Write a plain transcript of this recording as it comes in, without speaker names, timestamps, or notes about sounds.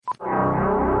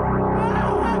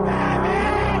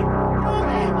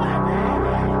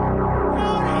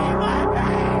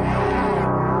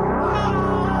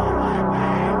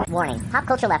Warning, Pop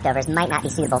Culture Leftovers might not be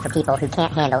suitable for people who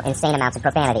can't handle insane amounts of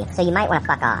profanity, so you might want to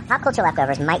fuck off. Pop Culture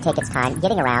Leftovers might take its time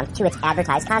getting around to its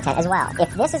advertised content as well.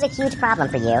 If this is a huge problem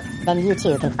for you, then you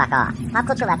too can fuck off. Pop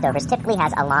Culture Leftovers typically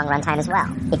has a long runtime as well.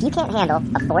 If you can't handle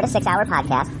a 4 to 6 hour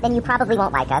podcast, then you probably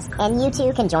won't like us, and you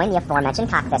too can join the aforementioned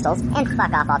cockthistles and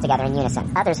fuck off altogether in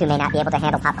unison. Others who may not be able to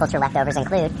handle Pop Culture Leftovers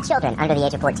include children under the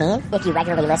age of 14, if you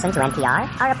regularly listen to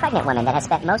NPR, are a pregnant woman that has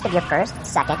spent most of your first,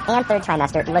 second, and third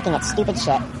trimester looking at stupid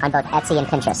shit on both Etsy and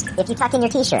Pinterest. If you tuck in your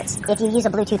t-shirts, if you use a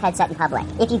Bluetooth headset in public,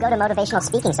 if you go to motivational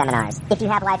speaking seminars, if you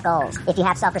have life goals, if you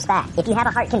have self-respect, if you have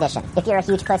a heart condition, if you're a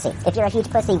huge pussy, if you're a huge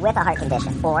pussy with a heart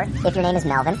condition, or if your name is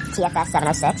Melvin, TFS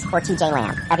 706, or TJ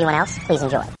Lamb. Everyone else, please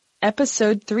enjoy.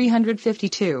 Episode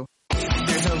 352.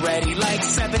 There's already like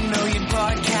 7 million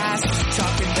podcasts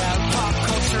talking about pop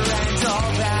culture and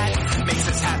all that. Makes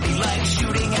us happy like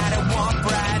shooting at a womp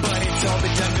rat, but it's all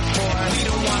been done before. We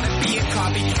don't want to be a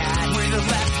copycat. We're the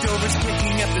leftovers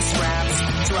picking up the scraps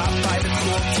dropped by the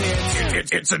cool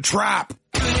kids. It's a trap.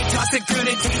 Good it, toss it, good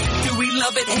it, taste it. Do we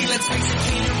love it? Hey, let's face it,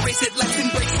 can't erase it. Let's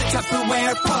embrace the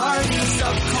Tupperware party.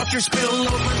 Subculture spill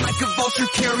over like a vulture.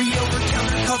 Carry over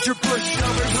counterculture,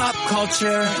 pushovers, pop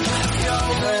culture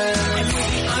leftovers. And we're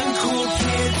the uncool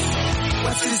kids.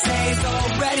 What's to say has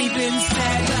already been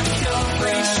said. Leftovers.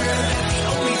 Pretty sure that the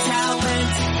only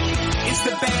talent is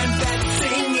the band that's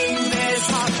singing this.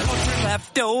 Pop culture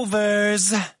leftovers.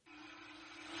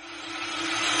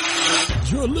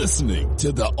 You're listening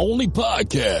to the only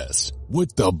podcast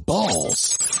with the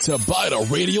balls to bite a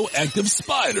radioactive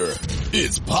spider.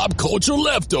 It's Pop Culture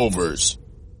Leftovers.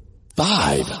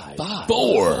 5,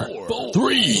 4,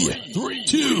 3,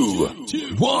 2,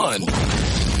 1.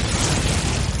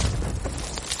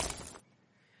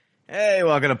 Hey,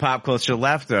 welcome to Pop Culture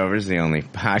Leftovers, the only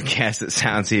podcast that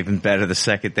sounds even better the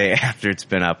second day after it's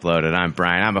been uploaded. I'm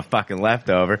Brian. I'm a fucking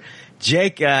leftover.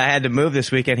 Jake had to move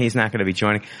this weekend. He's not going to be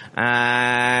joining.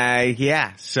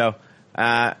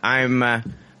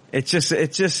 It's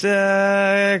just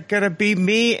gonna be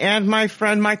me and my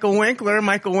friend Michael Winkler.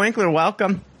 Michael Winkler,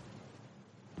 welcome.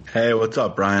 Hey, what's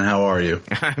up, Brian? How are you?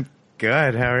 I'm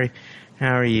good. How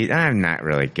are you? I'm not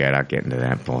really good. I'll get into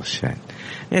that bullshit.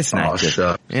 It's not just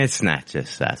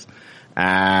us.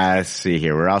 Let's see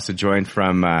here. We're also joined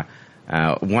from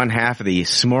one half of the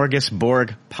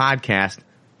Smorgasborg podcast,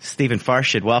 Stephen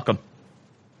Farshid. Welcome.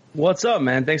 What's up,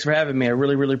 man? Thanks for having me. I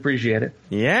really, really appreciate it.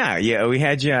 Yeah, we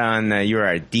had you on. You were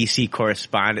our DC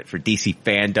correspondent for DC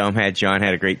Fandom. Had you on,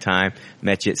 had a great time.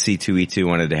 Met you at C2E2.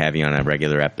 Wanted to have you on a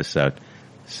regular episode.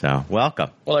 So,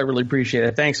 welcome. Well, I really appreciate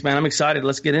it. Thanks, man. I'm excited.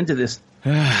 Let's get into this.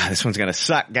 This one's gonna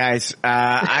suck, guys.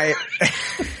 I've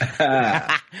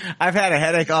had a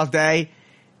headache all day,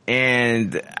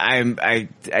 and I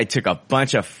took a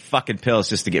bunch of fucking pills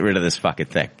just to get rid of this fucking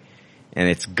thing, and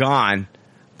it's gone.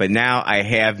 But now I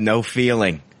have no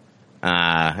feeling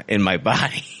in my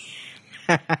body.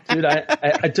 Dude,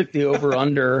 I took the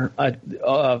over-under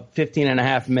 15 and a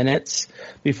half minutes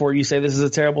before you say this is a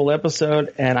terrible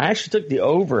episode, and I actually took the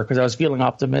over because I was feeling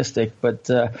optimistic, but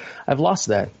I've lost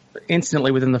that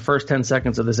instantly within the first 10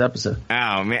 seconds of this episode.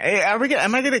 Oh, man. Hey, am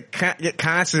I going to get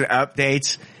constant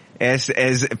updates as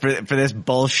for this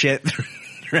bullshit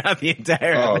throughout the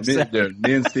entire episode?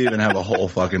 Me and Steven have a whole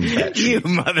fucking bet. You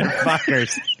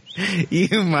motherfuckers. You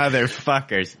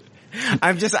motherfuckers.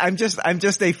 I'm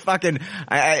just a fucking,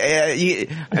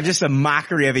 I'm just a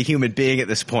mockery of a human being at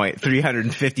this point,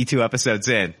 352 episodes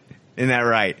in. Isn't that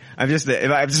right? I'm just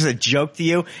a joke to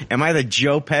you. Am I the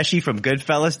Joe Pesci from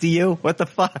Goodfellas to you? What the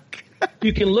fuck?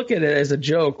 You can look at it as a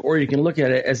joke, or you can look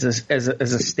at it as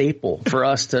a staple for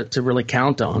us to really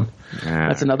count on.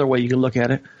 That's another way you can look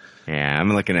at it. Yeah,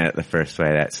 I'm looking at it the first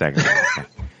way. That second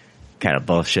kind of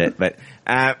bullshit, but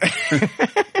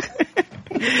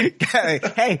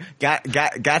hey,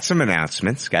 got some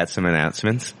announcements.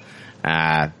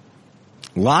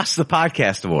 Lost the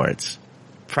podcast awards,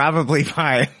 probably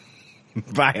by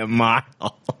a mile.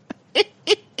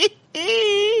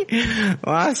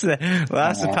 Lost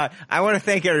the. I want to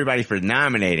thank everybody for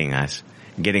nominating us,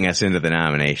 getting us into the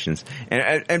nominations,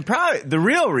 and probably the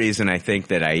real reason I think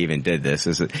that I even did this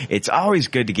is that it's always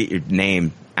good to get your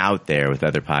name out there with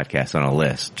other podcasts on a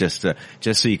list, just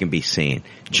so you can be seen.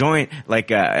 Sign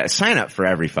up for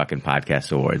every fucking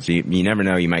podcast awards. You never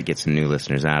know, you might get some new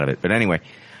listeners out of it. But anyway,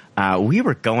 we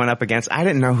were going up against. I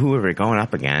didn't know who we were going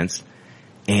up against,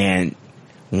 and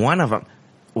one of them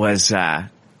was.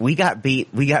 We got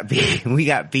beat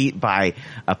by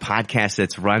a podcast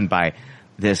that's run by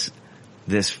this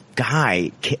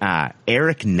guy,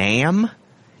 Eric Nam.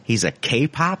 He's a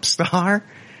K-pop star,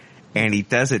 and he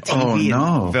does a TV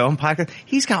and film podcast.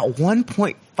 He's got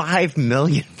 1.5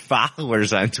 million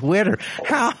followers on Twitter.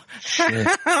 How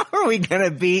are we going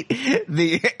to beat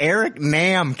the Eric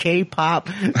Nam K-pop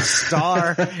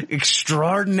star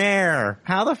extraordinaire?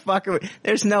 How the fuck are we?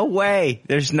 There's no way.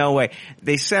 There's no way.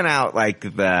 They sent out like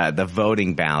the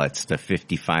voting ballots to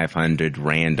 5,500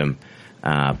 random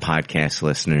podcast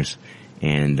listeners,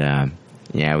 and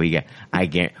yeah, we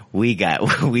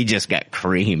just got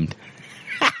creamed.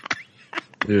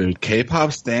 Dude,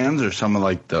 K-pop stans are some of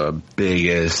like the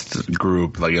biggest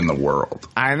group like in the world.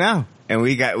 I know, and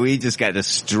we just got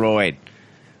destroyed.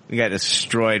 We got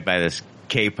destroyed by this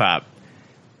K-pop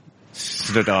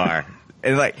star.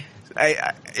 It's like,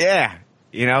 yeah,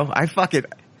 you know, I fucking,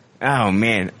 oh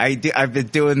man, I've been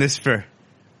doing this for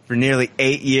nearly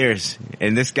 8 years,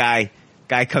 and this guy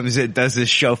comes in, does this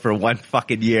show for 1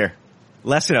 fucking year,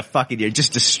 less than a fucking year,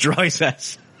 just destroys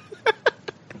us.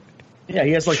 Yeah,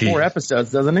 he has like 4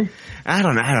 episodes, doesn't he? I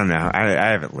don't know.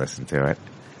 I haven't listened to it.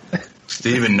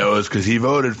 Steven knows because he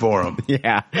voted for him.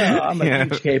 Yeah. I'm a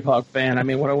huge K-pop fan. I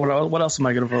mean, what else am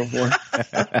I going to vote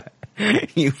for?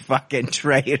 You fucking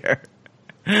traitor.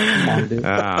 Come on, dude.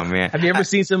 Oh, man. Have you ever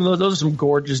seen some of those? Those are some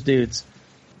gorgeous dudes.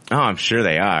 Oh, I'm sure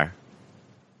they are.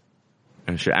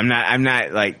 I'm sure. I'm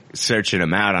not like searching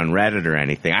them out on Reddit or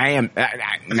anything. I am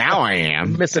now. I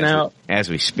am missing out as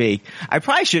we speak. I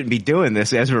probably shouldn't be doing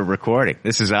this as we're recording.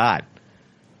 This is odd.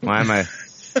 Why am I?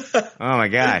 Oh my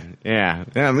god. Yeah.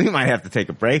 We might have to take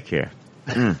a break here.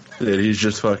 Dude, he's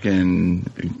just fucking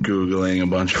Googling a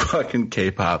bunch of fucking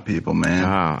K-pop people, man. Oh,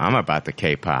 I'm about to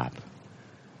K-pop.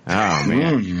 Oh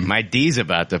man, my D's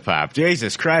about to pop.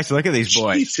 Jesus Christ! Look at these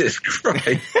boys. Jesus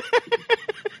Christ.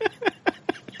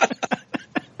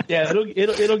 Yeah,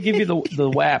 it'll give you the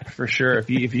WAP for sure if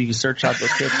you search out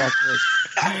those K-pop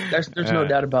lyrics. There's no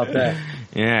doubt about that.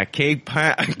 Yeah,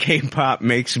 K-pop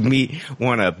makes me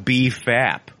want to be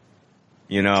fap.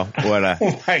 You know what?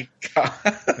 Oh my god,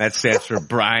 that stands for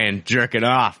Brian jerking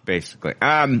off, basically.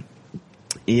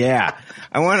 Yeah,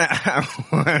 I want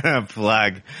to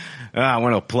plug. I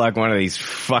want to plug one of these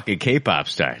fucking K-pop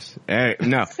stars.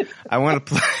 No, I want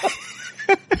to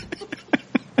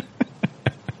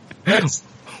plug.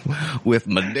 With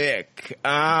my dick.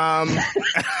 Ow.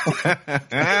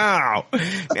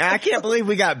 I can't believe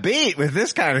we got beat with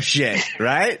this kind of shit,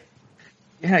 right?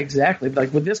 Yeah, exactly.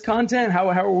 Like with this content, how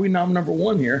are we number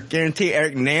one here? Guarantee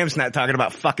Eric Nam's not talking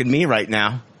about fucking me right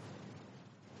now.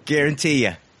 Guarantee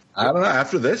you. I don't know.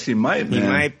 After this, he might, man. He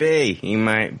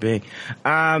might be.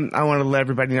 I want to let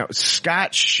everybody know,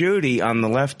 Scott Schutte on the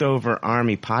Leftover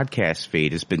Army podcast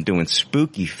feed has been doing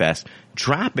Spooky Fest,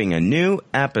 dropping a new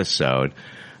episode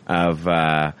of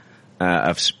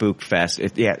Spook Fest.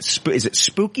 Is it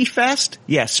Spooky Fest?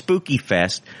 Yeah, Spooky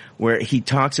Fest, where he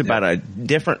talks about a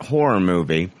different horror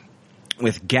movie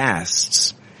with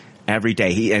guests every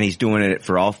day. He's doing it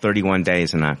for all 31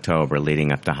 days in October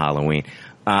leading up to Halloween.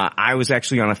 I was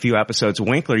actually on a few episodes.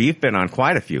 Winkler, you've been on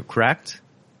quite a few, correct?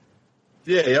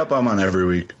 Yeah, yep, I'm on every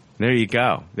week. There you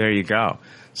go.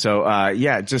 So,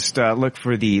 just look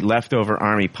for the Leftover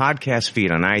Army podcast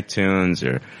feed on iTunes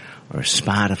or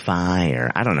Spotify,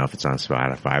 or I don't know if it's on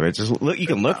Spotify, but just look, you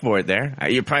can look for it there.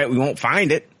 We won't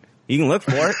find it. You can look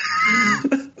for it.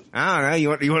 I don't know.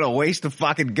 You want to waste a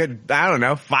fucking good,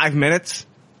 5 minutes?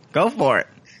 Go for it.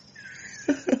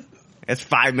 That's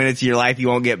 5 minutes of your life you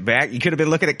won't get back. You could have been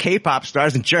looking at K-pop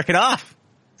stars and jerking off.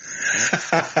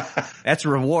 That's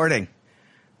rewarding.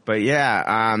 But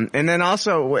yeah, and then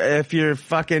also, if you're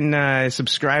fucking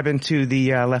subscribing to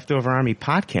the Leftover Army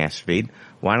podcast feed,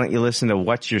 why don't you listen to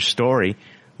What's Your Story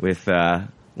with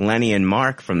Lenny and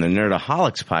Mark from the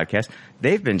Nerdaholics podcast?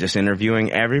 They've been just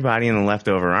interviewing everybody in the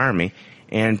Leftover Army,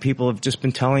 and people have just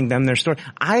been telling them their story.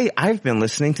 I've been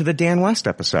listening to the Dan West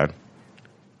episode.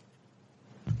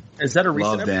 Is that a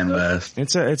recent Love Dan West.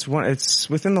 It's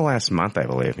within the last month, I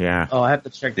believe. Yeah. Oh, I have to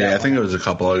check that. Yeah, I think it was a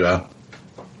couple ago.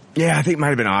 Yeah, I think it might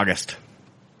have been August.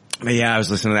 But yeah, I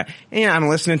was listening to that. And I'm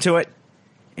listening to it,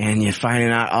 and you're finding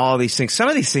out all these things. Some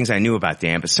of these things I knew about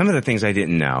Dan, but some of the things I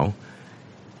didn't know.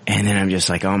 And then I'm just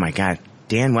like, oh my God,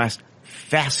 Dan West,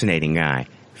 fascinating guy.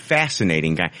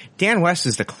 Dan West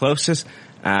is the closest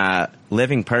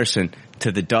living person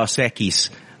to the Dos Equis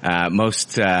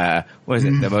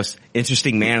the most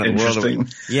interesting man in the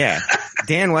world. Yeah.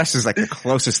 Dan West is like the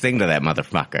closest thing to that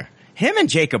motherfucker. Him and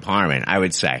Jacob Harmon, I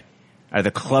would say, are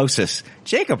the closest.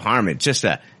 Jacob Harmon, just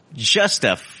a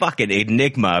fucking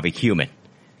enigma of a human.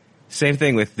 Same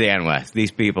thing with Dan West.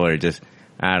 These people are just,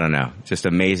 I don't know, just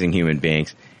amazing human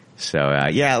beings. So,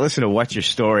 listen to What's Your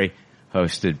Story,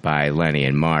 hosted by Lenny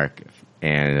and Mark.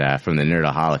 and from the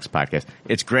Nerdaholics podcast.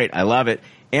 It's great. I love it.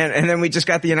 And then we just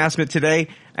got the announcement today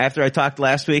after I talked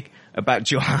last week about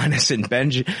Johannes and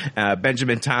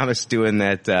Benjamin Thomas doing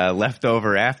that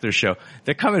leftover after show.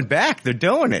 They're coming back. They're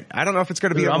doing it. I don't know if it's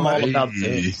going to be. I'm all about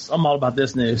this. I'm all about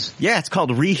this news. Yeah, it's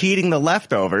called Reheating the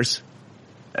Leftovers.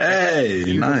 Hey,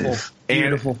 Beautiful. nice.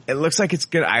 Beautiful. And it looks like it's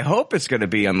good. I hope it's going to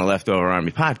be on the Leftover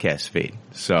Army podcast feed.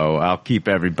 So I'll keep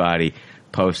everybody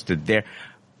posted there.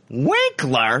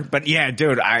 Winkler, but yeah,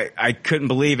 dude, I couldn't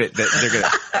believe it that they're gonna.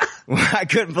 I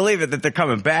couldn't believe it that they're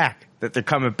coming back. That they're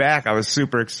coming back. I was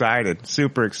super excited.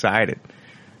 Super excited.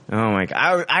 Oh my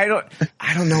god! I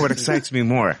don't know what excites me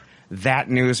more. That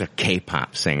news or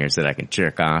K-pop singers that I can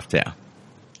jerk off to.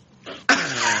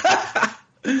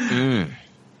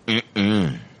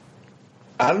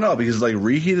 I don't know, because like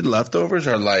Reheated Leftovers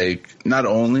are like, not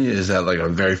only is that like a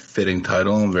very fitting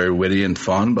title and very witty and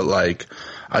fun, but like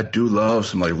I do love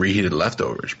some like reheated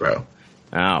leftovers, bro.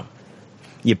 Oh.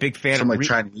 You a big fan some of like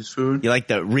Chinese food? You like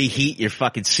to reheat your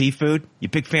fucking seafood? You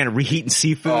big fan of reheating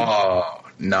seafood? Oh,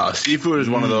 no. Seafood is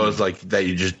one of those like that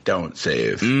you just don't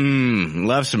save.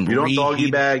 Love some You don't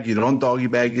doggy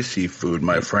bag your seafood,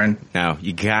 my friend. No,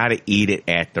 you gotta eat it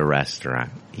at the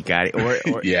restaurant. You gotta,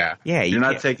 or yeah. Yeah, You're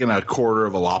not taking a quarter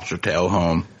of a lobster tail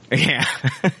home. Yeah.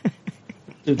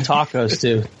 Dude, tacos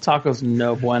too. Tacos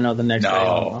no bueno the next day.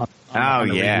 Oh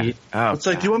yeah. Oh, it's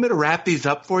like, do you want me to wrap these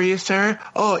up for you, sir?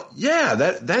 Oh yeah,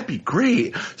 that'd be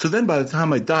great. So then by the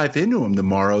time I dive into them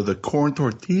tomorrow, the corn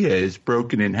tortilla is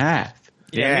broken in half.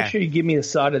 Yeah. Make sure you give me a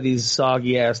side of these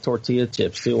soggy ass tortilla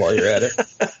chips too while you're at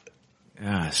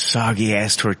it. Soggy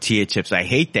ass tortilla chips. I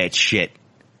hate that shit.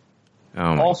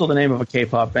 Also the name of a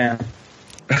K-pop band.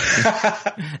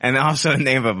 And also the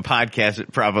name of a podcast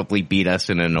that probably beat us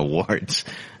in an awards.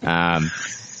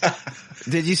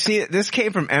 Did you see it? This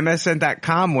came from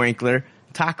MSN.com, Winkler.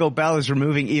 Taco Bell is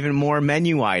removing even more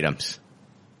menu items.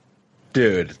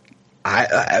 Dude,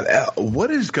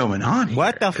 what is going on here?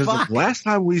 What the fuck? Because last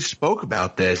time we spoke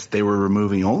about this, they were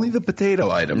removing only the potato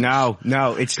items. No,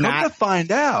 it's not. Come to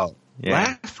find out.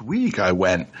 Yeah. Last week I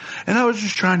went, and I was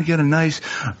just trying to get a nice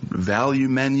value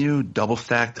menu, double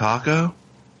stack taco.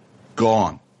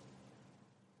 Gone.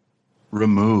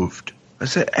 Removed. I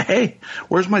said, hey,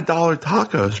 where's my $1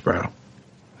 tacos, bro?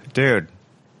 Dude,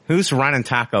 who's running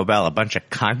Taco Bell? A bunch of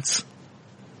cunts?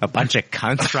 A bunch of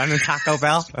cunts running Taco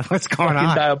Bell? What's going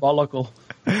on? Diabolical.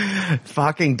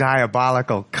 Fucking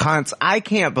diabolical cunts. I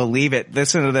can't believe it.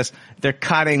 Listen to this. They're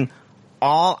cutting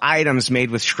all items made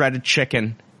with shredded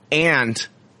chicken and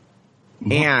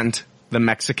the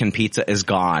Mexican pizza is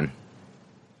gone.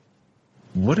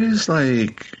 What is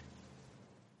like...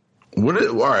 all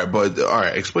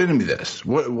right, explain to me this.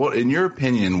 What, in your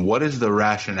opinion, what is the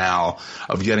rationale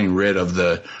of getting rid of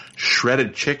the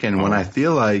shredded chicken when I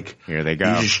feel like here they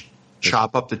go. You just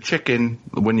chop up the chicken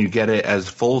when you get it as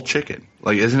full chicken?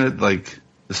 Like, isn't it like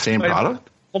the same product?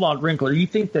 Hold on, Wrinkler. You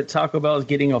think that Taco Bell is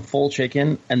getting a full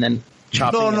chicken and then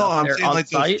chopping it up I'm there saying on like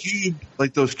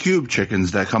site? those cube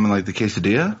chickens that come in like the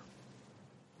quesadilla.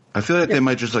 I feel like they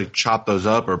might just like chop those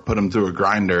up or put them through a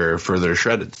grinder for their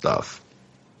shredded stuff.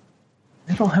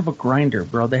 They don't have a grinder,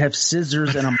 bro. They have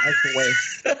scissors and a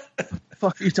microwave. What the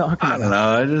fuck are you talking about?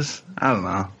 I don't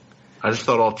know. I just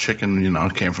thought all chicken,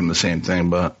 came from the same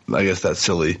thing, but I guess that's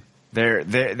silly.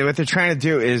 What they're trying to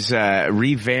do is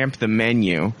revamp the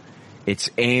menu.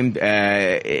 It's aimed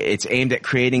at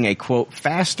creating a, quote,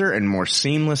 faster and more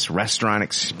seamless restaurant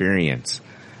experience.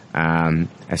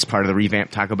 As part of the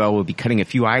revamp, Taco Bell will be cutting a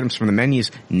few items from the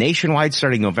menus nationwide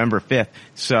starting November 5th.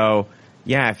 So,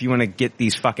 yeah, if you want to get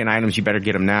these fucking items, you better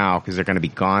get them now because they're going to be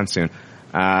gone soon.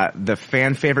 The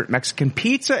fan favorite Mexican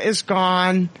pizza is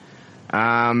gone.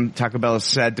 Taco Bell is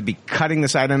said to be cutting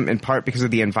this item in part because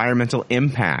of the environmental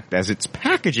impact, as its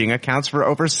packaging accounts for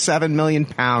over 7 million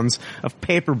pounds of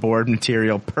paperboard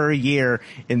material per year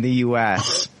in the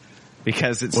U.S.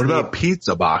 Because it's what about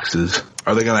pizza boxes?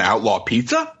 Are they going to outlaw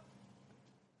pizza?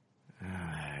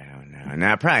 I don't know.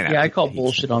 No, probably not. Yeah, I call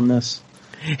bullshit on this.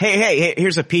 Hey,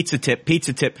 here's a pizza tip.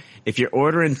 If you're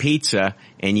ordering pizza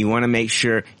and you want to make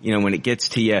sure, when it gets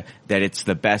to you that it's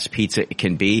the best pizza it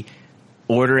can be,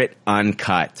 order it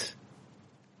uncut.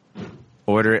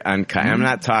 Order it uncut. I'm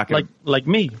not talking like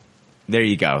me. There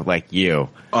you go, like you.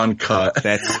 Uncut.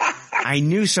 I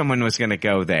knew someone was going to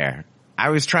go there. I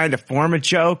was trying to form a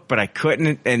joke, but I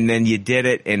couldn't, and then you did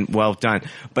it, and well done.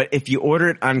 But if you order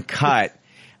it uncut,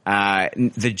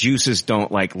 the juices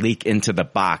don't leak into the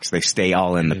box. They stay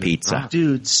all in the pizza.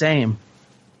 Dude, same.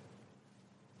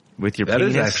 With your penis? That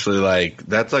is actually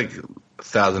that's like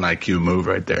 1,000 IQ move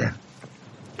right there.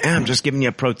 I'm just giving you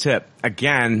a pro tip.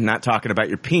 Again, not talking about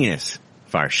your penis.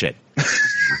 Far shit.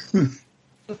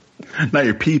 Not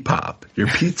your pea pop, your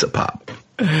pizza pop.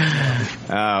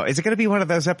 Oh, is it going to be one of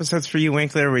those episodes for you,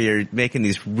 Winkler, where you're making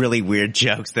these really weird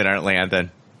jokes that aren't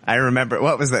landing? I remember,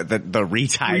 what was that? The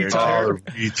retired. Oh,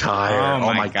 retired.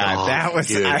 Oh my God. That was,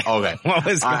 okay. What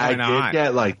was going on? I did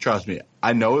get, like, trust me,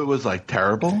 I know it was, like,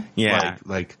 terrible. Yeah.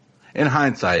 Like, in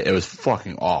hindsight, it was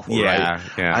fucking awful, yeah, right?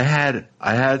 Yeah.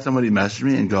 I had somebody message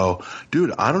me and go,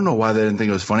 dude, I don't know why they didn't think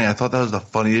it was funny. I thought that was the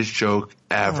funniest joke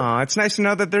ever. Oh, it's nice to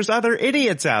know that there's other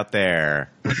idiots out there.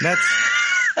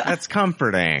 That's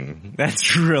comforting.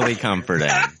 That's really comforting.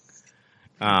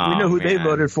 Oh, we know who man. they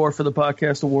voted for the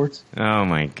podcast awards. Oh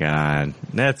my God.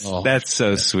 That's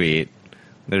so sweet.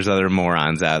 There's other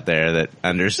morons out there that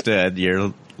understood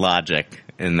your logic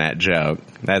in that joke.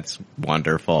 That's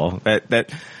wonderful.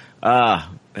 That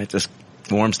just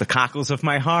warms the cockles of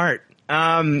my heart.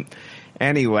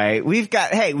 Anyway, we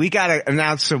got to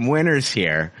announce some winners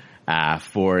here,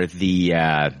 for the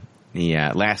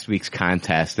last week's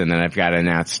contest, and then I've got to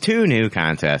announce 2 new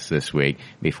contests this week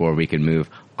before we can move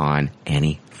on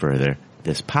any further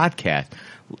this podcast.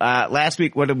 Last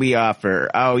week, what did we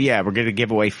offer? Oh yeah, we're going to give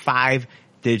away 5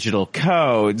 digital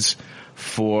codes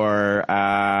for,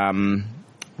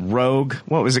 Rogue,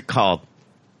 what was it called?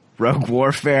 Rogue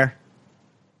Warfare?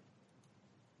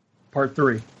 Part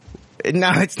 3.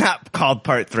 No, it's not called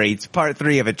Part 3. It's Part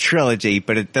 3 of a trilogy,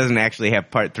 but it doesn't actually have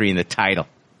Part 3 in the title.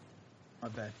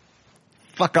 Not bad.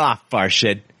 Fuck off,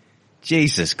 Farshid.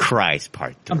 Jesus Christ,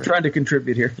 Part 3. I'm trying to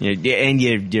contribute here.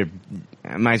 You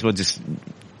might as well just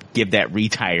give that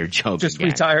retire joke Just again.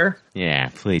 retire? Yeah,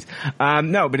 please.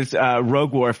 No, but it's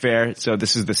Rogue Warfare. So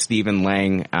this is the Stephen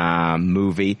Lang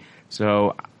movie.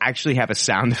 So I actually have a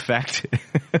sound effect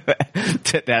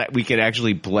that we could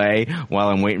actually play while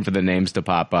I'm waiting for the names to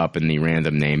pop up in the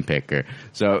random name picker.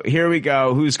 So here we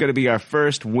go. Who's going to be our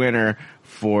first winner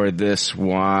for this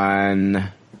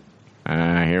one?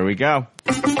 Here we go.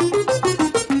 First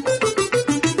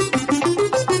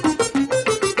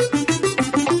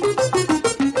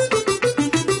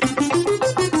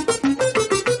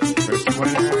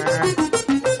winner.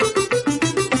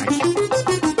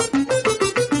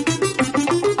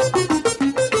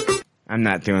 I'm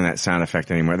not doing that sound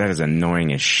effect anymore. That is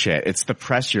annoying as shit. It's the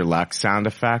press your luck sound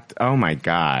effect. Oh my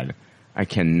God. I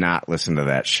cannot listen to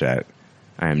that shit.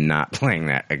 I am not playing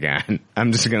that again.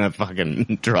 I'm just gonna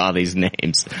fucking draw these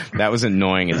names. That was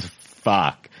annoying as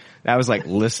fuck. That was like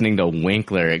listening to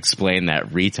Winkler explain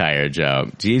that retire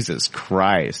joke. Jesus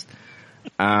Christ.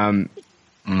 Yeah,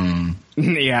 I'm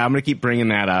gonna keep bringing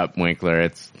that up,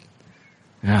 Winkler.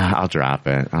 I'll drop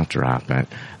it.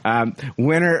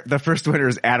 The first winner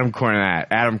is Adam Cornett.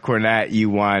 Adam Cornett, you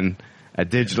won a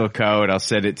digital code. I'll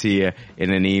send it to you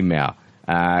in an email.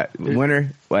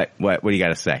 Winner, what do you got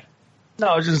to say? No,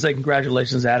 I was just saying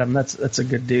congratulations, Adam. That's a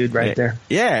good dude right there.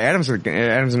 Yeah, Adam's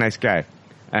a nice guy.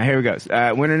 Here we go.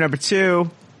 Winner number 2.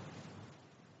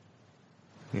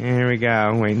 Here we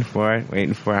go. Waiting for it.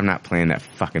 I'm not playing that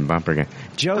fucking bumper again.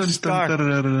 Joe Stark.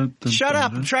 Shut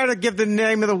up. I'm trying to give the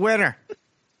name of the winner.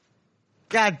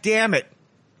 God damn it.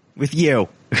 With you.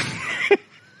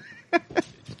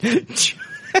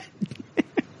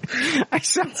 I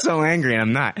sound so angry and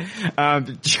I'm not.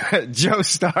 Joe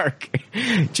Stark.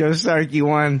 Joe Stark, you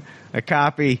won a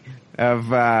copy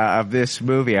of this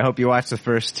movie. I hope you watch the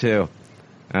first 2.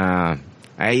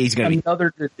 He's gonna be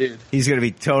another good dude. He's gonna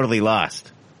be totally lost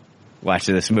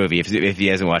watching this movie if he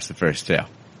hasn't watched the first 2.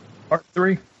 Part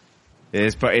 3. It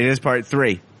is part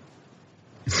 3.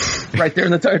 Right there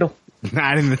in the title.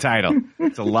 Not in the title.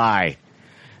 It's a lie.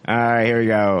 All right, here we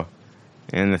go.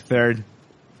 And the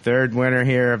third winner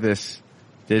here of this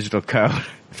digital code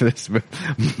for this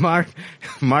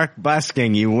Mark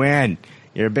Busking, you win.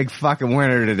 You're a big fucking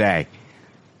winner today.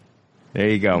 There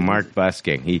you go, Mark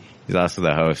Busking. He's also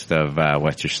the host of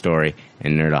What's Your Story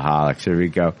and Nerdaholics. Here we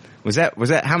go. Was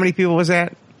that how many people was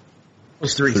that? It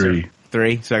was 3. 3.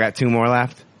 3. So I got 2 more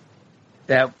left.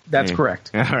 That's correct.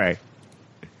 All right.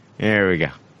 Here we go.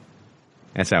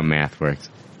 That's how math works.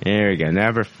 Here we go.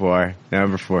 Number 4.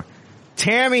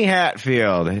 Tammy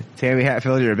Hatfield. Tammy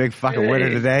Hatfield, you're a big fucking winner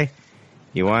today.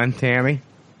 You won, Tammy.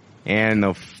 And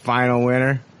the final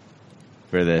winner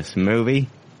for this movie.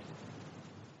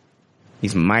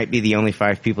 These might be the only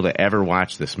 5 people to ever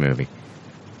watch this movie.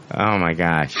 Oh my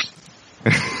gosh.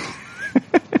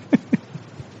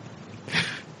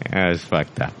 That was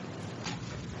fucked up.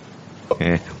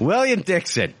 William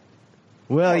Dixon.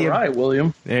 All right,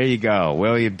 William. There you go.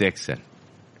 William Dixon.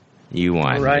 You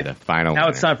won. All right. The final Now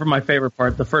winner. it's time for my favorite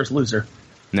part, the first loser.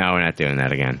 No, we're not doing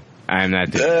that again. I'm not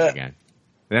doing that again.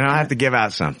 Then I'll have to give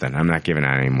out something. I'm not giving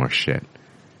out any more shit.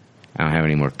 I don't have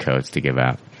any more codes to give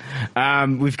out.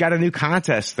 We've got a new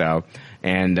contest though,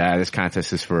 and this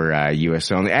contest is for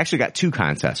U.S. only. I actually got two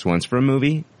contests. One's for a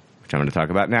movie, which I'm going to talk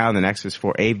about now. The next is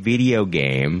for a video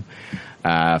game.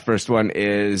 First one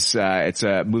is it's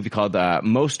a movie called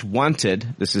Most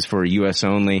Wanted. This is for U.S.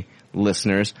 only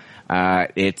listeners.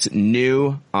 It's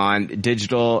new on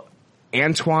digital.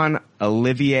 Antoine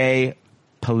Olivier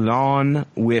Pallon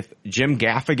with Jim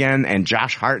Gaffigan and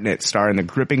Josh Hartnett star in the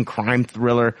gripping crime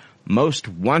thriller Most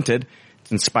Wanted.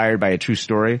 It's inspired by a true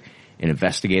story. An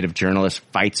investigative journalist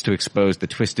fights to expose the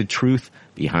twisted truth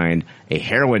behind a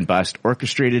heroin bust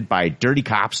orchestrated by dirty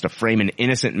cops to frame an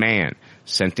innocent man,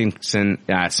 sentencing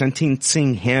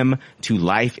him to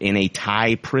life in a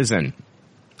Thai prison.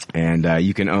 And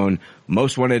you can own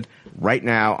Most Wanted right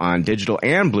now on digital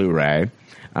and Blu-ray.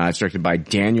 It's directed by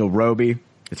Daniel Roby.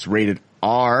 It's rated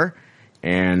R,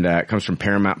 and it comes from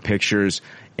Paramount Pictures.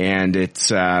 And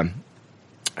it's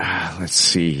let's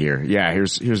see here. Yeah,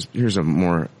 here's a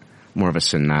more of a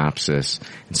synopsis.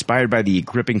 Inspired by the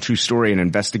gripping true story, an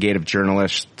investigative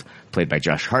journalist played by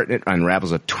Josh Hartnett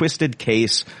unravels a twisted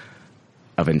case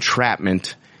of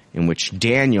entrapment in which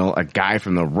Daniel, a guy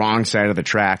from the wrong side of the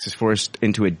tracks, is forced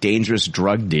into a dangerous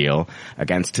drug deal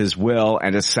against his will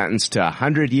and is sentenced to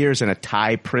 100 years in a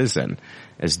Thai prison.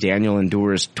 As Daniel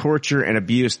endures torture and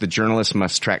abuse, the journalist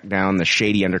must track down the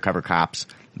shady undercover cops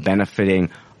benefiting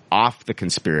off the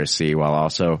conspiracy while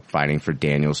also fighting for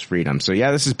Daniel's freedom. So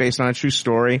yeah, this is based on a true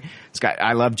story.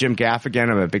 I love Jim Gaffigan.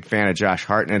 I'm a big fan of Josh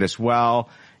Hartnett as well.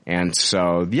 And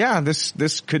so, yeah,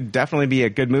 this could definitely be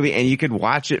a good movie, and you could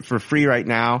watch it for free right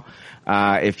now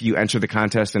if you enter the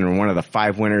contest and are one of the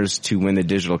 5 winners to win the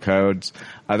digital codes.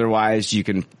 Otherwise, you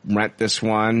can rent this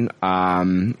one,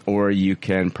 or you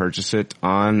can purchase it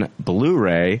on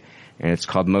Blu-ray, and it's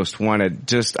called Most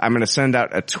Wanted. I'm going to send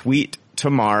out a tweet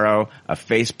tomorrow, a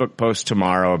Facebook post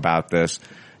tomorrow about this.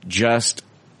 Just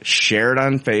share it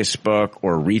on Facebook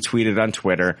or retweet it on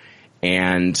Twitter,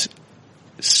 and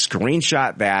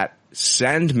screenshot that,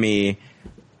 send me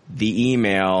the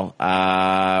email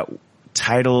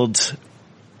titled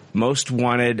Most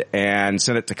Wanted, and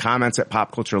send it to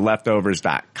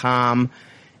comments@popcultureleftovers.com,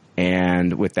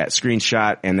 and with that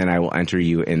screenshot, and then I will enter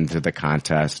you into the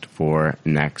contest for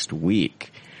next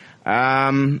week.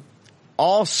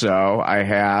 Also, I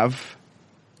have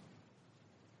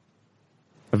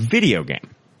a video game.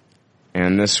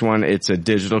 And this one, it's a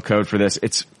digital code for this.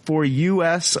 It's for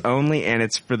US only, and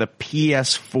it's for the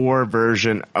PS4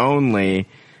 version only.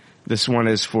 This one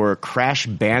is for Crash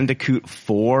Bandicoot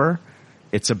 4.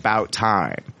 It's About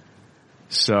Time.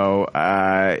 So,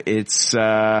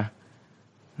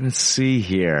 let's see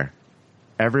here.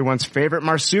 Everyone's favorite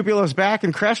marsupial is back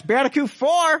in Crash Bandicoot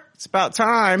 4. It's about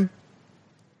time.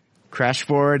 Crash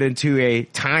forward into a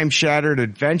time-shattered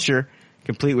adventure,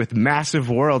 complete with massive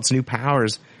worlds, new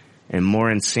powers, and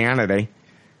more insanity.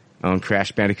 On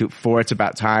Crash Bandicoot 4, It's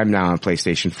About Time, now on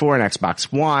PlayStation 4 and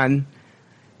Xbox One.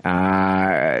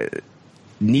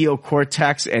 Neo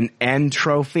Cortex and N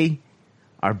Trophy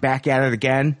are back at it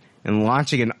again and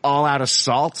launching an all-out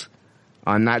assault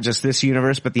on not just this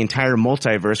universe, but the entire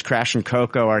multiverse. Crash and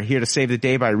Coco are here to save the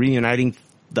day by reuniting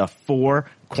the 4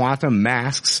 quantum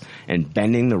masks and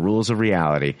bending the rules of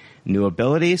reality. New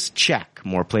abilities? Check.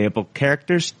 More playable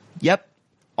characters? Yep.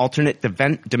 Alternate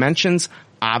dimensions?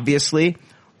 Obviously.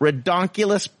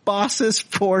 Redonkulous bosses?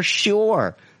 For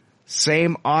sure.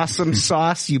 Same awesome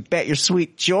sauce, you bet your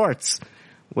sweet jorts.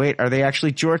 Wait, are they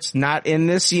actually jorts? Not in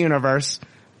this universe.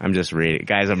 I'm just reading.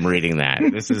 Guys, I'm reading that.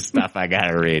 This is stuff I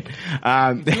gotta read.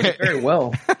 Very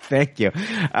well. Thank you.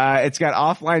 It's got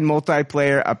offline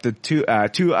multiplayer up to two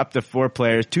to four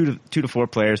players.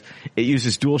 It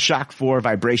uses DualShock 4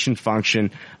 vibration function,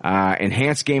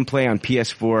 enhanced gameplay on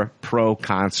PS4 Pro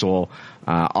console,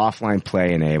 offline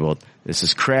play enabled. This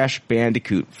is Crash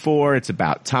Bandicoot 4. It's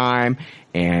About Time.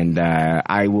 And,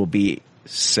 I will be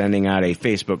sending out a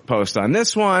Facebook post on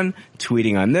this one,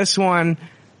 tweeting on this one.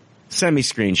 Send me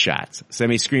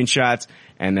screenshots,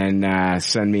 and then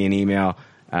send me an email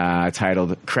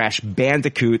titled Crash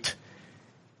Bandicoot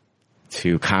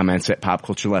to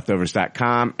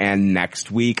comments@popcultureleftovers.com. And next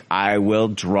week, I will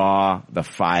draw the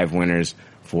 5 winners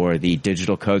for the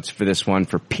digital codes for this one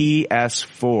for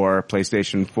PS4,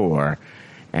 PlayStation 4.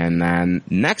 And then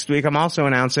next week, I'm also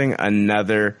announcing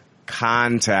another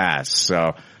contest.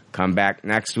 So come back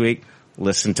next week.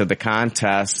 Listen to the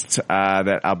contest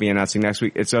that I'll be announcing next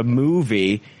week. It's a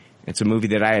movie. It's a movie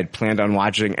that I had planned on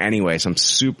watching anyway, so I'm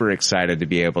super excited to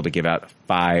be able to give out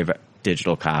 5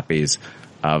 digital copies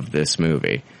of this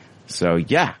movie. So,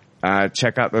 yeah,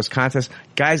 check out those contests.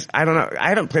 Guys, I don't know. I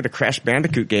haven't played a Crash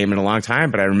Bandicoot game in a long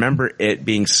time, but I remember it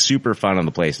being super fun on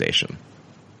the PlayStation.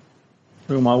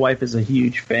 My wife is a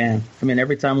huge fan. I mean,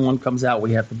 every time one comes out,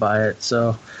 we have to buy it.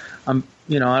 So, I've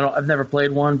never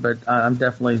played one, but I'm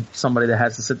definitely somebody that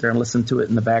has to sit there and listen to it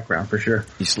in the background for sure.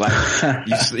 You slide,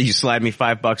 you slide me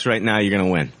 $5 right now, you're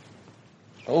gonna win.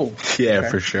 Oh, yeah, okay.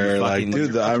 for sure. Like,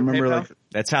 dude, I remember PayPal? like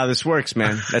That's how this works,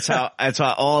 man. That's how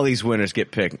all these winners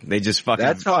get picked. They just fucking.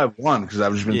 that's how I've won because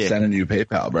I've just been sending you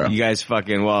PayPal, bro. You guys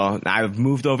fucking. Well, I've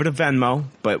moved over to Venmo,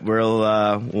 but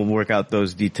we'll work out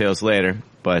those details later.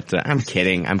 But I'm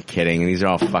kidding. These are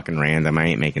all fucking random. I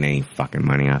ain't making any fucking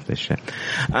money off this shit.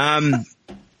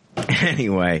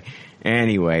 Anyway,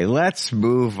 let's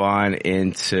move on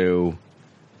into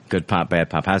Good Pop, Bad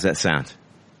Pop. How's that sound?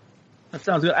 That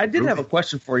sounds good. I did have a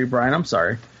question for you, Brian. I'm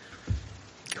sorry.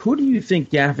 Who do you think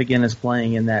Gaffigan is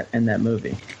playing in that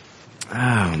movie?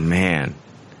 Oh man,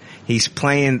 he's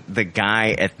playing the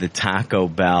guy at the Taco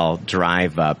Bell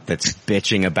drive-up that's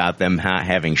bitching about them not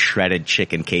having shredded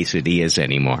chicken quesadillas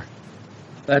anymore.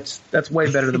 That's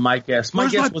way better than my guess. My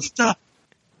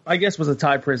guess was a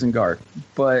Thai prison guard,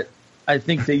 but I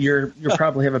think that you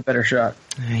probably have a better shot.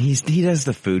 He does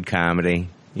the food comedy,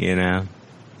 you know.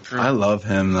 I love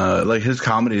him though. Like his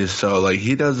comedy is so like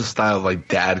he does a style of like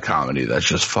dad comedy that's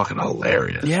just fucking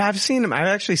hilarious. Yeah, I've seen him. I've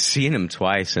actually seen him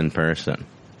twice in person.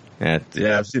 Yeah,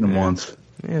 I've seen him once.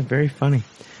 Yeah, very funny.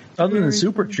 Other than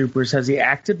Super Troopers, has he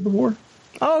acted before?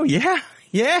 Oh yeah.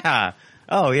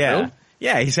 Oh yeah. Really?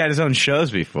 Yeah, he's had his own shows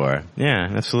before. Yeah,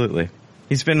 absolutely.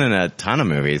 He's been in a ton of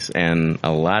movies and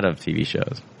a lot of TV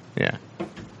shows. Yeah.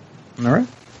 All right.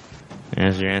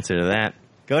 There's your answer to that.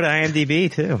 Go to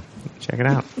IMDb, too. Check it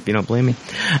out, if you don't believe me.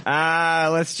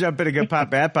 Let's jump into Good Pop,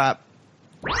 Bad Pop.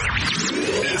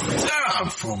 It's time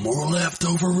for more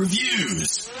leftover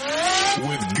reviews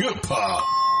with Good Pop,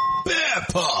 Bad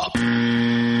Pop.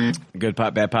 Good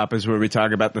Pop, Bad Pop is where we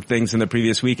talk about the things in the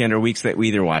previous weekend or weeks that we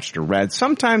either watched or read.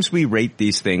 Sometimes we rate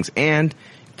these things, and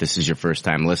if this is your first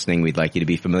time listening, we'd like you to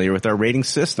be familiar with our rating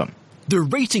system. The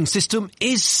rating system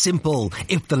is simple.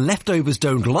 If the leftovers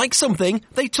don't like something,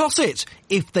 they toss it.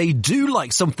 If they do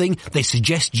like something, they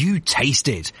suggest you taste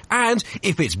it. And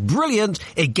if it's brilliant,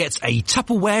 it gets a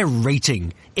Tupperware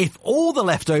rating. If all the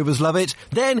leftovers love it,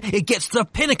 then it gets the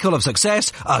pinnacle of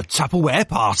success, a Tupperware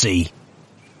party.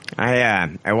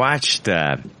 I watched,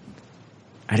 I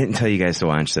didn't tell you guys to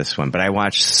watch this one, but I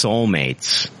watched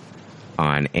Soulmates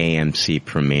on AMC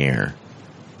Premiere.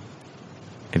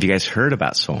 Have you guys heard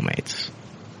about Soulmates?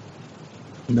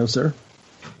 No, sir.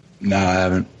 No, I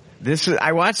haven't.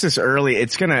 I watched this early.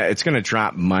 It's gonna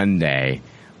drop Monday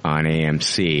on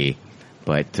AMC,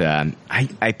 but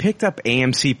I picked up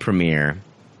AMC Premiere.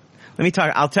 Let me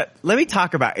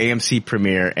talk about AMC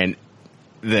Premiere and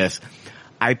this.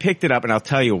 I picked it up, and I'll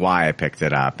tell you why I picked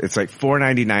it up. It's like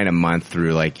 $4.99 a month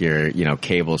through like your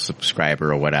cable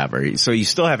subscriber or whatever. So you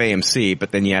still have AMC,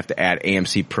 but then you have to add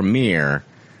AMC Premiere.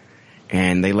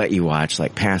 And they let you watch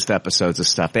like past episodes of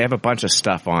stuff. They have a bunch of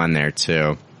stuff on there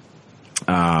too,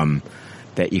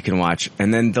 that you can watch.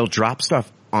 And then they'll drop stuff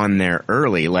on there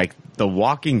early, like The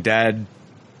Walking Dead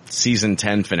season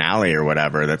 10 finale or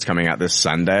whatever that's coming out this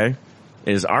Sunday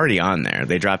is already on there.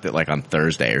 They dropped it like on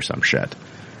Thursday or some shit.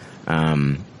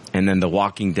 And then The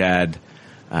Walking Dead,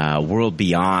 World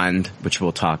Beyond, which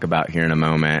we'll talk about here in a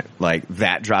moment, like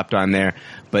that dropped on there.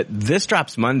 But this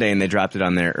drops Monday and they dropped it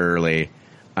on there early.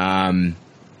 And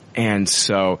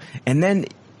then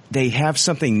they have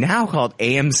something now called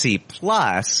AMC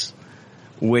Plus,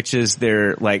 which is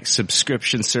their like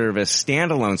subscription service,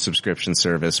 standalone subscription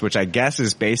service, which I guess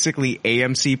is basically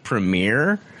AMC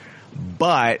Premiere,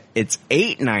 but it's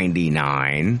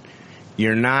 $8.99.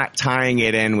 You're not tying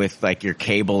it in with like your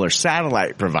cable or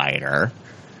satellite provider,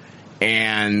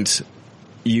 and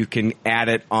you can add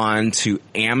it on to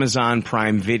Amazon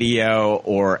Prime Video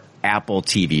or Apple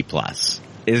TV Plus.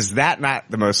 Is that not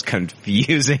the most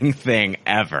confusing thing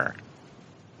ever?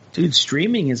 Dude,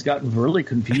 streaming has gotten really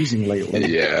confusing lately.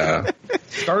 Yeah.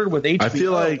 Started with HBO. I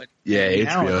feel like,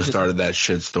 HBO started that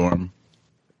shitstorm.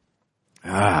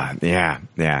 Yeah.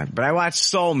 But I watched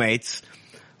Soulmates.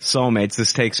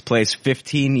 This takes place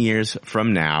 15 years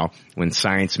from now when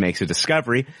science makes a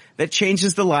discovery that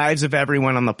changes the lives of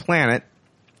everyone on the planet.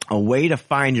 A way to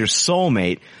find your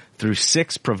soulmate through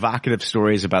 6 provocative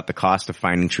stories about the cost of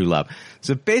finding true love.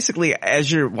 So basically,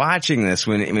 as you're watching this,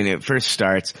 when it first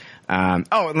starts, and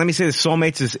let me say this,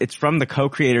 Soulmates it's from the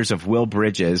co-creators of Will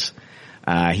Bridges.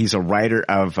 He's a writer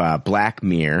of Black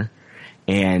Mirror,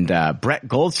 and Brett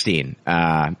Goldstein,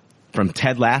 from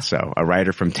Ted Lasso, a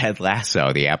writer from Ted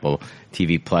Lasso, the Apple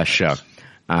TV Plus show.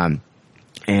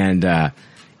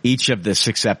 Each of the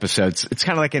 6 episodes, it's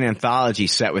kind of like an anthology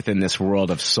set within this world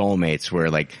of soulmates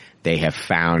where like they have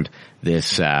found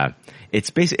this,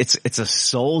 it's a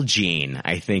soul gene,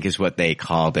 I think is what they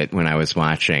called it when I was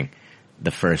watching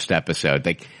the first episode.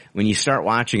 Like when you start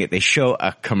watching it, they show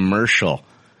a commercial,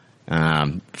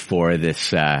 for this,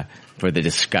 for the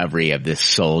discovery of this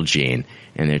soul gene.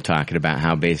 And they're talking about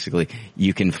how basically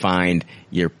you can find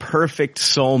your perfect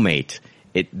soulmate.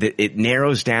 It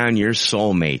narrows down your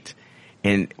soulmate.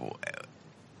 And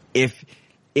if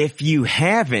your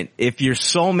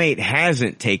soulmate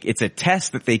hasn't it's a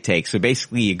test that they take. So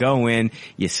basically you go in,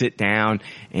 you sit down,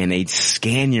 and they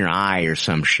scan your eye or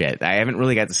some shit. I haven't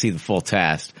really got to see the full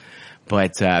test,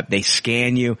 but they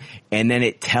scan you, and then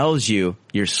it tells you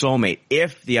your soulmate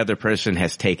if the other person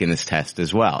has taken this test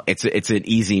as well. It's an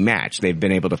easy match. They've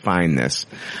been able to find this.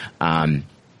 In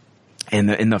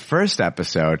the first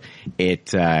episode,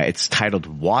 it's titled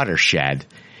Watershed.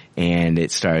 And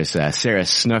it stars Sarah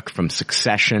Snook from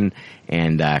Succession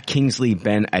and Kingsley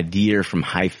Ben-Adir from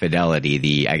High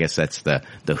Fidelity. I guess that's the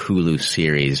Hulu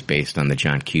series based on the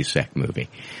John Cusack movie.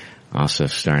 Also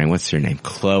starring, what's her name?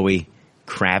 Chloe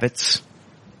Kravitz,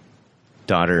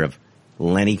 daughter of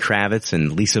Lenny Kravitz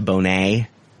and Lisa Bonet,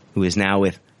 who is now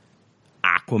with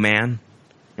Aquaman.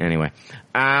 Anyway,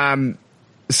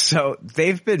 so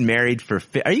they've been married for.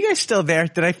 Are you guys still there?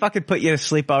 Did I fucking put you to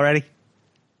sleep already?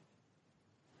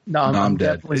 No, I'm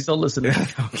definitely still listening.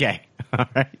 Okay. All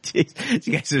right. Jeez,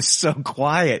 you guys are so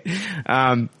quiet.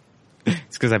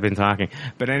 It's because I've been talking.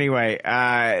 But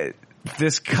anyway,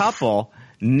 this couple,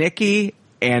 Nikki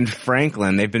and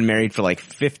Franklin, they've been married for like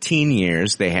 15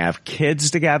 years. They have kids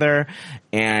together,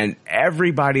 and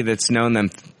everybody that's known them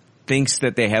thinks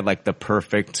that they had like the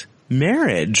perfect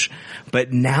marriage.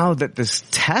 But now that this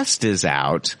test is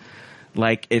out,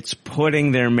 like it's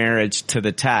putting their marriage to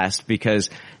the test because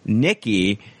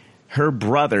Nikki, her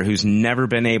brother, who's never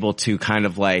been able to kind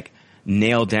of like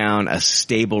nail down a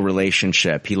stable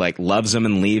relationship. He like loves him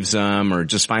and leaves him or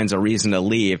just finds a reason to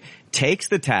leave, takes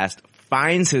the test,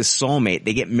 finds his soulmate.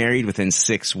 They get married within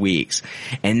 6 weeks.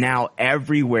 And now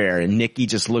everywhere, Nikki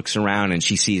just looks around and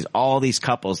she sees all these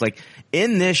couples. Like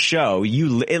in this show,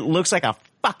 it looks like a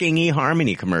fucking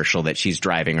eHarmony commercial that she's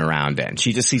driving around in.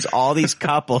 She just sees all these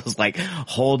couples like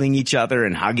holding each other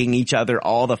and hugging each other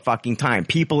all the fucking time.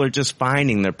 People are just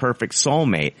finding their perfect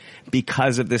soulmate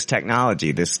because of this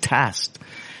technology, this test.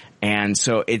 And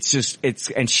so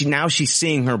she's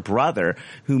seeing her brother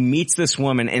who meets this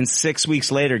woman and 6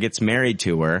 weeks later gets married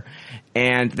to her,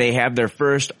 and they have their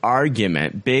first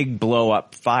argument, big blow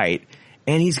up fight,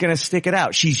 and he's gonna stick it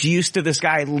out. She's used to this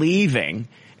guy leaving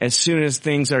as soon as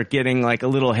things are getting like a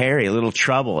little hairy, a little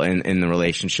trouble in the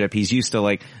relationship. He's used to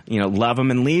like, love him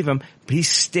and leave him, but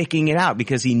he's sticking it out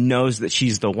because he knows that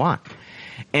she's the one.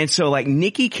 And so like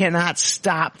Nikki cannot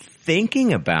stop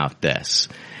thinking about this.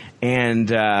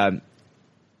 And,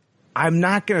 I'm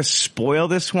not going to spoil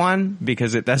this one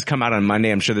because it does come out on Monday.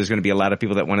 I'm sure there's going to be a lot of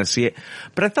people that want to see it.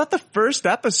 But I thought the first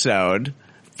episode,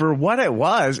 for what it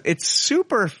was, it's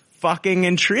super fucking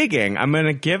intriguing. I'm going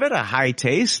to give it a high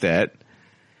taste it.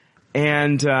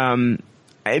 And,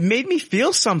 it made me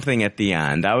feel something at the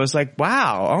end. I was like,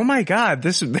 wow, oh my God,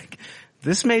 this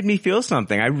made me feel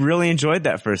something. I really enjoyed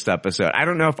that first episode. I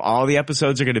don't know if all the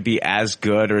episodes are going to be as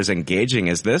good or as engaging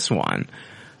as this one.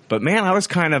 But man, I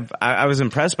was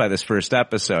impressed by this first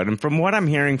episode. And from what I'm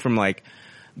hearing from like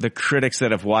the critics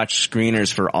that have watched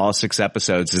screeners for all 6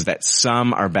 episodes is that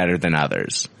some are better than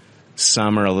others.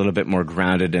 Some are a little bit more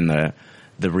grounded in the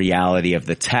reality of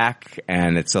the tech,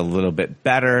 and it's a little bit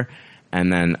better.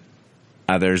 And then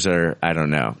others are, I don't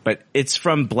know. But it's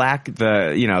from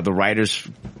the writers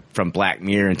from Black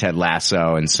Mirror and Ted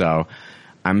Lasso. And so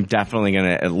I'm definitely going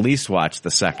to at least watch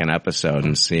the second episode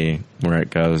and see where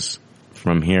it goes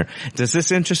from here. Does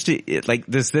this interest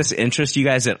you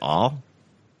guys at all?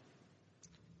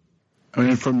 I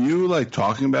mean, from you like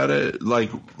talking about it, like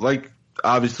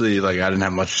obviously like I didn't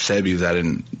have much to say because I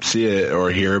didn't see it or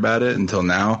hear about it until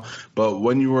now. But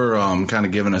when you were kind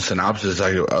of giving a synopsis,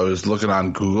 I was looking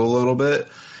on Google a little bit,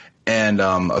 and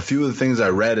a few of the things I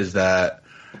read is that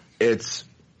it's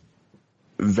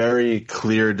very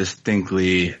clear,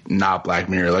 distinctly not Black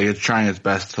Mirror. Like it's trying its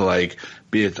best to like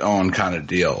be its own kind of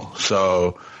deal.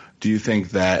 So do you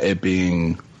think that it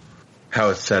being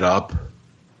how it's set up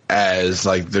as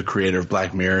like the creator of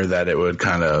Black Mirror, that it would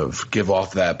kind of give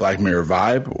off that Black Mirror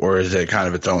vibe, or is it kind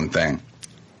of its own thing?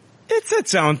 It's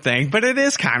its own thing, but it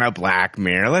is kind of Black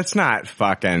Mirror. Let's not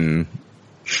fucking...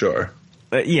 Sure.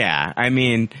 Yeah, I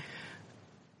mean...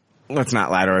 let's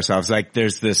not lie to ourselves. Like,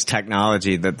 there's this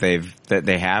technology that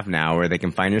they have now where they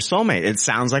can find your soulmate. It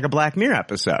sounds like a Black Mirror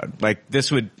episode. Like,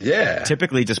 this would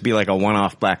typically just be like a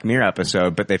one-off Black Mirror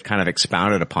episode, but they've kind of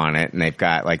expounded upon it, and they've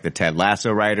got like the Ted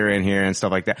Lasso writer in here and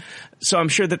stuff like that. So I'm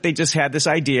sure that they just had this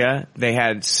idea. They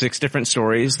had 6 different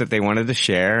stories that they wanted to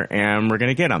share, and we're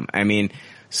gonna get them. I mean,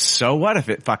 so what if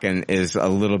it fucking is a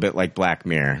little bit like Black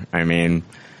Mirror? I mean,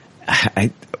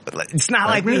 it's not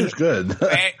like Mirror's good.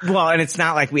 Well, and it's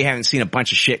not like we haven't seen a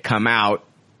bunch of shit come out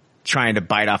trying to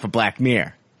bite off a Black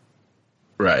Mirror.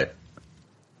 Right.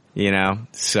 You know?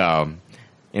 So,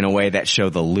 in a way, that show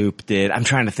The Loop did. I'm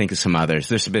trying to think of some others.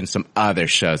 There's been some other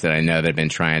shows that I know that have been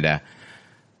trying to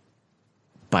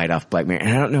bite off Black Mirror.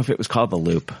 And I don't know if it was called The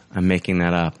Loop. I'm making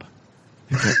that up.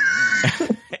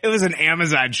 It was an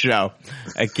Amazon show.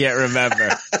 I can't remember.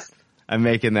 I'm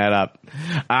making that up.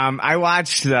 I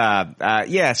watched,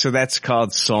 so that's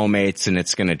called Soulmates, and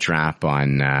it's gonna drop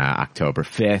on, October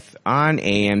 5th on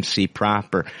AMC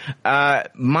proper.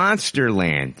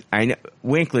 Monsterland. I know,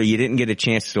 Winkler, you didn't get a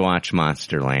chance to watch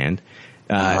Monsterland.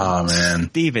 Oh man.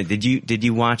 Steven, did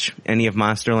you watch any of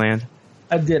Monsterland?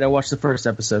 I did. I watched the first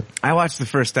episode. I watched the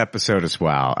first episode as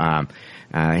well.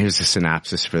 Here's a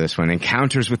synopsis for this one.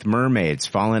 Encounters with mermaids,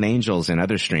 fallen angels, and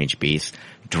other strange beasts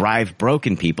drive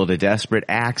broken people to desperate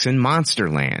acts in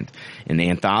Monsterland, an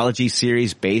anthology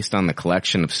series based on the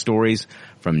collection of stories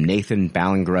from Nathan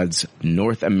Ballingrud's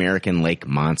North American Lake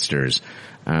Monsters.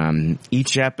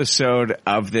 Each episode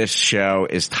of this show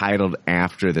is titled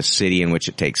after the city in which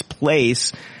it takes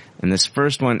place. And this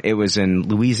first one, it was in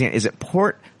Louisiana. Is it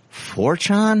Port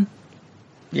Fortune?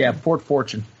 Yeah, Port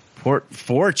Fortune. Port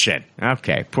Fortune.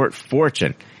 Okay, Port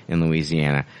Fortune in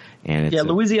Louisiana. And it's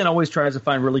Louisiana always tries to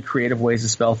find really creative ways to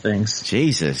spell things.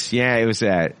 Jesus. Yeah, it was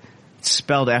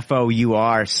spelled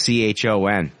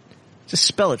Forchon. Just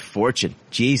spell it Fortune.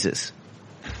 Jesus.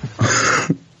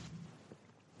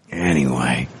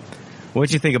 Anyway,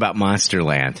 what'd you think about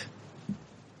Monsterland?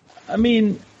 I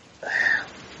mean,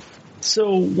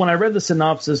 so when I read the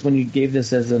synopsis, when you gave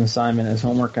this as an assignment, as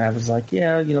homework, I was like,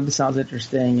 this sounds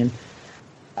interesting. And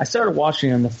I started watching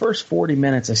it, and the first 40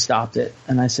 minutes I stopped it,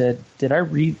 and I said,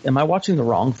 am I watching the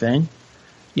wrong thing?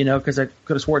 Because I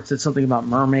could have swore it said something about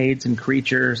mermaids and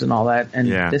creatures and all that, and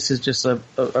this is just a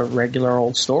regular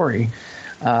old story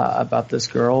about this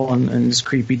girl and this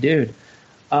creepy dude.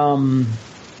 I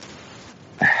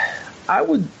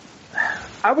would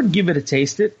give it a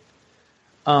taste it.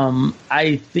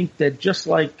 I think that just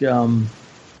like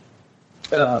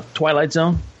Twilight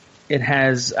Zone, it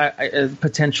has a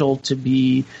potential to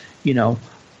be,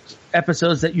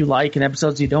 episodes that you like and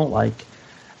episodes you don't like.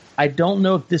 I don't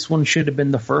know if this one should have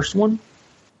been the first one.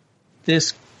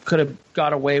 This could have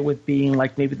got away with being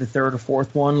like maybe the third or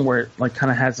fourth one, where it like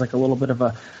kind of has like a little bit of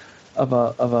a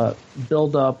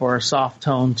build up or a soft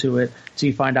tone to it, so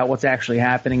you find out what's actually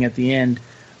happening at the end.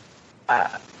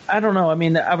 I don't know. I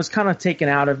mean, I was kind of taken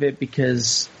out of it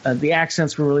because the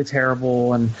accents were really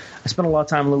terrible, and I spent a lot of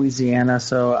time in Louisiana,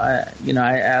 so I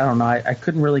don't know. I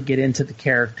couldn't really get into the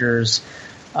characters.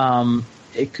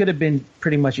 It could have been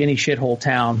pretty much any shithole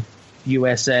town,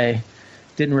 USA.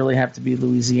 Didn't really have to be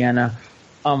Louisiana.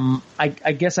 I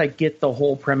guess I get the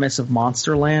whole premise of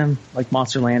Monsterland. Like,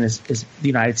 Monsterland is the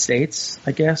United States,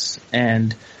 I guess,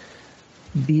 and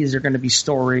these are going to be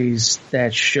stories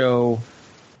that show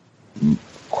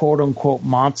quote unquote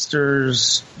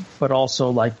monsters, but also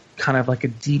like kind of like a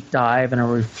deep dive and a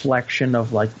reflection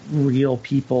of like real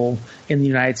people in the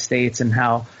United States and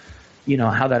how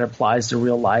that applies to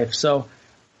real life. So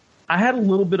I had a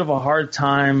little bit of a hard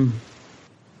time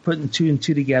putting 2 and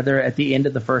 2 together at the end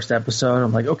of the first episode.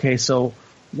 I'm like, okay, so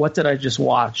what did I just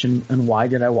watch and why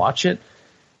did I watch it?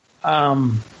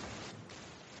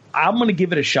 I'm going to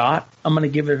give it a shot. I'm going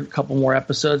to give it a couple more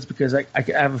episodes because I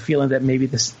have a feeling that maybe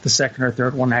the second or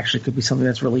third one actually could be something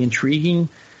that's really intriguing.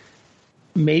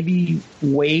 Maybe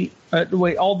wait,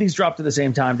 all these dropped at the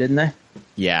same time, didn't they?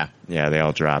 Yeah, they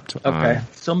all dropped. Okay,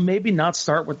 so maybe not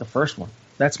start with the first one.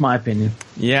 That's my opinion.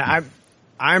 Yeah,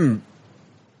 I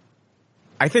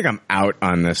think I'm out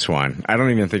on this one. I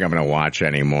don't even think I'm going to watch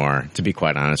anymore, to be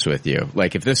quite honest with you.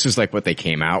 Like, if this is like what they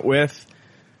came out with,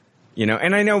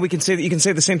 and I know you can say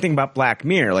the same thing about Black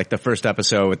Mirror, like the first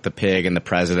episode with the pig and the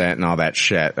president and all that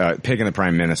shit, pig and the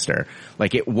prime minister.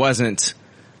 Like, it wasn't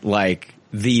like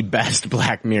the best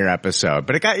Black Mirror episode,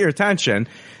 but it got your attention.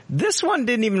 This one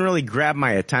didn't even really grab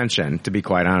my attention, to be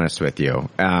quite honest with you.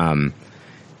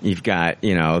 You've got,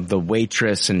 the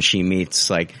waitress, and she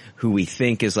meets like who we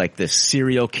think is like this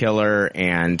serial killer,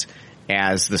 and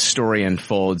as the story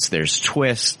unfolds, there's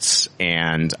twists,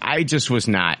 and I just was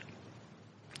not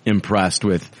impressed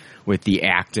with the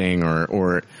acting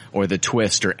or or the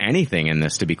twist or anything in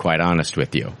this, to be quite honest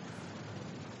with you.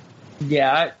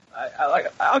 Yeah,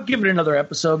 I'll give it another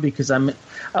episode because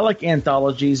I like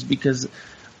anthologies because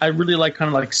I really like kind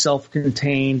of like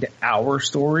self-contained hour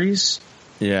stories.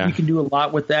 Yeah. You can do a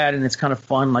lot with that, and it's kind of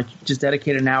fun. Like, you just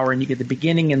dedicate an hour, and you get the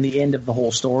beginning and the end of the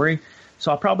whole story.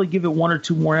 So I'll probably give it 1 or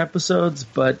 2 more episodes,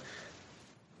 but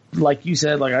like you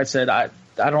said, like I said, I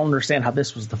don't understand how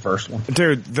this was the first one.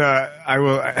 Dude, the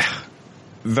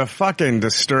fucking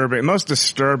most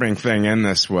disturbing thing in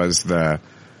this was the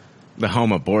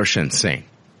home abortion scene.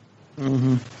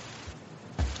 Mm-hmm.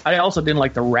 I also didn't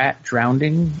like the rat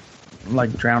drowning.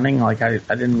 Like, I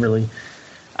didn't really,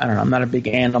 I don't know, I'm not a big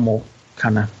animal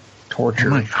kind of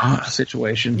torture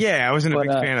situation. Yeah, I wasn't a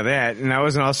big fan of that. And I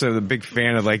wasn't also a big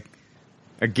fan of, like,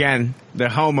 again, the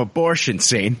home abortion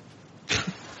scene.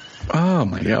 Oh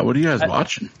my God, what are you guys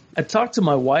watching? I talked to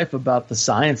my wife about the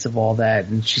science of all that,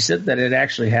 and she said that it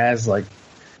actually has, like,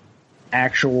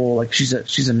 actual, like, she's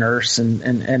a nurse, and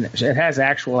it has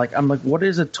actual, like, I'm like, what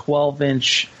is a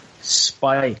 12-inch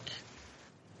spike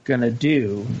gonna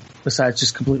do besides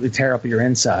just completely tear up your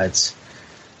insides?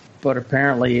 But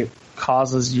apparently it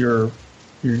causes your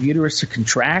uterus to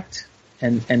contract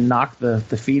and knock the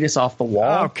fetus off the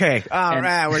wall. Okay, all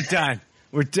right, we're done.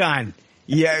 We're done.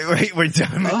 Yeah, we're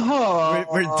done.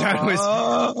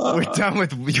 We're done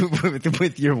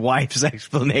with your wife's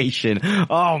explanation.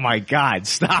 Oh my God,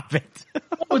 stop it!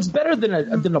 Well, it's better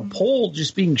than a pole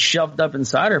just being shoved up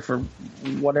inside her for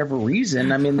whatever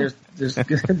reason. I mean, there's.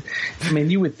 I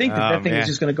mean, you would think that thing is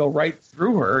just going to go right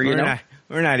through her.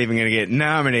 We're not even going to get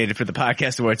nominated for the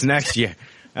podcast awards next year.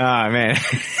 Oh man,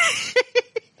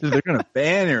 dude, they're going to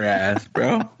ban your ass,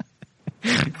 bro.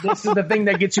 This is the thing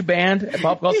that gets you banned at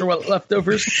Pop Culture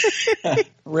Leftovers?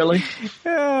 Really?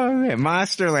 Oh, man.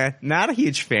 Monsterland. Not a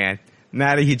huge fan.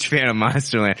 Not a huge fan of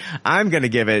Monsterland. I'm going to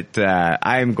give it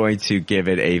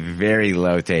a very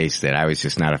low taste. That I was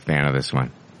just not a fan of this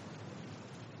one.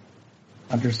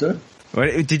 Understood.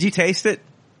 What, did you taste it?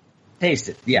 Taste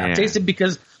it. Yeah. Taste it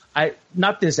because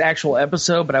not this actual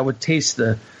episode, but I would taste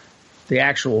the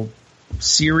actual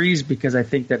series because I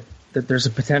think that there's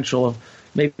a potential of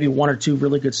maybe 1 or 2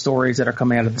 really good stories that are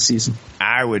coming out of the season.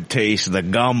 I would taste the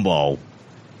gumbo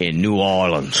in New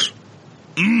Orleans.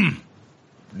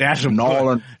 That's some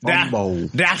good gumbo.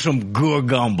 That's some good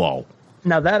gumbo.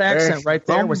 Now that accent right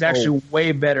there was actually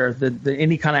way better than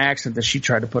any kind of accent that she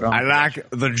tried to put on. I like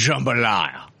the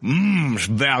jambalaya. It's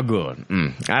very good.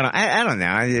 I don't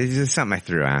know. It's just something I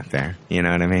threw out there. You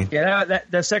know what I mean? Yeah,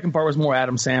 that second part was more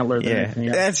Adam Sandler than anything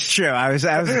else. That's true. I was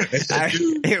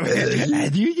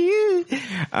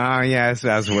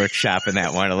workshopping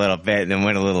that one a little bit and then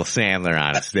went a little Sandler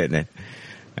on us, didn't it?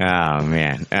 Oh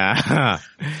man.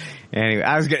 Anyway,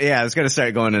 I was gonna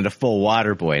start going into full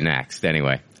Waterboy next.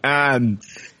 Anyway, The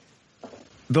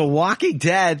Walking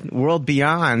Dead: World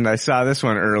Beyond. I saw this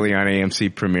one early on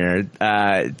AMC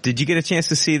premiered. Did you get a chance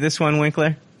to see this one,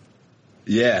 Winkler?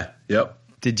 Yeah. Yep.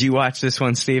 Did you watch this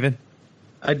one, Steven?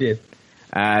 I did.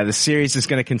 The series is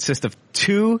going to consist of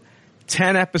 2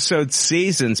 10-episode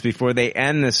seasons before they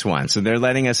end this one. So they're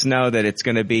letting us know that it's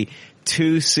going to be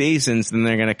 2 seasons, then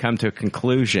they're going to come to a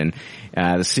conclusion.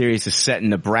 The series is set in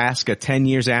Nebraska 10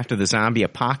 years after the zombie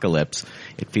apocalypse.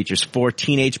 It features 4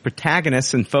 teenage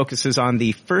protagonists and focuses on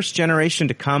the first generation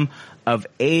to come of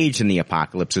age in the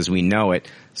apocalypse as we know it.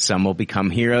 Some will become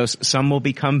heroes, some will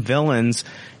become villains.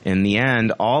 In the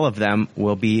end, all of them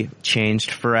will be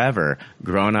changed forever,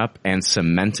 grown up and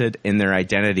cemented in their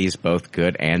identities, both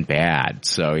good and bad.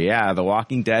 So yeah, The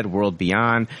Walking Dead: World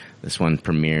Beyond. This one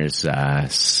premieres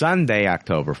Sunday,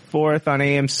 October 4th on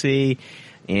AMC.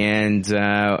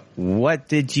 And what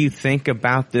did you think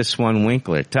about this one,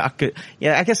 Winkler? Talk a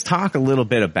little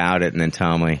bit about it and then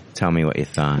tell me what you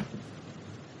thought.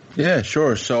 Yeah,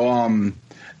 sure. So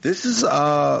this is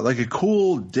like a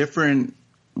cool, different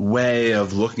way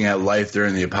of looking at life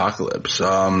during the apocalypse.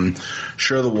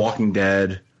 Sure, The Walking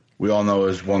Dead, we all know,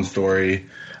 is one story.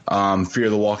 Fear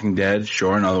the Walking Dead,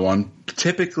 sure, another one.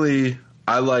 Typically,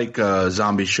 I like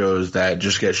zombie shows that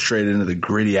just get straight into the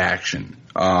gritty action.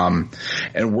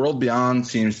 And World Beyond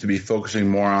seems to be focusing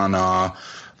more on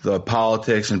the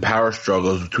politics and power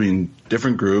struggles between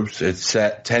different groups. It's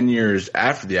set 10 years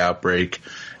after the outbreak,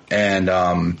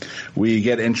 and we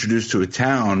get introduced to a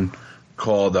town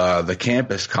called the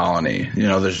Campus Colony. You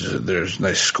know, there's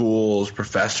nice schools,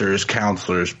 professors,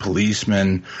 counselors,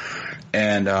 policemen,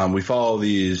 and we follow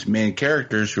these main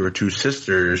characters who are 2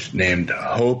 sisters named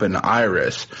Hope and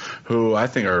Iris, who I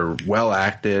think are well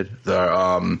acted.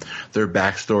 Their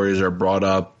backstories are brought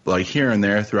up like here and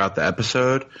there throughout the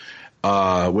episode,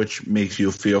 which makes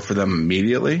you feel for them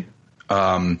immediately.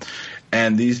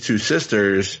 And these two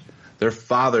sisters, their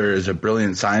father is a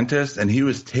brilliant scientist, and he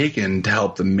was taken to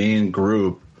help the main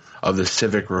group of the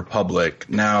Civic Republic.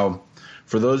 Now,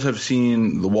 for those who have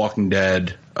seen The Walking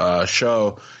Dead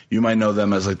show, you might know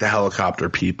them as like the helicopter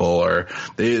people, or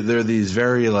they're these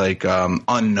very like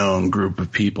unknown group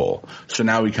of people. So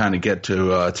now we kind of get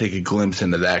to take a glimpse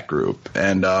into that group,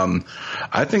 and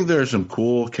I think there are some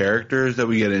cool characters that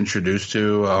we get introduced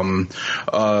to.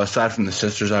 Aside from the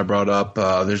sisters I brought up,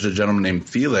 there's a gentleman named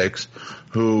Felix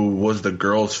who was the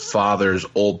girl's father's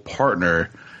old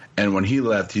partner. And when he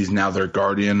left, he's now their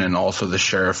guardian and also the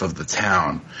sheriff of the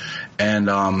town.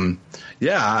 And,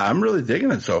 yeah, I'm really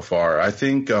digging it so far. I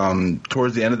think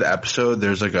towards the end of the episode,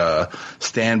 there's like a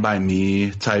Stand By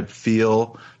Me type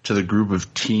feel to the group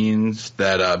of teens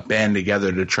that band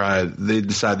together to they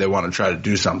decide they want to try to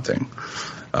do something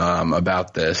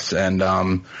about this. And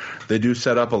they do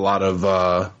set up a lot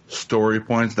of story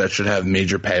points that should have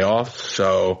major payoffs.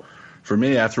 So for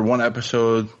me, after one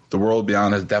episode, The World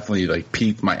Beyond has definitely like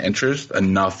piqued my interest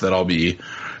enough that I'll be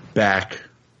back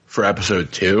for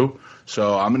episode 2.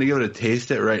 So I'm going to give it a taste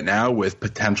it right now with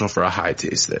potential for a high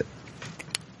taste it.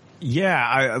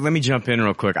 Yeah, let me jump in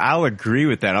real quick. I'll agree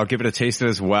with that. I'll give it a taste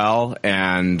as well.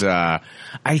 And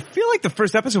I feel like the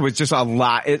first episode was just a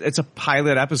lot. It's a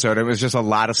pilot episode. It was just a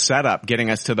lot of setup getting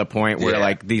us to the point where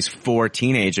like these 4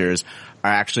 teenagers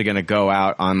are actually going to go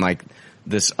out on like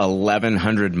this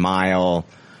 1,100 mile,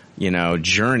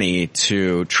 journey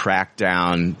to track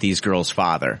down these girls'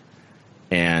 father,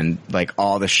 and like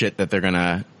all the shit that they're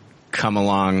gonna come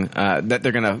along, that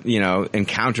they're gonna,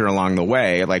 encounter along the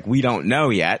way. Like we don't know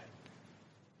yet.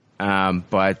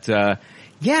 But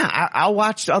yeah,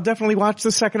 I'll definitely watch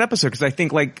the second episode, because I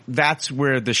think like that's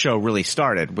where the show really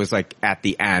started, was like at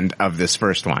the end of this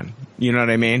first one. You know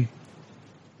what I mean?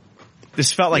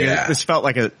 This felt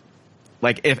like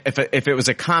like if it was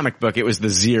a comic book, it was the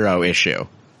 0 issue.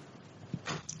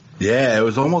 Yeah, it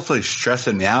was almost like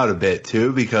stressing me out a bit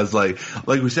too, because like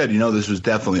we said, this was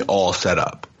definitely all set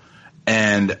up.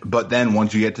 But then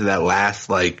once you get to that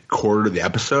last like quarter of the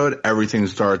episode, everything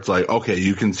starts like, okay,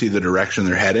 you can see the direction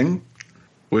they're heading,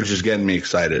 which is getting me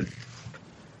excited.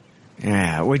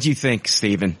 Yeah. What'd you think,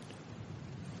 Steven?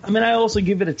 I mean, I also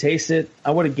give it a taste it.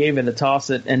 I would have gave it a toss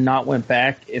it and not went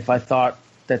back if I thought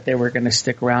that they were going to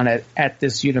stick around at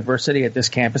this university, at this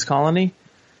campus colony.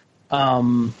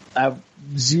 I have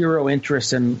 0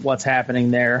 interest in what's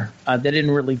happening there. They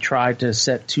didn't really try to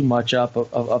set too much up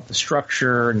of the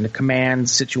structure and the command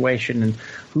situation and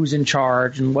who's in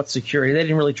charge and what security. They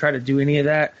didn't really try to do any of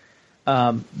that.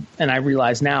 And I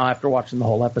realize now, after watching the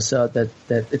whole episode, that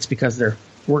it's because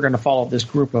we're going to follow this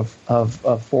group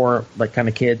of 4 like kind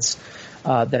of kids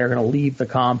that are going to leave the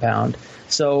compound.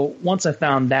 So once I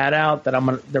found that out, that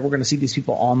we're going to see these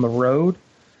people on the road,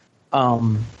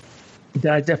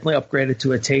 then I definitely upgraded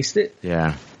to a taste it.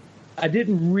 Yeah. I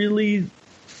didn't really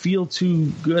feel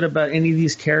too good about any of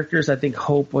these characters. I think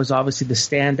Hope was obviously the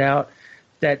standout.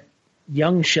 That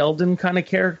young Sheldon kind of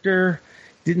character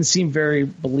didn't seem very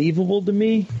believable to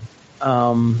me.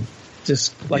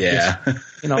 Just like this,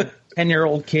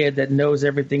 10-year-old kid that knows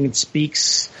everything and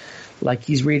speaks like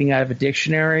he's reading out of a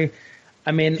dictionary.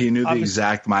 I mean, he knew the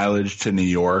exact mileage to New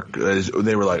York.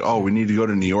 They were like, "Oh, we need to go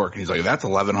to New York." And he's like, "That's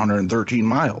 1,113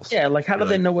 miles." Yeah, like how do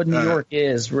they know what New York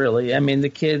is really? I mean, the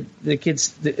kids.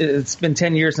 It's been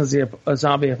 10 years since a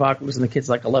zombie apocalypse, and the kid's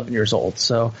like 11 years old.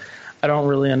 So I don't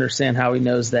really understand how he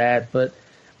knows that. But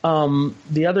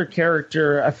the other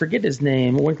character, I forget his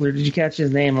name. Winkler, did you catch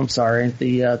his name? I'm sorry.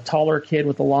 The taller kid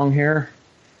with the long hair.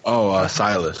 Oh,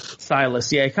 Silas.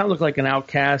 Silas. Yeah, he kind of looked like an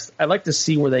outcast. I'd like to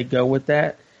see where they go with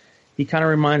that. He kind of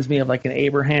reminds me of like an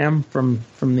Abraham from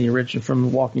the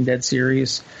Walking Dead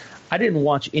series. I didn't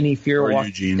watch any Fear of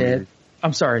Walking Dead.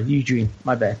 I'm sorry, Eugene.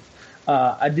 My bad.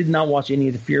 I did not watch any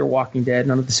of the Fear of Walking Dead,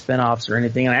 none of the spinoffs or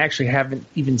anything, and I actually haven't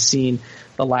even seen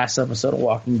the last episode of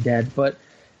Walking Dead. But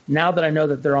now that I know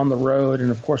that they're on the road,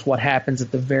 and of course what happens at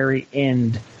the very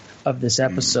end of this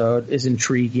episode is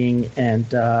intriguing,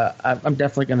 and I'm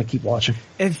definitely going to keep watching.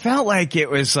 It felt like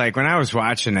it was like when I was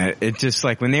watching it just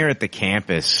like when they were at the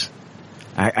campus.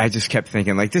 I just kept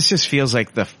thinking, like, this just feels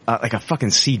like like a fucking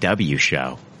CW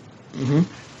show. Mm-hmm.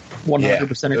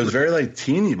 100%. It was very like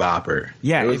teeny bopper.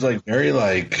 Yeah. It was like very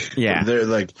like,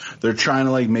 they're trying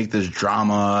to like make this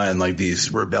drama and like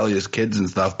these rebellious kids and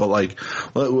stuff. But like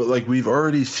we've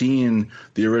already seen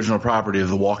the original property of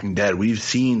The Walking Dead. We've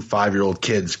seen 5-year-old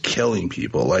kids killing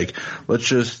people. Like, let's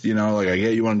just, like I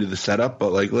get you want to do the setup,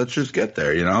 but like, let's just get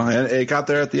there, And it got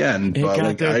there at the end. But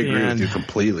like, I agree with you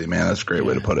completely, man. That's a great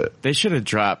way to put it. They should have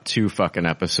dropped 2 fucking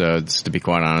episodes, to be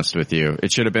quite honest with you.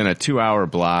 It should have been a 2-hour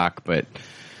block, but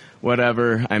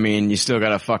whatever. I mean, you still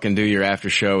gotta fucking do your after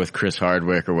show with Chris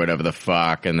Hardwick or whatever the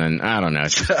fuck, and then, I don't know.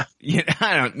 It's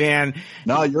just, man.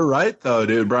 No, you're right though,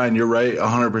 dude. Brian, you're right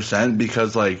 100%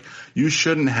 because like, you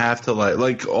shouldn't have to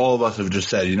like all of us have just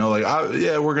said,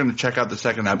 we're going to check out the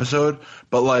second episode,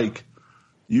 but like,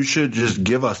 you should just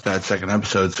give us that second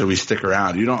episode so we stick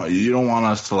around. You don't want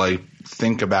us to like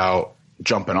think about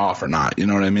jumping off or not. You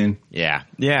know what I mean? Yeah,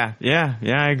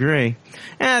 I agree.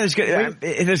 There's going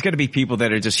to be people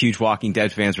that are just huge Walking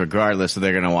Dead fans regardless, so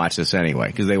they're going to watch this anyway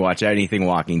because they watch anything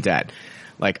Walking Dead.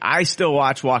 Like, I still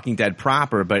watch Walking Dead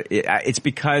proper, but it's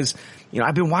because,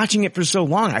 I've been watching it for so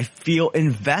long. I feel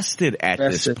invested at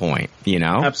this point,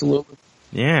 Absolutely.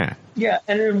 Yeah. Yeah,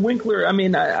 and in Winkler, I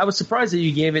mean, I was surprised that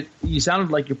you sounded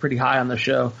like you're pretty high on the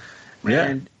show. Yeah.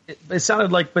 And it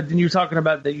sounded like, but then you're talking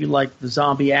about that you like the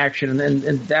zombie action,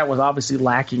 and that was obviously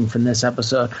lacking from this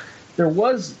episode. There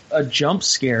was a jump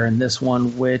scare in this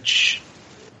one, which,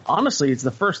 honestly, it's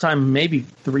the first time maybe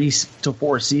 3 to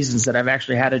 4 seasons that I've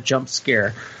actually had a jump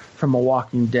scare from a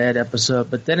Walking Dead episode,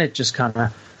 but then it just kind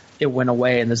of, it went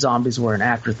away and the zombies were an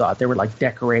afterthought. They were like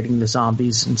decorating the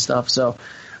zombies and stuff, so...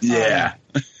 Yeah.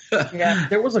 Yeah,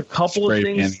 there was a couple of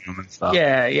things. And stuff.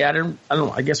 Yeah, I don't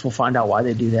know. I guess we'll find out why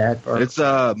they do that. It's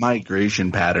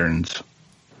migration patterns.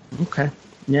 Okay.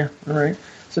 Yeah. All right.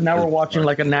 So now we're watching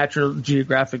like a National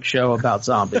Geographic show about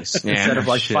zombies instead of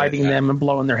like fighting them and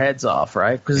blowing their heads off,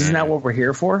 right? Because isn't that what we're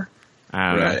here for?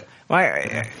 I don't know.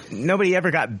 Why? Nobody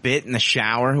ever got bit in the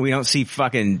shower. We don't see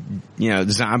fucking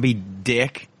zombie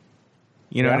dick.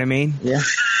 You know what I mean? Yeah.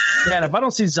 Yeah, and if I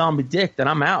don't see zombie dick, then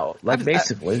I'm out. Like,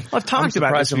 basically. I've talked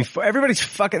about this before. Everybody's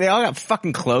they all got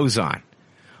fucking clothes on.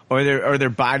 Or their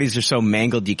bodies are so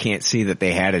mangled you can't see that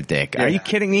they had a dick. Yeah. Are you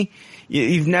kidding me?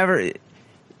 You've never,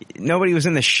 nobody was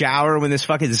in the shower when this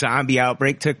fucking zombie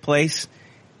outbreak took place?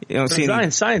 You don't see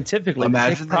any. Scientifically,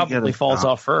 it probably falls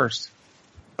off first.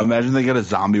 Imagine they get a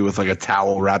zombie with like a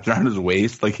towel wrapped around his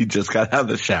waist, like he just got out of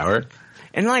the shower.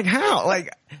 And like how?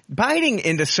 Like, biting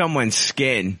into someone's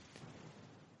skin,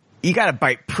 you gotta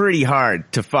bite pretty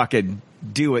hard to fucking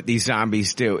do what these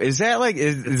zombies do. Is that like,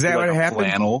 is that like what happens?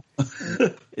 Flannel.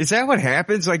 Is that what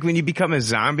happens? Like when you become a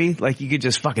zombie, like you could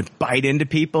just fucking bite into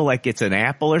people like it's an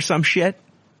apple or some shit?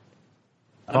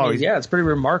 Yeah, it's pretty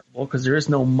remarkable because there is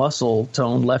no muscle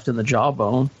tone left in the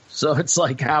jawbone. So it's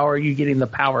like, how are you getting the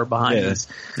power behind this?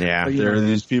 Yeah. There are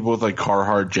these people with like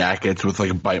Carhartt jackets with like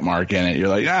a bite mark in it. You're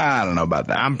like, I don't know about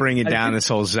that. I'm bringing down this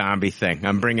whole zombie thing.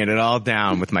 I'm bringing it all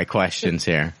down with my questions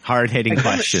here. Hard-hitting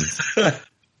questions.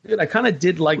 Dude, I kind of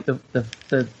did like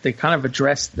they kind of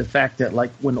addressed the fact that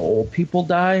like when old people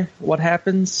die, what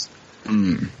happens?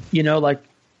 Like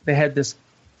they had this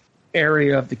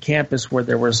area of the campus where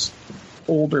there was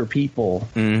older people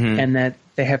and that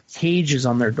they have cages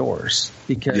on their doors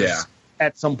because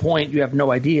at some point you have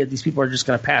no idea these people are just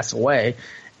going to pass away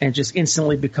and just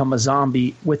instantly become a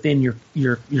zombie within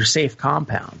your safe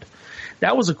compound.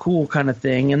 That was a cool kind of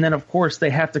thing. And then of course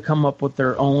they have to come up with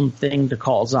their own thing to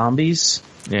call zombies.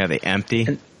 Yeah, they empty.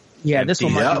 And, this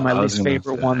one might be my least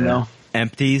favorite one though.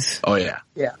 Empties. Oh yeah.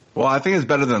 Yeah. Well, I think it's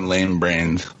better than lame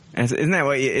brains. Isn't that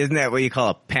what you call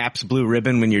a Pabst Blue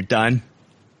Ribbon when you're done?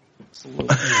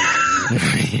 Absolutely.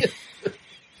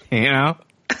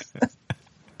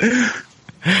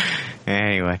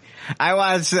 Anyway, I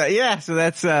was, so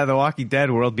that's The Walking Dead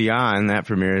World Beyond. That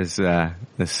premieres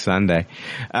this Sunday.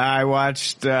 I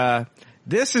watched,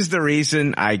 this is the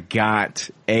reason I got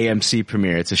AMC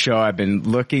premiere. It's a show I've been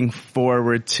looking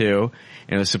forward to,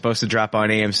 and it was supposed to drop on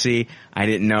AMC. I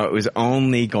didn't know it was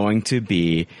only going to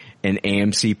be an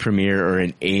AMC premiere or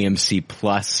an AMC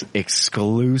Plus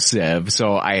exclusive,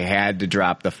 so I had to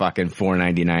drop the fucking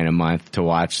 $4.99 a month to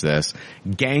watch this.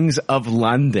 Gangs of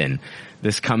London.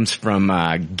 This comes from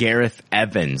Gareth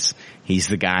Evans. He's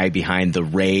the guy behind The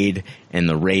Raid and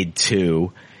The Raid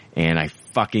 2, and I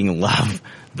fucking love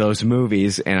those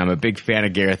movies, and I'm a big fan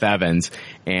of Gareth Evans.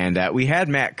 And we had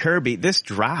Matt Kirby. This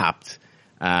dropped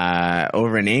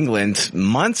over in England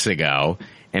months ago,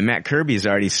 and Matt Kirby's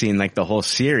already seen like the whole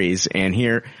series, and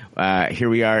here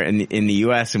we are in the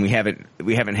US, and we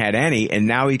haven't had any, and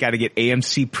now we got to get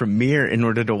AMC Premiere in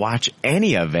order to watch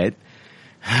any of it.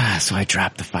 So I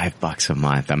dropped the $5 a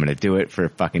month. I'm going to do it for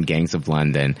fucking Gangs of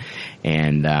London,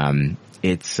 and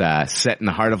it's set in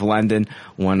the heart of London,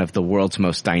 one of the world's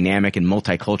most dynamic and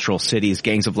multicultural cities.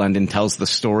 Gangs of London tells the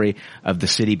story of the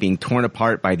city being torn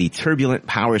apart by the turbulent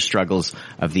power struggles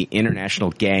of the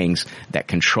international gangs that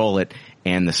control it,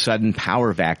 and the sudden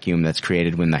power vacuum that's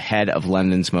created when the head of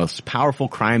London's most powerful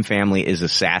crime family is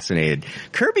assassinated.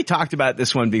 Kirby talked about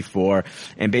this one before,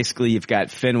 and basically you've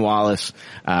got Finn Wallace.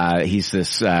 He's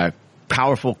this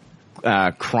powerful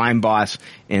crime boss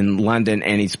in London,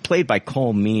 and he's played by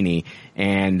Cole Meany.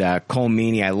 And Cole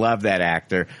Meany, I love that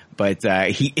actor, but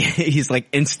he's like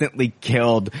instantly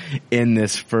killed in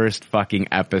this first fucking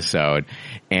episode.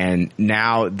 And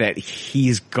now that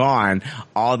he's gone,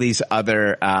 all these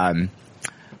other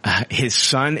his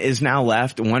son is now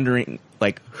left wondering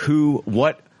like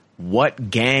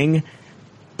what gang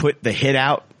put the hit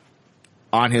out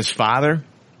on his father.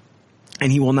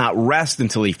 And he will not rest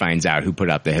until he finds out who put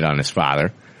up the hit on his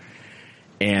father.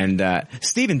 And,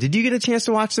 Steven, did you get a chance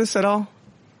to watch this at all?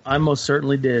 I most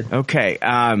certainly did. Okay.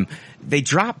 They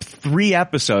dropped 3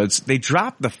 episodes. They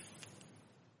dropped the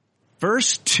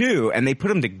first 2 and they put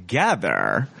them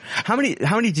together. How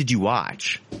many did you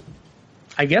watch?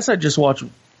 I guess I just watched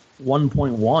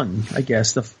 1.1, I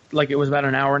guess. Like it was about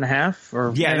an hour and a half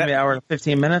or maybe an hour and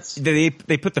 15 minutes. They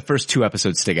put the first 2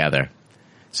 episodes together.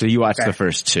 So you watched the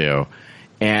first 2.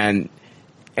 And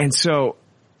so,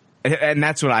 and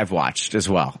that's what I've watched as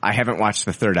well. I haven't watched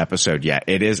the 3rd episode yet.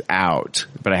 It is out,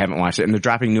 but I haven't watched it. And they're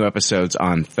dropping new episodes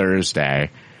on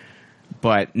Thursday.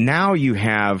 But now you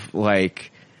have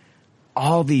like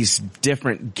all these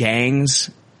different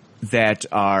gangs that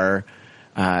are,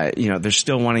 they're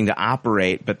still wanting to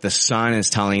operate, but the son is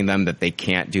telling them that they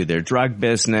can't do their drug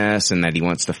business and that he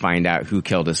wants to find out who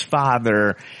killed his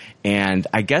father. And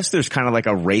I guess there's kind of like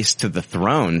a race to the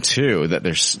throne too that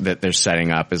they're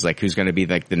setting up as like who's going to be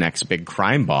like the next big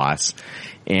crime boss.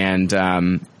 And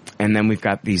then we've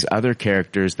got these other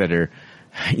characters that are,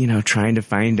 trying to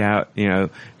find out,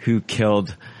 who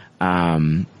killed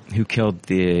the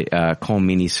Cole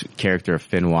Meany's character of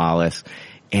Finn Wallace.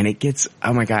 And it gets,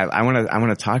 oh my God, I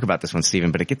want to talk about this one, Steven,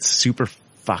 but it gets super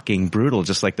fucking brutal,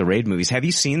 just like the Raid movies. Have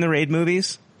you seen the Raid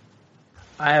movies?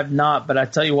 I have not, but I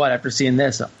tell you what, after seeing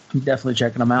this, I'm definitely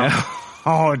checking them out.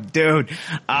 Oh, dude.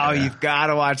 Oh, you've got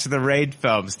to watch the Raid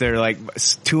films. They're like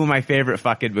 2 of my favorite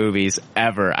fucking movies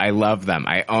ever. I love them.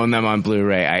 I own them on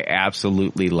Blu-ray. I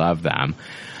absolutely love them.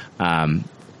 I'm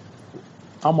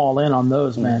all in on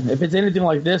those, man. If it's anything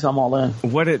like this, I'm all in.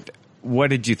 What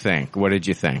did you think? What did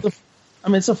you think? I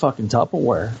mean, it's a fucking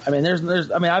Tupperware. I mean,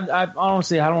 I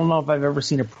honestly, I don't know if I've ever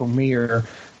seen a premiere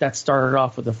that started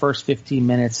off with the first 15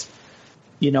 minutes,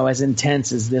 as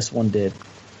intense as this one did.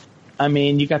 I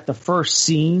mean, you got the first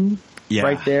scene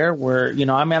right there where, I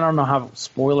don't know how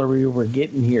spoilery we're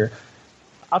getting here.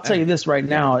 I'll tell you this right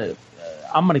now.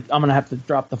 I'm going to have to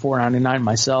drop the $4.99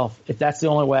 myself. If that's the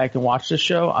only way I can watch this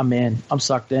show, I'm in. I'm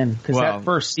sucked in. Cause that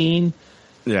first scene.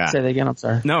 Yeah. Say that again. I'm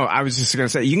sorry. No, I was just going to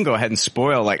say, you can go ahead and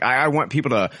spoil. Like, I want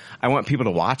people to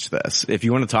watch this. If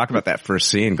you want to talk about that first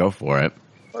scene, go for it.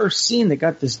 First scene, they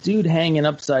got this dude hanging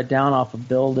upside down off a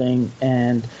building,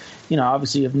 and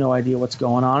obviously you have no idea what's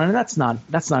going on, and that's not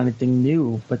anything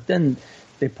new. But then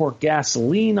they pour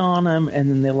gasoline on him, and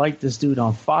then they light this dude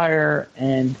on fire,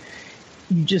 and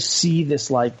you just see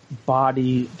this like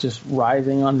body just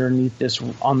writhing underneath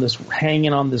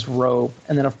hanging on this rope,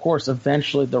 and then of course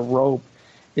eventually the rope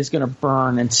is going to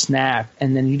burn and snap,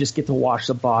 and then you just get to watch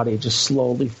the body just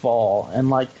slowly fall, and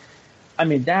like. I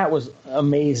mean, that was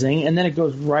amazing. And then it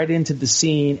goes right into the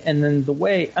scene. And then the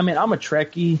way, I mean, I'm a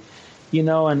Trekkie,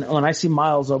 and when I see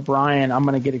Miles O'Brien, I'm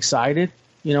going to get excited.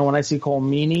 When I see Cole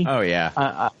Meany. Oh,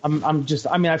 yeah.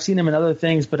 I've seen him in other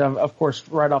things, but of course,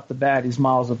 right off the bat, he's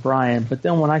Miles O'Brien. But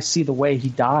then when I see the way he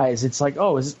dies, it's like,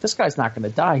 this guy's not going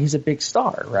to die. He's a big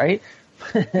star, right?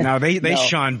 No, they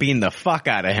Sean Bean the fuck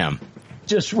out of him.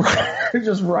 Just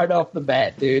right off the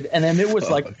bat, dude. And then it was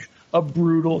like a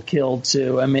brutal kill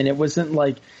too. I mean, it wasn't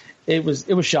like it was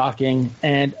shocking.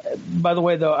 And by the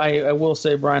way, though, I will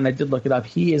say, Brian, I did look it up.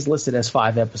 He is listed as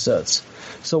 5 episodes,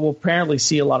 so we'll apparently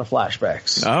see a lot of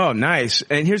flashbacks. Oh, nice.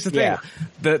 And here's the thing: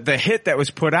 the hit that was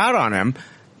put out on him,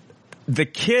 the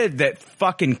kid that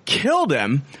fucking killed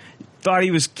him thought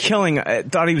he was doing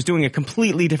a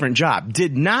completely different job.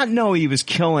 Did not know he was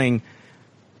killing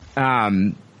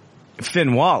Finn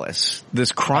Wallace,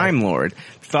 this crime lord.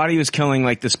 Thought he was killing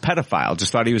like this pedophile,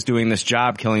 just thought he was doing this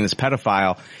job killing this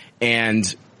pedophile,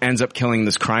 and ends up killing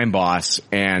this crime boss.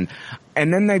 And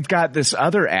then they've got this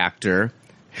other actor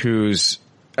who's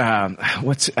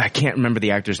I can't remember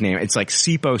the actor's name. It's like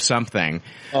Sipo something.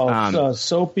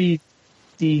 Soapy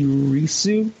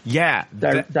Dirisu? Yeah.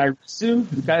 Dirisu?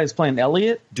 The guy that's playing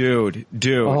Elliot? Dude.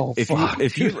 Oh,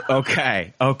 if you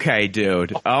okay,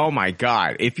 dude. Oh my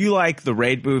God. If you like the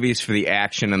Raid movies for the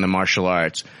action and the martial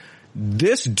arts,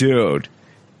 this dude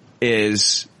I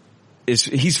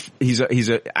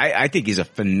think he's a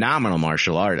phenomenal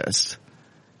martial artist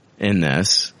in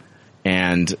this,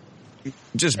 and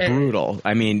just brutal.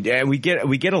 I mean, we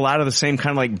get a lot of the same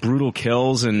kind of like brutal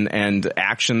kills and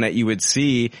action that you would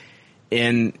see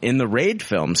in the Raid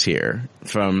films here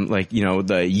from like, you know,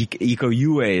 the Iko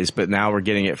Uwais, but now we're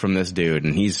getting it from this dude,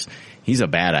 and he's a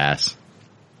badass.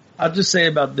 I'll just say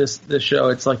about this show,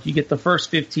 it's like you get the first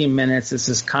 15 minutes. It's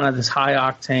this kind of this high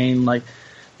octane, like,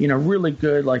 you know, really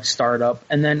good like startup,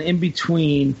 and then in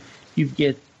between you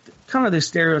get kind of this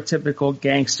stereotypical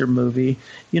gangster movie,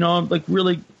 you know, like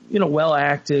really, you know, well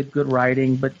acted, good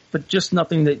writing, but just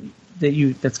nothing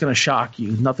that's going to shock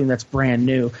you, nothing that's brand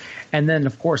new. And then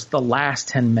of course the last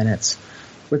 10 minutes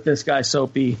with this guy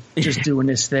Soapy just doing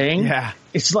his thing. Yeah.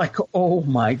 It's like, oh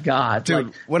my God. Dude,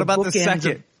 like, what about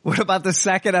the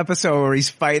second episode where he's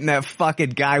fighting that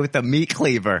fucking guy with the meat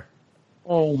cleaver?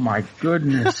 Oh my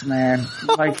goodness, man.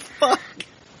 Like,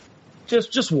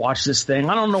 just watch this thing.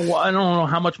 I don't know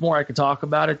how much more I could talk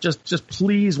about it. Just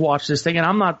please watch this thing. And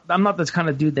I'm not this kind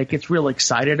of dude that gets real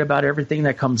excited about everything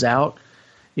that comes out.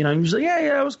 You know, usually,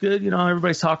 yeah, it was good. You know,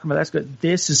 everybody's talking about that's good.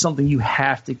 This is something you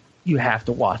have to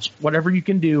watch. Whatever you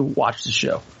can do, watch the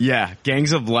show. Yeah,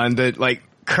 Gangs of London, like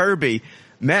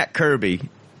Matt Kirby.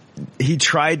 He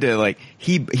tried to like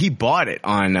he bought it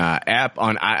on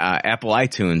Apple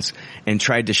iTunes and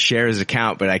tried to share his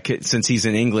account, but since he's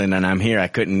in England and I'm here, I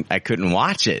couldn't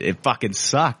watch it. It fucking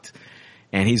sucked.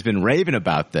 And he's been raving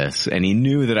about this, and he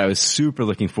knew that I was super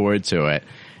looking forward to it.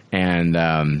 And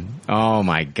oh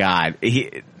my God,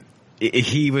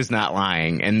 he was not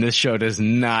lying, and this show does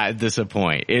not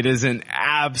disappoint. It is an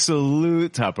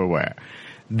absolute Tupperware.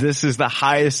 This is the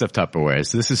highest of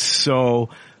Tupperwares. This is so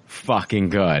fucking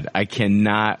good. I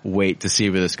cannot wait to see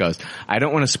where this goes. I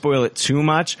don't want to spoil it too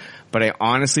much, but I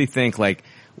honestly think like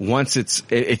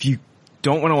if you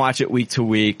don't want to watch it week to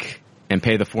week and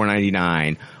pay the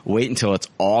 $4.99, wait until it's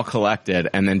all collected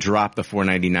and then drop the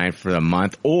 $4.99 for the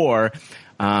month. Or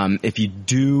if you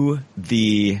do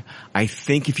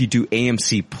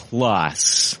AMC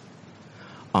Plus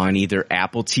on either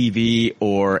Apple TV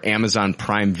or Amazon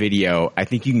Prime Video, I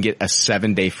think you can get a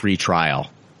 7-day free trial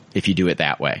if you do it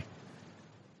that way.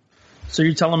 So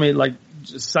you're telling me like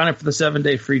just sign up for the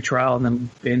 7-day free trial and then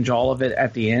binge all of it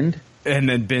at the end? And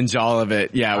then binge all of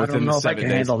it, yeah, within the 7 days. I don't know if I can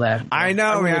handle that. I know,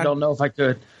 I really man. don't know if I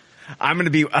could. I'm gonna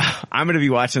be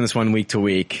watching this one week to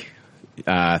week through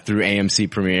AMC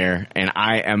Premiere, and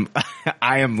I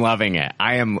am loving it.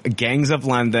 I am Gangs of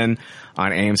London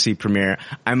on AMC Premiere.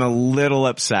 I'm a little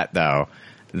upset though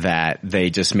that they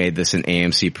just made this an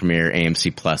AMC Premiere,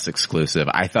 AMC Plus exclusive.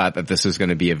 I thought that this was going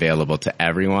to be available to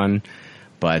everyone,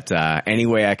 but any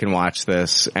way I can watch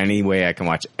this, any way I can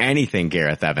watch anything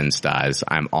Gareth Evans does,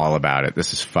 I'm all about it.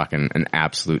 This is fucking an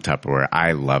absolute Tupperware.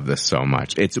 I love this so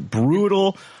much. It's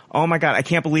brutal. Oh my God, I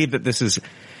can't believe that this is.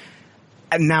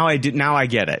 Now I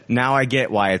get it. Now I get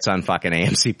why it's on fucking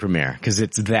AMC Premiere, because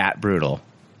it's that brutal.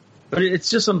 But it's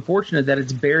just unfortunate that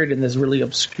it's buried in this really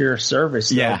obscure service,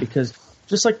 though, yeah. Because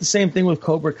just like the same thing with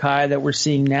Cobra Kai that we're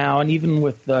seeing now, and even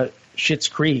with Schitt's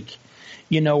Creek,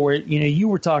 you know, where, you know, you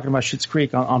were talking about Schitt's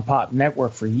Creek on Pop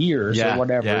Network for years or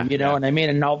whatever, you know, and I mean,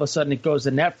 and all of a sudden it goes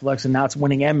to Netflix and now it's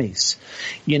winning Emmys,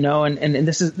 you know, and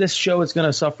this show is going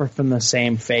to suffer from the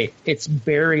same fate. It's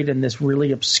buried in this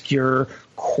really obscure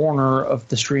corner of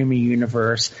the streaming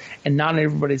universe, and not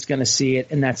everybody's going to see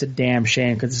it, and that's a damn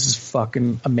shame because this is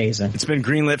fucking amazing. It's been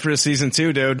greenlit for a season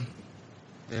 2, dude.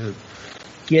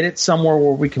 Get it somewhere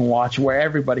where we can watch it, where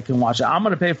everybody can watch it. I'm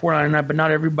going to pay $4.99, but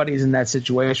not everybody's in that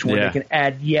situation where they can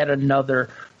add yet another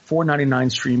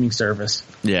 $4.99 streaming service.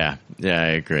 Yeah, I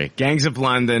agree. Gangs of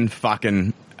London,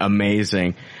 fucking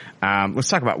amazing. Let's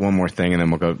talk about one more thing, and then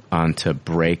we'll go on to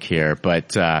break here.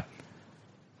 But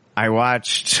I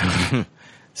watched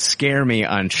Scare Me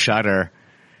on Shudder.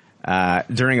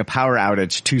 During a power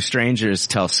outage, two strangers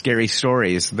tell scary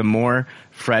stories. The more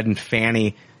Fred and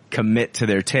Fanny commit to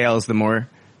their tales, the more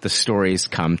the stories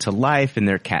come to life in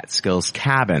their Catskills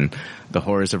cabin. The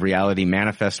horrors of reality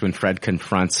manifest when Fred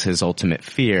confronts his ultimate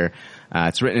fear.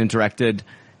 It's written and directed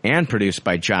and produced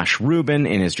by Josh Rubin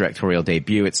in his directorial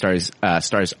debut. It stars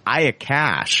Aya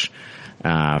Cash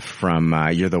from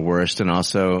You're the Worst, and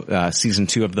also season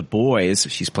 2 of The Boys.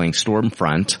 She's playing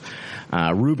Stormfront.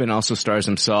 Rubin also stars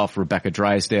himself, Rebecca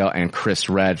Drysdale, and Chris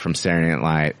Redd from Saturday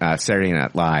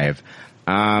Night Live.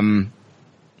 I'll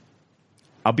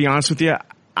be honest with you,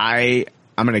 I'm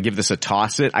going to give this a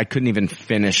toss it. I couldn't even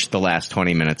finish the last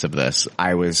 20 minutes of this.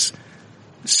 I was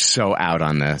so out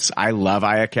on this. I love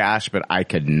Aya Cash, but I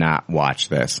could not watch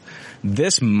this.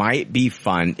 This might be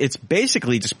fun. It's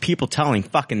basically just people telling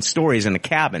fucking stories in a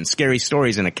cabin, scary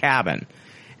stories in a cabin,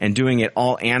 and doing it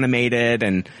all animated,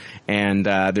 and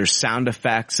there's sound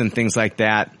effects and things like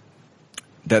that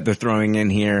they're throwing in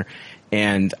here.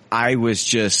 And I was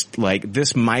just like,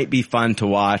 this might be fun to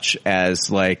watch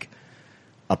as like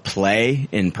a play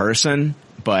in person,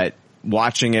 but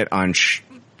watching it on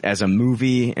as a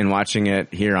movie and watching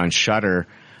it here on Shudder,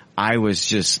 I was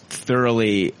just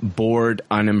thoroughly bored,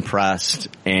 unimpressed,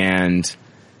 and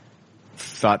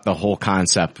thought the whole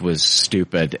concept was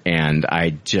stupid, and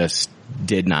I just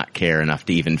did not care enough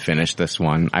to even finish this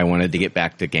one. I wanted to get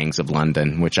back to Gangs of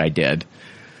London, which I did.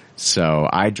 So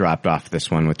I dropped off this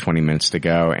one with 20 minutes to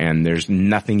go, and there's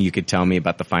nothing you could tell me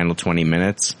about the final 20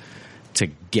 minutes to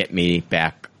get me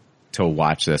back to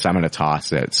watch this. I'm going to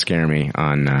toss it. Scare Me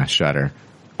on Shudder.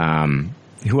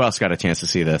 Who else got a chance to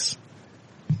see this?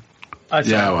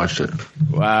 I watched it.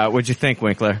 What'd you think,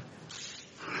 Winkler?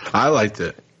 I liked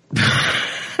it.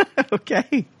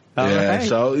 Okay. Yeah.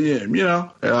 So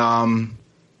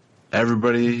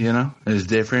everybody is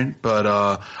different, but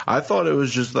I thought it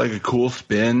was just like a cool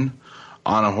spin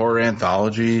on a horror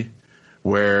anthology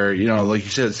where like you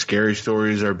said, scary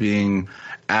stories are being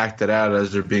acted out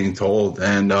as they're being told,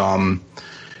 and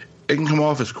it can come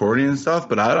off as corny and stuff,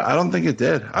 but I don't think it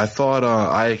did. I thought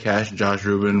Aya Cash and Josh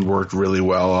Rubin worked really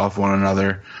well off one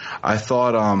another. I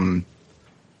thought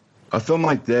a film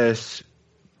like this,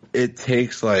 it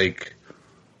takes like,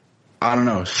 I don't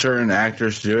know, certain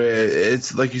actors to do it.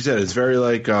 It's like you said, it's very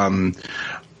like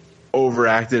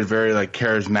overacted, very like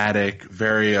charismatic,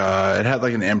 very it had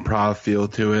like an improv feel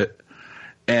to it.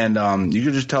 And you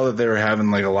could just tell that they were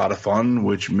having like a lot of fun,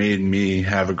 which made me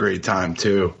have a great time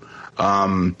too.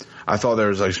 I thought there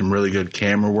was like some really good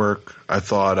camera work. I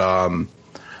thought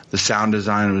the sound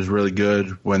design was really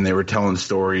good. When they were telling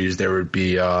stories, there would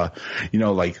be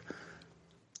like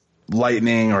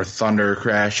lightning or thunder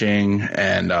crashing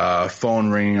and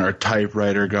phone ringing or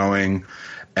typewriter going,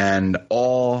 and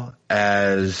all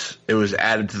as it was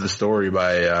added to the story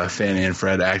by Fanny and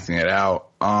Fred acting it out.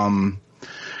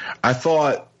 I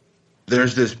thought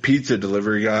there's this pizza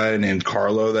delivery guy named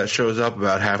Carlo that shows up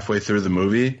about halfway through the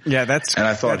movie. Yeah,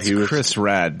 I thought he was Chris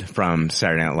Redd from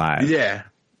Saturday Night Live. Yeah.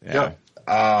 Yep.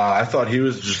 I thought he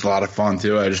was just a lot of fun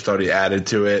too. I just thought he added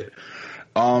to it.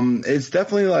 It's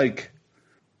definitely like,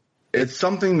 it's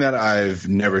something that I've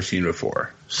never seen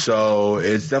before. So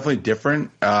it's definitely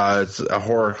different. It's a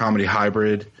horror comedy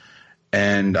hybrid.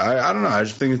 And I don't know. I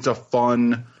just think it's a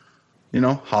fun,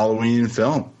 Halloween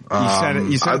film.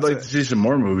 You said I'd like to see some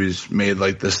more movies made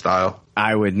like this style.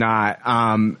 I would not.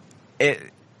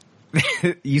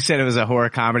 You said it was a horror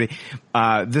comedy.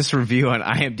 This review on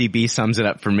IMDb sums it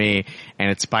up for me,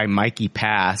 and it's by Mikey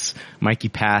Pass. Mikey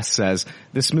Pass says,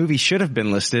 this movie should have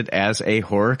been listed as a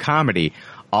horror comedy,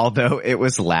 although it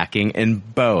was lacking in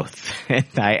both. And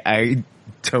I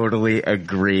totally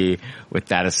agree with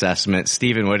that assessment.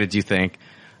 Steven, what did you think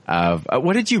of,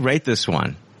 what did you rate this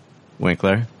one,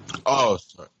 Winkler? Oh,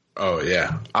 sorry. Oh,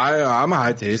 yeah. I'm a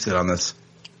high tasted on this.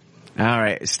 All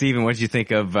right. Steven, what did you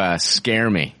think of Scare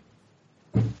Me?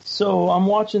 So I'm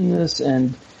watching this,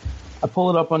 and I pull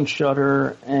it up on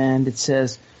Shudder, and it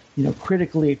says,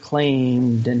 critically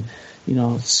acclaimed and,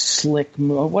 slick,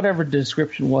 whatever the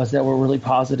description was that were really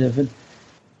positive. And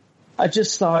I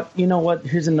just thought,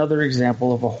 here's another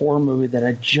example of a horror movie that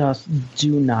I just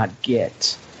do not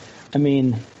get. I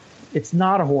mean, it's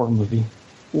not a horror movie.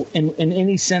 In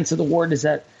any sense of the word, is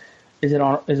it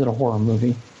a horror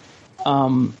movie?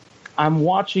 I'm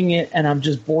watching it and I'm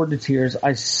just bored to tears.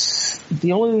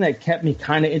 The only thing that kept me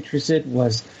kind of interested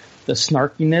was the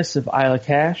snarkiness of Aya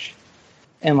Cash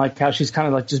and like how she's kind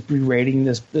of like just berating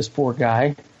this poor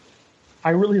guy.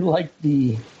 I really like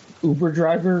the Uber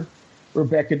driver,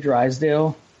 Rebecca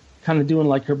Drysdale, kind of doing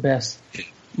like her best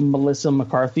Melissa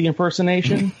McCarthy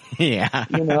impersonation. Yeah.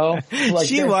 Like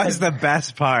she was the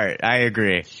best part. I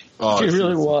agree. She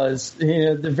really was.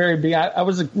 The very big, I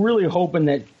was really hoping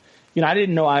that, I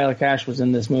didn't know Aya Cash was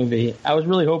in this movie. I was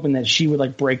really hoping that she would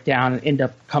like break down and end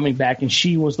up coming back, and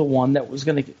she was the one that was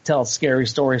going to tell scary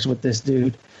stories with this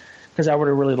dude, because I would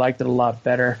have really liked it a lot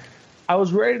better. I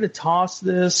was ready to toss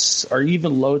this or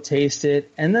even low taste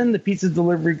it, and then the pizza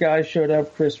delivery guy showed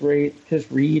up, Chris Redd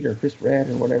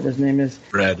or whatever his name is.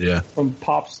 Redd, yeah. From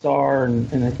Popstar,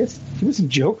 and I guess he was in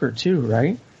Joker too,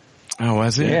 right? Oh,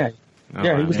 was he? Yeah. Oh,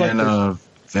 yeah, he was and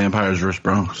Vampires vs.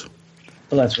 Bronx.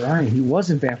 Oh, that's right. He was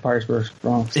in Vampires vs.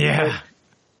 Bronx. Yeah.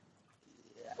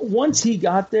 But once he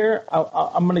got there,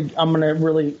 I'm gonna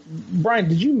really. Brian,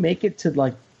 did you make it to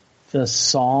like the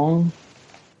song?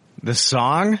 The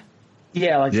song?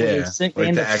 Yeah, like yeah. they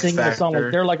end up singing the song.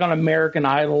 Like they're like on American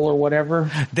Idol or whatever.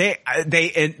 They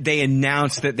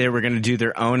announced that they were going to do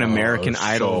their own American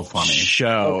Idol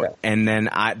show, okay. And then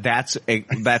that's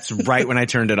right when I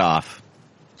turned it off.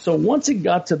 So once it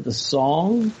got to the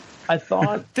song, I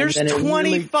thought. There's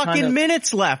 20 fucking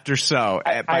minutes left or so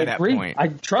by that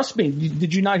point. Trust me.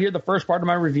 Did you not hear the first part of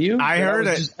my review? I heard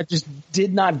it. I just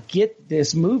did not get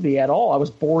this movie at all. I was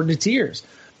bored to tears.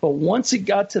 But once it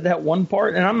got to that one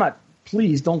part, and I'm not,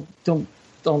 please don't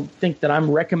think that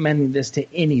I'm recommending this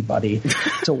to anybody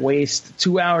to waste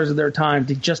 2 hours of their time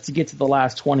to get to the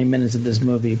last 20 minutes of this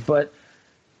movie. But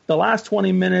the last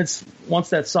 20 minutes,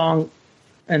 once that song,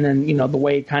 and then, you know, the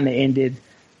way it kind of ended,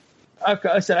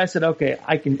 I said, okay,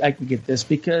 I can get this,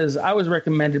 because I was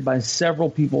recommended by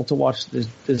several people to watch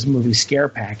this movie Scare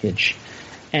Package,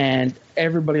 and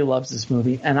everybody loves this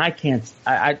movie, and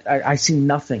I see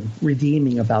nothing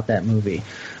redeeming about that movie,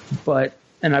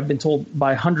 and I've been told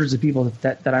by hundreds of people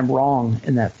that I'm wrong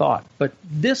in that thought. But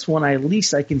this one, at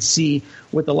least I can see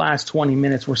with the last 20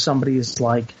 minutes where somebody is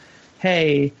like,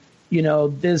 hey, you know,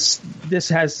 this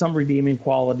has some redeeming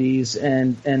qualities,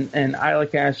 and Isla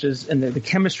Cash's and the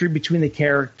chemistry between the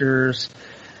characters,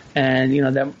 and you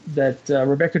know that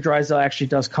Rebecca Drysdale actually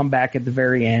does come back at the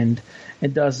very end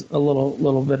and does a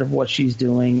little bit of what she's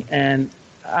doing, and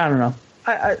I don't know,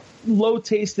 I low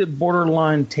tasted,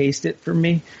 borderline taste it for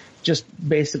me. Just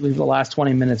basically the last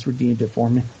 20 minutes redeemed it for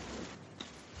me.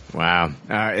 Wow,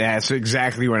 that's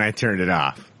exactly when I turned it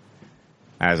off.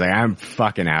 I was like, I'm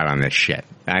fucking out on this shit.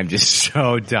 I'm just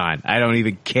so done. I don't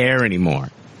even care anymore.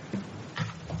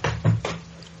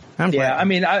 I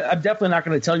mean, I'm definitely not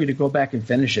going to tell you to go back and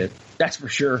finish it. That's for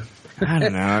sure. I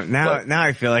don't know. Now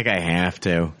I feel like I have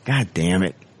to. God damn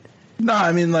it. No,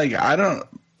 I mean, like, I don't.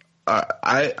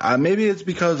 I maybe it's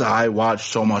because I watch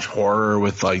so much horror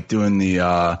with like doing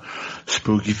the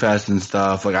Spooky Fest and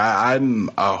stuff. Like, I'm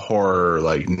a horror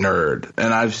like nerd,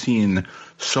 and I've seen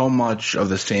so much of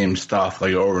the same stuff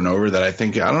like over and over that I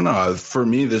think, I don't know, for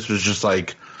me this was just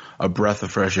like a breath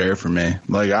of fresh air for me.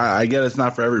 Like, I get it's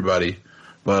not for everybody,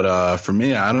 but for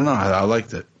me, I don't know, I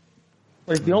liked it.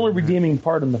 Like, the only redeeming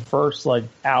part in the first like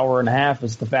hour and a half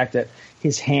is the fact that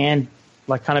his hand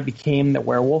like kind of became the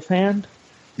werewolf hand.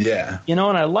 Yeah. You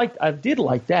know, and I did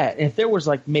like that. And if there was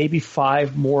like maybe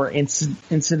 5 more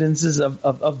incidences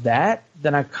of that,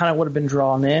 then I kind of would have been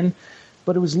drawn in.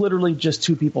 But it was literally just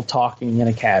 2 people talking in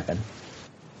a cabin,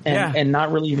 and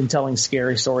not really even telling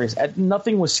scary stories.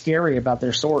 Nothing was scary about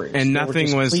their stories, and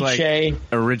nothing was cliche, like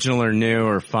original or new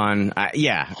or fun.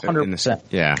 100%.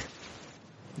 Yeah.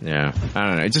 I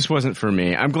don't know. It just wasn't for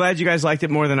me. I'm glad you guys liked it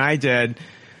more than I did.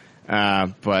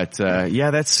 But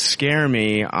that's Scare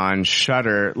Me on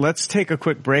Shudder. Let's take a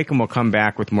quick break and we'll come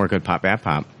back with more Good Pop, Bad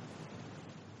Pop.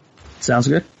 Sounds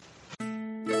good.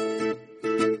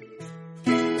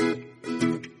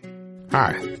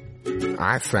 Hi,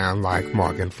 I sound like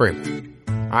Morgan Freeman.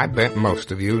 I bet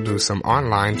most of you do some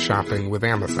online shopping with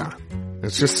Amazon.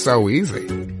 It's just so easy.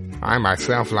 I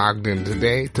myself logged in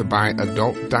today to buy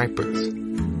adult diapers.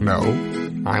 No,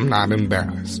 I'm not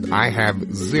embarrassed. I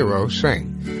have zero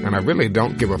shame, and I really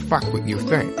don't give a fuck what you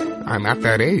think. I'm at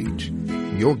that age.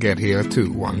 You'll get here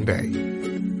too one day.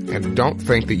 And don't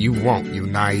think that you won't, you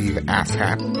naive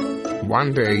asshat.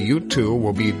 One day you too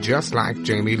will be just like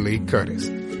Jamie Lee Curtis,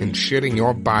 and shitting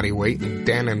your body weight in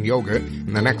Dannon yogurt,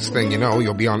 and the next thing you know,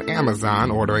 you'll be on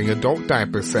Amazon ordering adult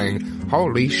diapers saying,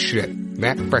 holy shit,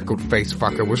 that freckled face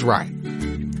fucker was right.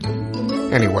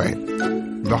 Anyway,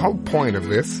 the whole point of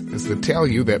this is to tell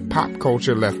you that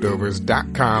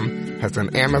PopCultureLeftovers.com has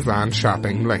an Amazon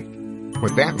shopping link.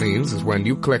 What that means is when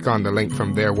you click on the link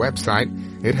from their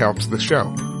website, it helps the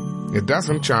show. It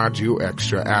doesn't charge you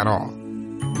extra at all.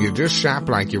 You just shop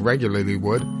like you regularly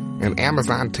would, and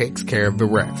Amazon takes care of the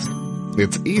rest.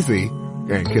 It's easy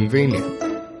and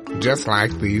convenient. Just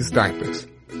like these diapers.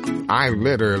 I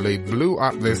literally blew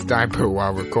up this diaper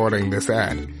while recording this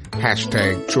ad.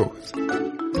 #truth.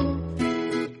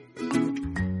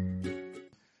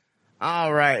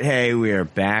 All right. Hey, we are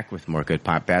back with more Good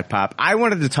Pop, Bad Pop. I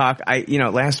wanted to talk.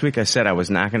 Last week I said I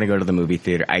was not going to go to the movie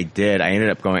theater. I did. I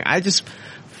ended up going. I just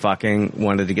fucking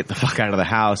wanted to get the fuck out of the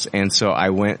house. And so I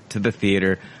went to the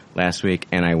theater last week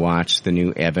and I watched the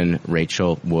new Evan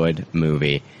Rachel Wood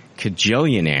movie,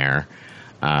 Kajillionaire.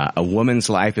 A woman's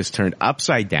life is turned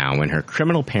upside down when her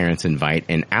criminal parents invite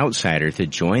an outsider to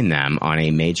join them on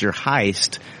a major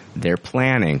heist they're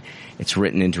planning. It's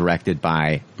written and directed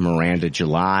by Miranda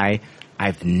July.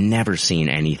 I've never seen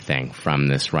anything from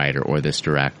this writer or this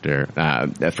director,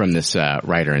 from this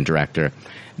writer and director.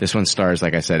 This one stars,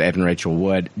 like I said, Evan Rachel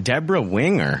Wood. Deborah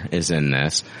Winger is in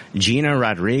this. Gina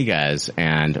Rodriguez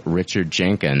and Richard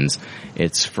Jenkins.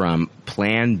 It's from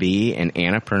Plan B and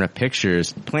Annapurna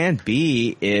Pictures. Plan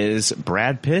B is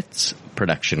Brad Pitt's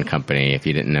production company, if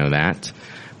you didn't know that.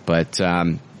 But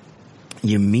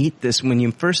you meet this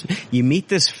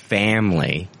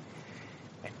family,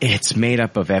 it's made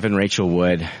up of Evan Rachel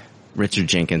Wood, Richard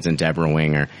Jenkins, and Deborah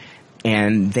Winger.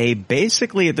 And they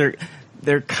basically,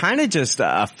 they're kind of just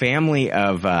a family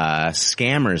of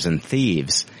scammers and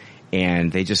thieves.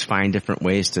 And they just find different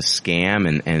ways to scam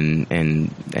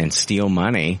and steal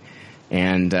money.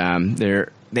 And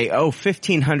they owe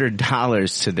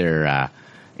 $1,500 to their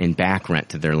in back rent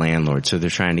to their landlord. So they're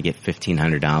trying to get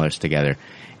 $1,500 together.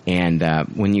 And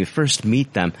when you first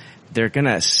meet them, they're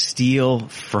gonna steal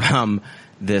from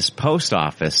this post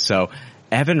office. So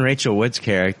Evan Rachel Wood's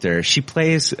character,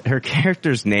 her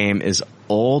character's name is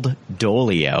Old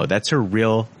Dolio. That's her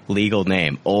real legal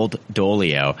name, Old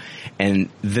Dolio. And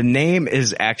the name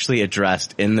is actually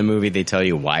addressed in the movie. They tell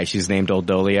you why she's named Old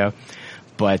Dolio.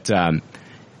 But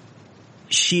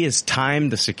she has timed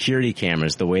the security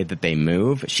cameras the way that they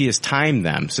move. She has timed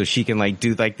them so she can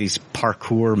do these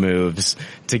parkour moves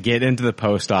to get into the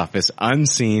post office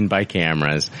unseen by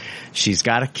cameras. She's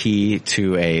got a key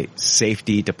to a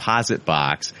safety deposit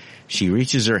box. She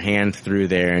reaches her hand through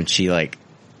there and she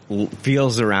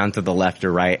feels around to the left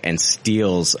or right and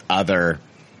steals other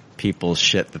people's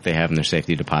shit that they have in their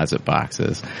safety deposit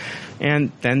boxes.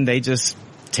 And then they just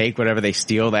take whatever they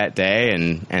steal that day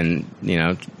and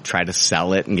try to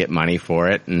sell it and get money for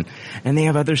it. And they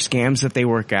have other scams that they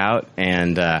work out,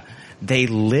 and they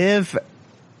live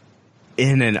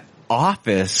in an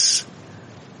office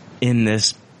in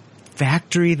this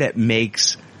factory that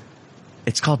makes,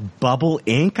 it's called Bubble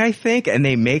Inc., I think, and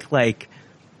they make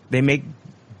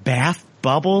bath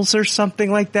bubbles or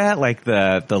something like that, like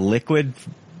the liquid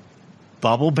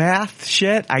bubble bath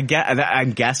shit.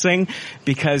 I'm guessing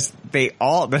because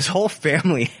this whole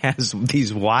family has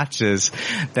these watches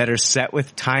that are set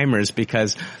with timers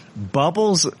because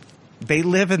bubbles, they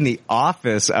live in the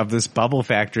office of this bubble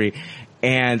factory,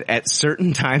 and at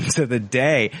certain times of the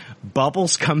day,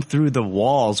 bubbles come through the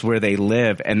walls where they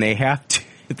live, and they have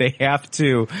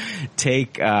to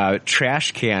take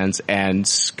trash cans and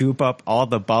scoop up all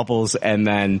the bubbles and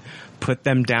then put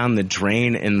them down the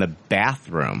drain in the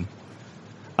bathroom.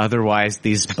 Otherwise,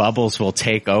 these bubbles will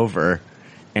take over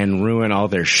and ruin all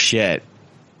their shit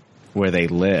where they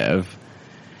live.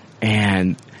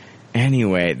 And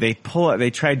anyway, they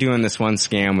try doing this one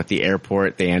scam with the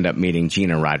airport. They end up meeting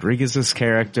Gina Rodriguez's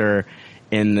character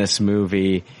in this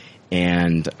movie.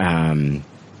 And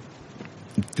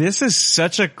this is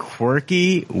such a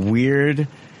quirky, weird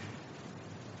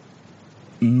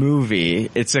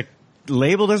movie. It's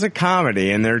labeled as a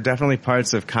comedy, and there are definitely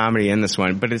parts of comedy in this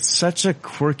one, but it's such a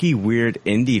quirky, weird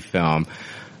indie film.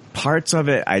 Parts of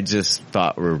it I just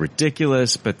thought were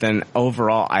ridiculous, but then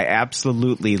overall I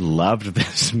absolutely loved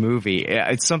this movie.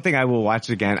 It's something I will watch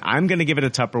again. I'm going to give it a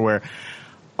Tupperware.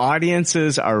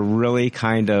 Audiences are really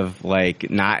kind of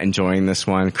not enjoying this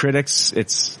one. Critics,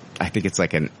 I think it's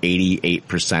an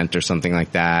 88% or something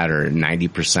like that, or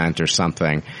 90% or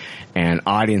something. And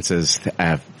audiences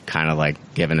have kind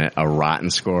of given it a rotten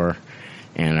score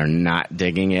and are not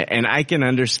digging it. And I can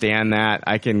understand that.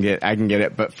 I can get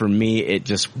it. But for me, it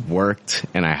just worked,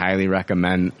 and I highly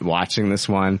recommend watching this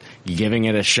one, giving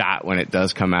it a shot when it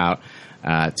does come out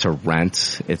to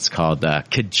rent. It's called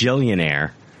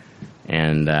Kajillionaire.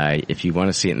 And if you want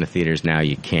to see it in the theaters now,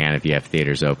 you can if you have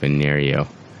theaters open near you.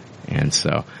 And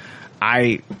so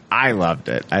I loved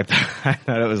it. I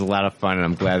thought it was a lot of fun, and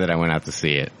I'm glad that I went out to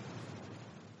see it.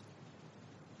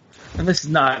 And this is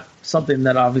not something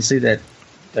that obviously that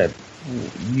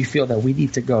you feel that we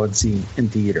need to go and see in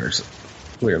theaters,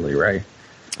 clearly, right?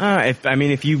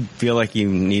 If you feel like you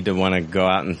need to want to go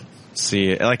out and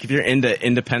see it, if you're into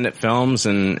independent films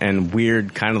and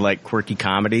weird kind of quirky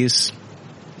comedies,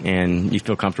 and you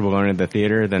feel comfortable going to the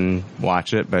theater, then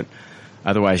watch it. But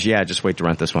otherwise, just wait to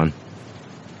rent this one.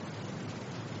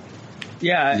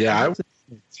 Yeah.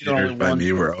 Theaters by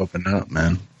me were open up,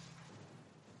 man.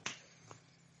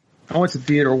 I went to the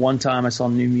theater one time. I saw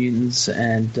New Mutants,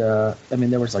 and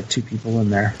there was 2 people in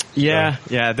there. Yeah,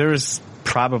 there was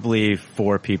probably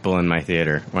 4 people in my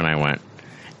theater when I went,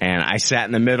 and I sat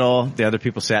in the middle. The other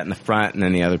people sat in the front, and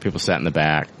then the other people sat in the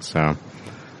back. So,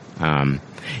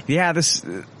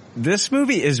 this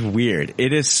movie is weird.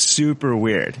 It is super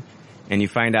weird, and you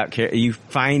find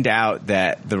out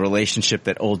that the relationship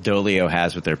that Old Dolio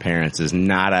has with their parents is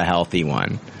not a healthy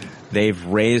one. They've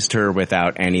raised her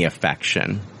without any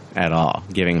affection at all,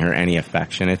 giving her any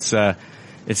affection. It's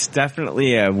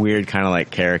definitely a weird kind of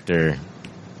character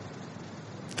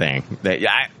thing that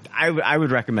I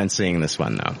would recommend seeing this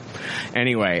one though.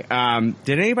 Anyway,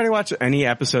 did anybody watch any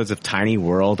episodes of Tiny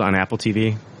World on Apple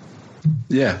TV?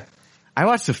 Yeah. I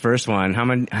watched the first one. How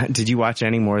many did you watch?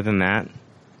 Any more than that?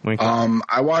 Winkler?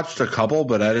 I watched a couple,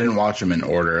 but I didn't watch them in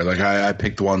order. Like I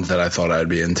picked ones that I thought I'd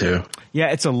be into.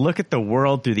 Yeah, it's a look at the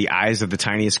world through the eyes of the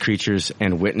tiniest creatures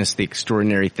and witness the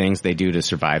extraordinary things they do to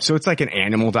survive. So it's like an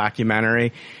animal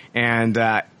documentary, and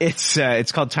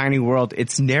it's called Tiny World.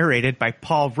 It's narrated by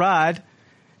Paul Rudd,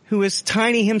 who is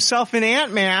tiny himself in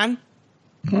Ant-Man.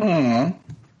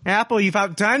 Apple, you've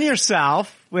outdone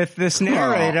yourself with this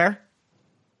narrator.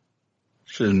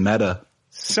 She's meta.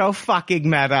 So fucking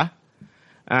meta.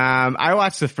 I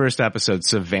watched the first episode,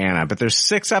 Savannah, but there's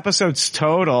 6 episodes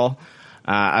total.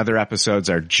 Other episodes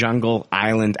are Jungle,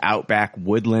 Island, Outback,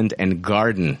 Woodland, and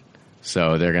Garden.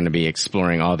 So they're going to be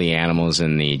exploring all the animals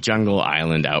in the jungle,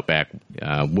 island, outback,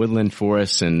 woodland,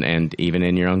 forests, and even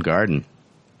in your own garden.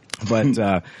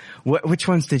 But which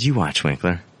ones did you watch,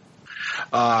 Winkler?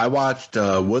 I watched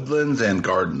Woodlands and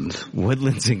Gardens.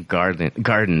 Woodlands and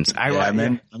Gardens. I'm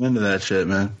into that shit,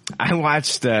 man. I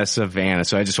watched Savannah,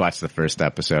 so I just watched the first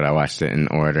episode. I watched it in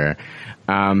order.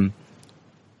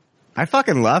 I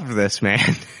fucking love this, man.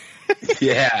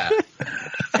 Yeah.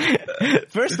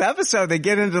 First episode, they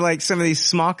get into like some of these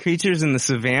small creatures in the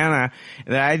savannah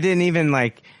that I didn't even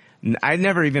like. I'd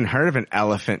never even heard of an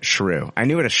elephant shrew. I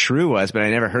knew what a shrew was, but I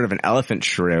never heard of an elephant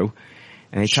shrew.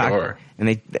 And they talk,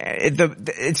 and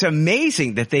it's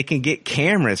amazing that they can get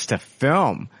cameras to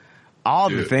film all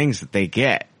the things that they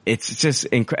get. It's just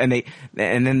incredible.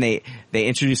 And then they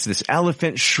introduce this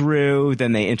elephant shrew.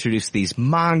 Then they introduce these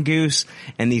mongoose,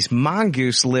 and these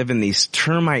mongoose live in these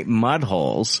termite mud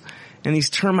holes. And these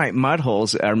termite mud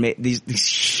holes are made, these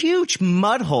huge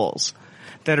mud holes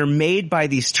that are made by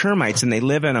these termites, and they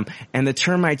live in them. And the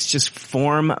termites just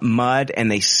form mud, and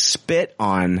they spit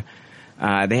on.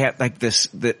 They have like this.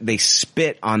 They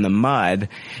spit on the mud,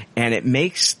 and it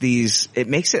makes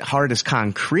it hard as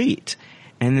concrete.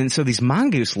 And then so these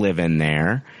mongoose live in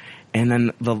there, and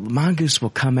then the mongoose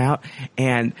will come out,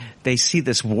 and they see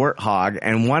this warthog,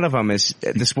 and one of them this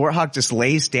warthog just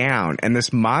lays down, and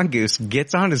this mongoose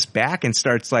gets on his back and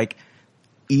starts like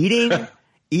eating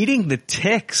the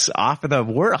ticks off of the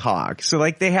warthog. So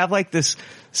like they have like this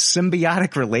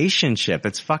symbiotic relationship.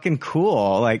 It's fucking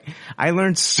cool. Like I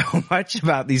learned so much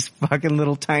about these fucking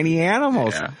little tiny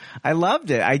animals. Yeah. I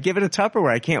loved it. I give it a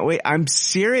Tupperware. I can't wait. I'm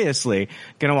seriously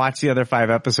gonna watch the other 5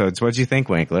 episodes. What'd you think,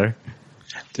 Winkler?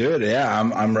 Dude, yeah,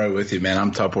 I'm right with you, man.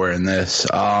 I'm Tupperware in this.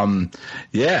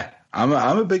 Yeah, I'm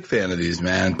a big fan of these,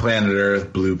 man. Planet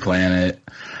Earth, Blue Planet.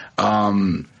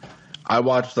 I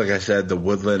watched, like I said, the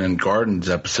Woodland and Gardens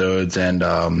episodes, and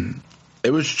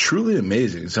it was truly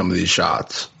amazing, some of these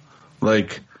shots.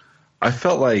 Like, I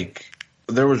felt like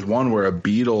there was one where a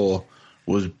beetle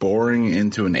was boring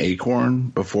into an acorn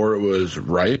before it was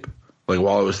ripe, like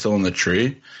while it was still in the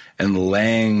tree, and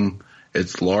laying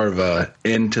its larva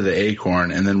into the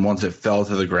acorn, and then once it fell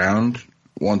to the ground,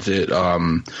 once it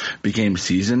became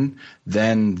seasoned,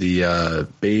 then the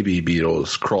baby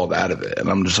beetles crawled out of it. And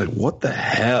I'm just like, what the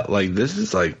hell? Like, this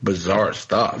is like bizarre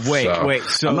stuff. Wait.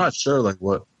 So I'm not sure like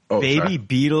what. Baby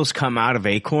beetles come out of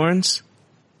acorns?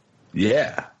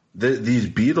 Yeah. These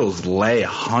beetles lay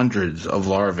hundreds of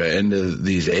larvae into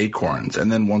these acorns. And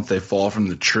then once they fall from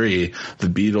the tree, the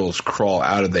beetles crawl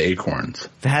out of the acorns.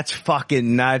 That's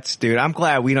fucking nuts, dude. I'm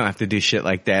glad we don't have to do shit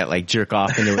like that, like jerk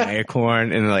off into an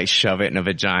acorn and like shove it in a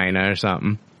vagina or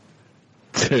something.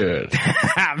 Dude.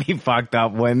 That'd be fucked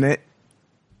up, wouldn't it?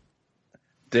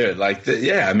 Dude, like,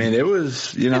 yeah, I mean, it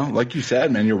was, you know, like you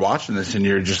said, man, you're watching this and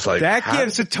you're just like. That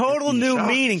gives a total new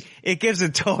meaning. It gives a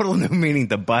total new meaning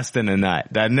to busting a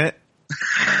nut, doesn't it?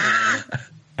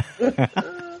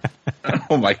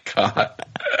 Oh my God.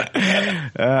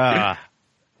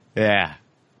 Yeah.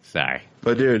 Sorry.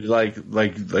 But dude, like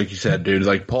you said, dude,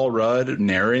 like Paul Rudd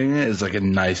narrating it is like a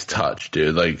nice touch,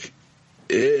 dude. Like,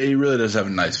 he really does have a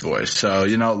nice voice. So,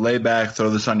 you know, lay back, throw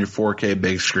this on your 4K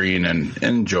big screen and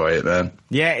enjoy it, man.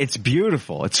 Yeah, it's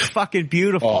beautiful. It's fucking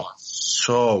beautiful. Oh,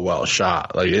 so well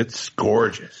shot. Like, it's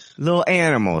gorgeous. Little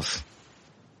animals.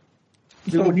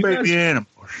 Dude, when you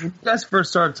guys first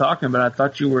started talking about it, I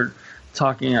thought you were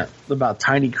talking about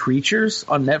Tiny Creatures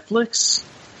on Netflix.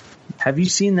 Have you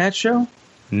seen that show?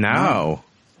 No.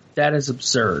 That is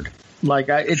absurd. Like,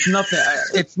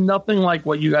 it's nothing like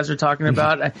what you guys are talking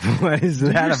about. What is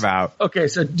that about? Okay,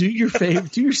 so do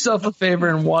yourself a favor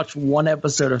and watch one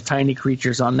episode of Tiny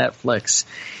Creatures on Netflix.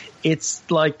 It's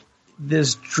like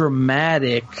this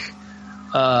dramatic,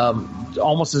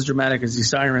 almost as dramatic as the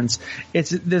Sirens. It's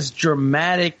this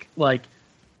dramatic, like,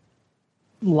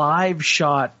 live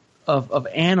shot of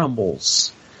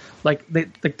animals. Like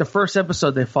the first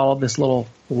episode, they follow this little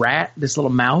rat, this little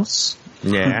mouse.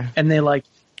 Yeah. And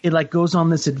it goes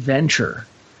on this adventure,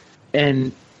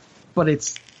 but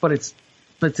it's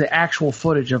it's the actual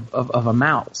footage of a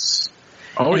mouse.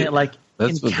 Oh, and yeah. it like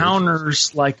That's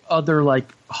encounters like other like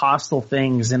hostile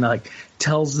things and like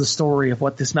tells the story of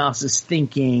what this mouse is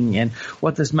thinking and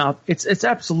what this mouse. It's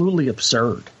absolutely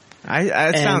absurd.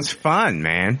 That sounds fun,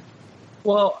 man.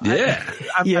 Well, Yeah.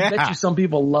 I bet you some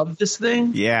people love this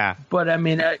thing. Yeah. But I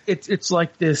mean, it's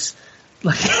like this.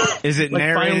 Like, Is it like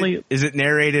narrated? finally, Is it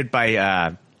narrated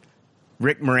by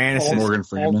Rick Moranis? Morgan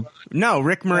Freeman. No,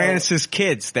 Rick Moranis'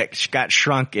 kids that got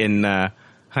shrunk in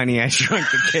Honey, I Shrunk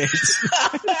the Kids.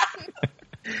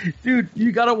 dude,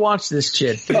 you gotta watch this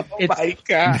shit. Dude. My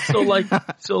God. So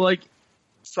like,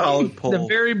 Solid pull. the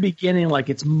very beginning, like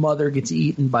its mother gets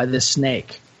eaten by this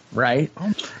snake, right?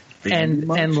 And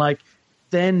like,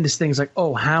 then this thing's like,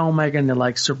 oh, how am I going to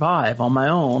like survive on my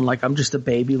own? Like I'm just a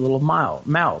baby little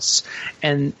mouse.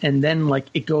 And then like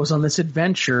it goes on this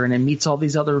adventure and it meets all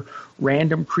these other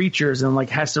random creatures and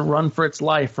like has to run for its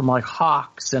life from like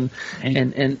hawks and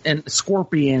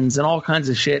scorpions and all kinds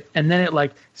of shit. And then it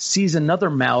like sees another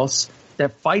mouse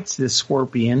that fights this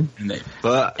scorpion. And they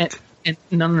fuck. And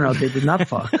no, they did not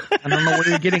fuck. I don't know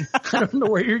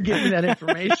where you're getting that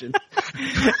information.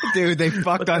 Dude, they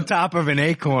fucked on top of an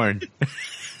acorn.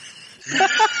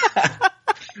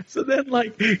 So then,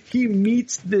 like, he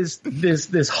meets this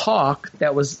hawk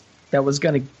that was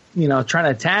going to, trying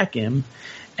to attack him,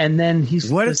 and then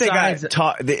he's. What if they got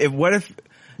what if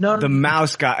the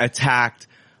mouse got attacked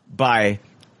by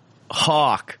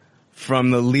Hawk from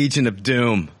the Legion of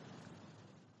Doom,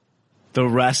 the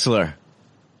wrestler?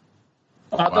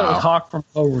 I thought it was Hawk from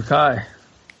Cobra Kai.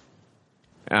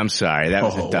 I'm sorry, that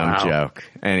was a dumb joke.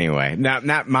 Anyway,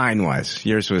 not mine was.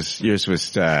 Yours was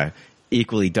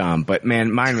equally dumb, but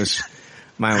man, mine was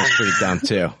pretty dumb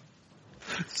too.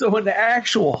 So in the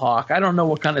actual hawk, I don't know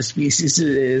what kind of species it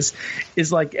is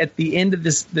like at the end of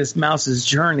this mouse's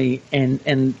journey,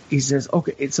 and he says,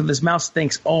 okay, so this mouse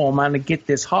thinks, oh, I'm going to get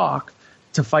this hawk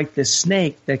to fight this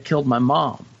snake that killed my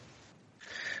mom.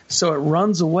 So it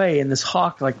runs away, and this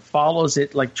hawk like follows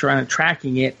it, like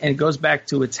tracking it, and it goes back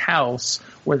to its house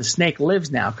where the snake lives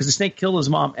now, because the snake killed his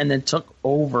mom and then took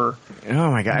over.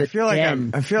 Oh my God! I feel like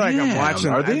I'm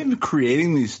watching. Are they even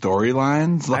creating these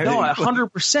storylines? Like, no,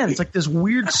 100%. It's like this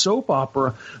weird soap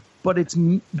opera, but it's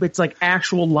like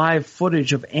actual live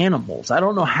footage of animals. I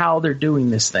don't know how they're doing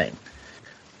this thing,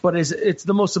 but it's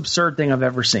the most absurd thing I've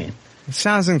ever seen. It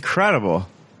sounds incredible.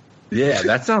 Yeah,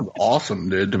 that sounds awesome,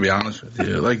 dude, to be honest with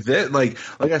you. Like that, like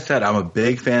I said, I'm a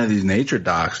big fan of these nature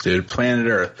docs, dude. Planet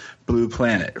Earth, Blue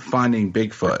Planet, Finding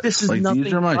Bigfoot. This is like, nothing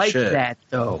these are my like shit. that,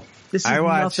 though. This is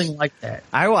nothing like that.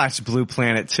 I watched Blue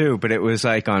Planet too, but it was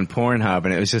like on Pornhub,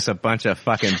 and it was just a bunch of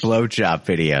fucking blowjob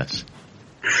videos.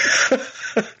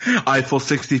 Eiffel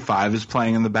 65 is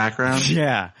playing in the background.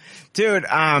 Yeah. Dude,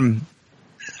 I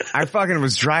fucking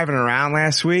was driving around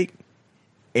last week,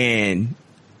 and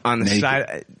on the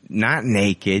side, not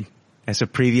naked. That's a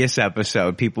previous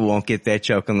episode. People won't get that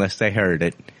joke unless they heard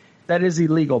it. That is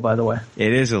illegal, by the way.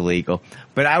 It is illegal.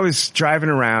 But I was driving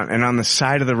around, and on the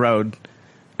side of the road,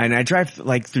 and I drive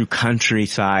like through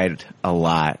countryside a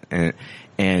lot,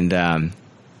 and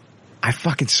I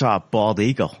fucking saw a bald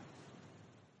eagle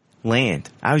land.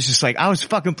 I was just like, I was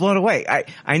fucking blown away.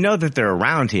 I know that they're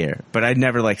around here, but I'd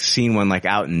never like seen one like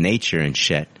out in nature and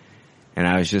shit. And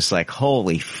I was just like,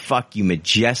 holy fuck, you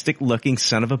majestic looking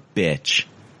son of a bitch.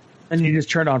 And you just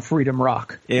turned on Freedom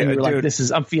Rock. And you were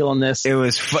like, I'm feeling this. It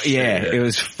was, it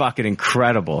was fucking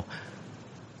incredible.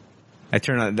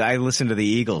 I listened to the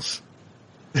Eagles.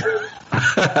 It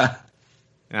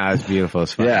was beautiful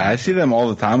as fuck. Yeah, I see them all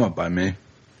the time up by me.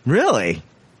 Really?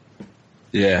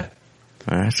 Yeah.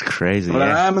 Oh, that's crazy. But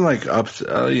I'm in like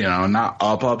not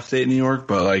upstate New York,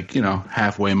 but like,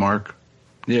 halfway mark.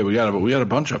 Yeah, we got a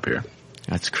bunch up here.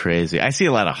 That's crazy. I see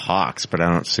a lot of hawks, but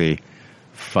I don't see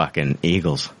fucking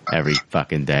eagles every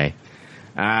fucking day.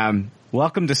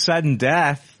 Welcome to Sudden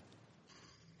Death.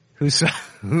 Who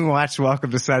watched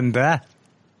Welcome to Sudden Death?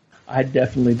 I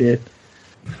definitely did.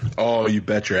 Oh, you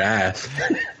bet your ass.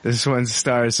 This one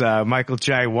stars Michael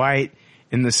Jai White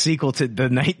in the sequel to the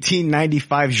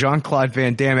 1995 Jean-Claude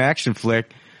Van Damme action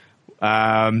flick.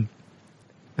 A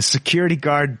security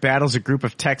guard battles a group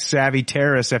of tech-savvy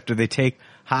terrorists after they take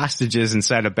hostages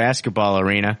inside a basketball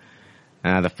arena.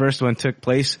 The first one took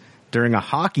place during a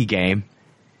hockey game,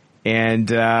 and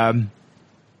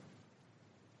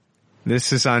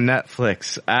this is on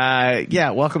Netflix.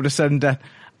 Welcome to Sudden Death.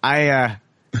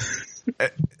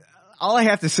 All I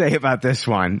have to say about this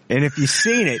one, and if you've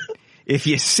seen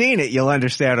it, you'll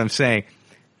understand what I'm saying.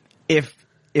 If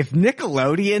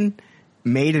Nickelodeon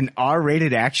made an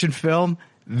R-rated action film,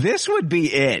 this would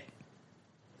be it.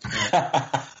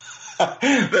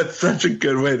 That's such a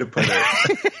good way to put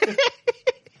it.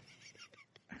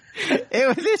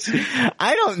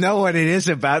 I don't know what it is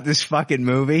about this fucking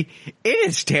movie. It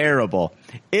is terrible.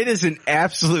 It is an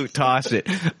absolute toss it.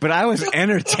 But I was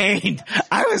entertained.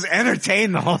 I was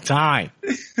entertained the whole time.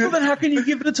 Well, then how can you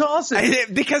give it a toss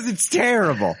it? Because it's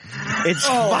terrible. It's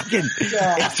fucking...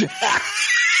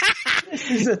 This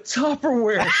is a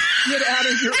Tupperware. Get out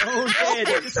of your own head.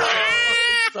 It's a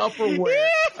Tupperware.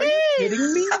 Are you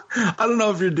kidding me? I don't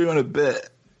know if you're doing a bit.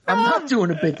 I'm not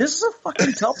doing a bit. This is a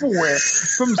fucking Tupperware.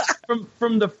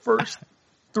 From the first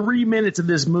 3 minutes of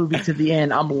this movie to the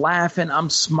end, I'm laughing, I'm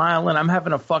smiling, I'm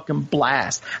having a fucking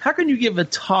blast. How can you give a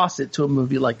toss it to a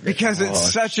movie like this? Because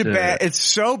it's it's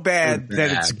so bad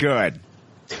that it's good.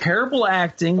 Terrible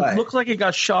acting. Right. Looks like it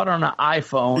got shot on an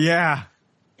iPhone. Yeah.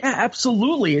 Yeah,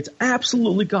 absolutely. It's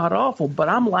absolutely god awful, but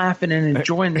I'm laughing and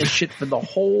enjoying this shit I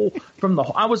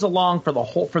was along for the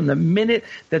whole, from the minute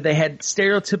that they had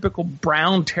stereotypical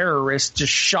brown terrorists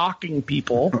just shocking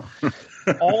people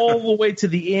all the way to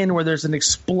the end where there's an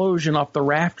explosion off the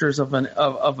rafters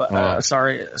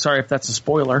sorry if that's a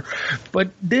spoiler, but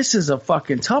this is a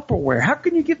fucking Tupperware. How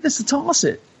can you give this a toss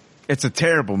it? It's a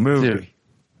terrible movie. Dude.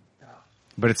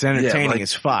 But it's entertaining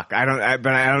as fuck. I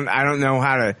don't know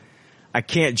how to, I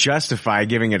can't justify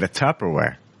giving it a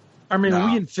Tupperware. I mean,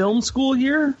 are we in film school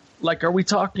here? Like, are we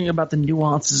talking about the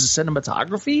nuances of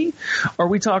cinematography? Or are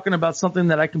we talking about something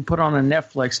that I can put on a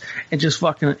Netflix and just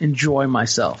fucking enjoy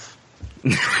myself?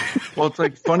 Well, it's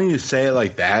like funny you say it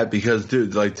like that because,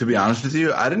 dude, like, to be honest with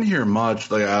you, I didn't hear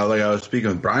much. Like I was speaking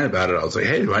with Brian about it. I was like,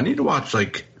 hey, do I need to watch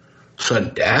like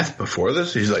sudden death before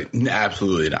this? He's like,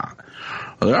 absolutely not.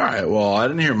 I was like, all right, well, I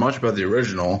didn't hear much about the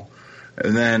original.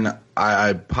 And then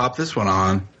I popped this one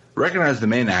on, recognized the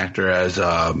main actor as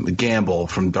Gamble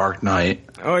from Dark Knight.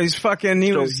 Oh, he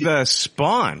was the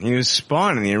Spawn. He was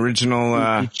Spawn in the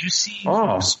original. Did you see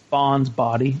Spawn's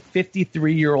body?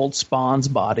 53-year-old Spawn's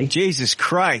body. Jesus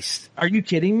Christ. Are you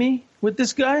kidding me with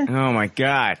this guy? Oh, my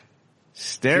God.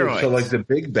 Steroids. So, like, the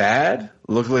big bad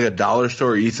looked like a dollar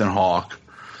store Ethan Hawke.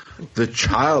 The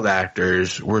child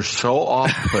actors were so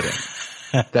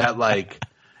off-putting that, like...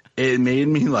 It made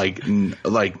me like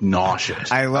nauseous.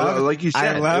 Like you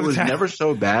said, it was never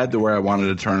so bad to where I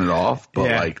wanted to turn it off, but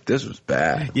like this was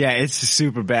bad. Yeah, it's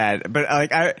super bad. But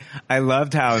like I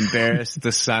loved how embarrassed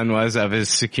the son was of his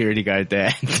security guard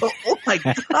dad. Oh my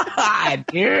God,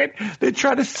 dude. They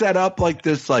tried to set up like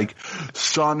this like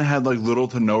son had like little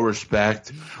to no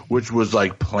respect, which was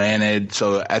like planted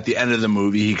so at the end of the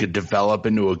movie he could develop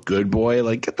into a good boy.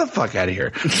 Like, get the fuck out of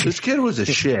here. This kid was a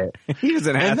shit. He was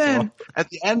an asshole. And then at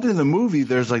the end of the movie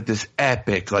there's like this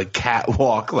epic like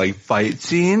catwalk like fight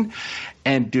scene,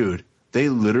 and dude, they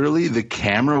literally, the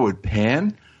camera would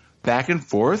pan back and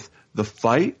forth, the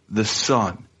fight, the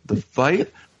son, the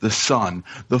fight, the son,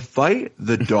 the fight,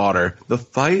 the daughter, the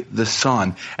fight, the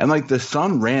son, and like the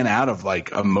son ran out of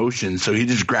like emotion, so he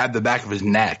just grabbed the back of his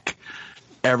neck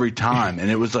every time, and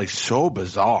it was like so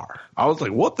bizarre. I was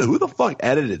like, who the fuck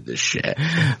edited this shit?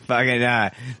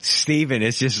 Fucking Steven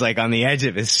is just like on the edge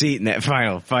of his seat in that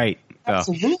final fight.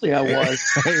 Absolutely, I was.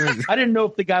 I didn't know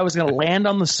if the guy was going to land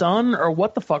on the sun or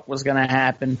what the fuck was going to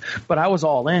happen, but I was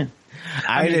all in.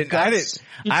 I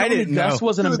didn't know. Gus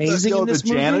wasn't amazing in this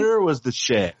movie. The janitor was the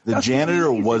shit. The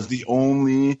janitor was the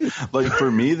only, like for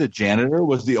me, the janitor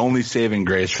was the only saving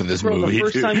grace for this movie.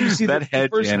 The first time you see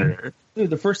janitor. Dude,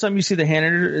 the first time you see the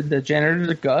janitor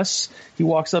to Gus, he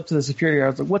walks up to the security guard.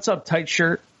 I was like, "What's up, tight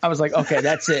shirt?" I was like, "Okay,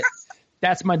 that's it.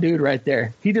 That's my dude right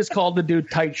there." He just called the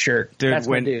dude tight shirt. Dude, that's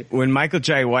my dude. When Michael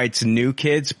J. White's New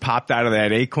Kids popped out of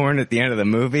that acorn at the end of the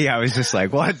movie, I was just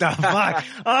like, "What the fuck?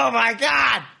 Oh my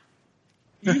God!"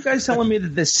 You guys telling me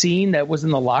that the scene that was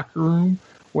in the locker room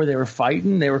where they were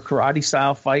fighting, they were karate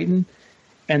style fighting,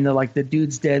 and the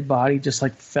dude's dead body just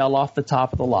like fell off the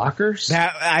top of the lockers?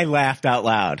 That I laughed out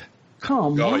loud.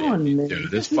 Come on, man. Dude,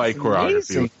 this fight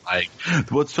choreography was like,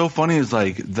 what's so funny is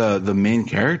like the main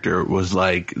character was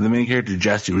like, the main character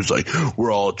Jesse was like,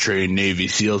 we're all trained Navy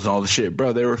SEALs and all the shit.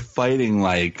 Bro, they were fighting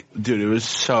like, dude, it was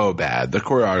so bad. The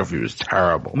choreography was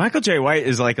terrible. Michael J. White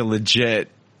is like a legit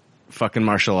fucking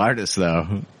martial artist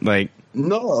though. Like,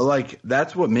 no, like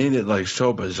that's what made it like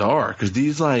so bizarre because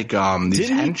these like these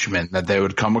henchmen that they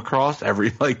would come across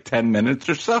every like 10 minutes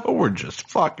or so were just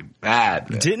fucking bad.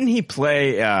 Man. Didn't he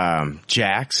play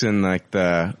Jax in like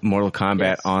the Mortal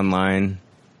Kombat Online?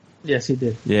 Yes, he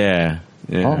did. Yeah.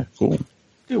 Oh, cool.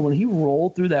 Dude, when he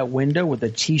rolled through that window with a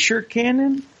t-shirt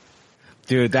cannon,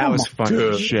 dude, that was fun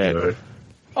as shit. Dude.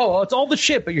 Oh, it's all the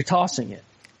shit, but you're tossing it.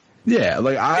 Yeah,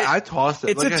 like I tossed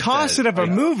it. It's like a toss it of a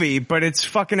movie, but it's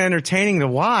fucking entertaining to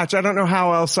watch. I don't know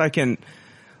how else I can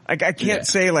Like, I can't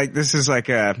say like this is like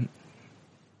a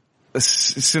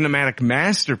cinematic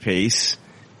masterpiece.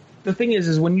 The thing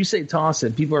is when you say toss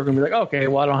it, people are going to be like, okay,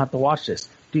 well, I don't have to watch this.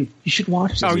 Dude, you should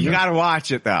watch this. Oh, you got to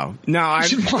watch it though. No, you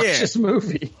should watch this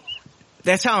movie.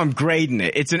 That's how I'm grading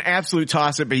it. It's an absolute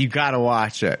toss it, but you got to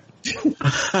watch it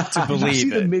to believe Did you see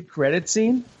the mid-credit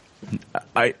scene?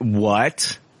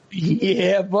 What?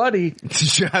 Yeah, buddy.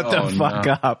 Shut the fuck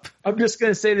up. I'm just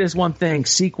going to say this one thing.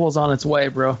 Sequel's on its way,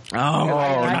 bro. And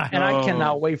I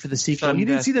cannot wait for the sequel. You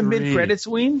didn't see the mid-credit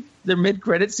scene? The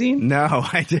mid-credit scene? No,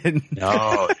 I didn't.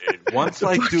 No, once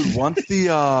that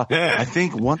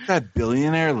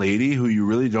billionaire lady who you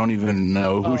really don't even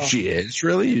know who she is,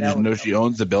 really, you just know she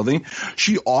owns the building.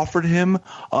 She offered him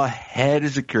a head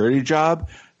security job,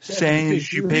 saying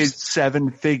she paid 7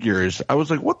 figures. I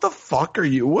was like, what the fuck are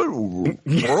you? What world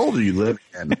are you living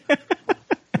in?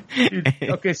 Dude,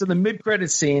 okay, so the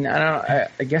mid-credit scene, I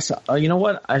guess, you know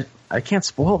what? I can't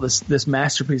spoil this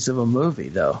masterpiece of a movie,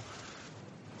 though.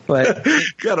 But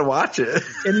gotta watch it.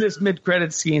 In this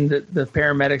mid-credit scene, the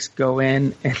paramedics go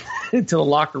in into the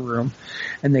locker room,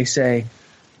 and they say,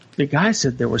 the guy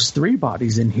said there was 3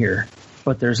 bodies in here,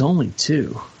 but there's only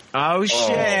 2. Oh,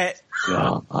 shit.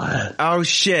 God. Oh,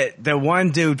 shit. The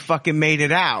one dude fucking made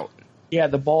it out. Yeah,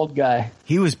 the bald guy.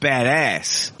 He was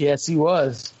badass. Yes, he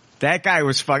was. That guy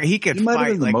was fucking... He could He might fight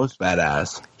have been like... the most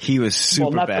badass. He was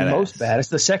super well, not badass. the most badass.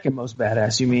 The second most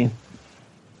badass, you mean?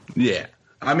 Yeah.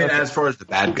 I mean, as far as the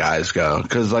bad guys go,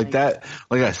 because like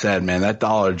I said, man, that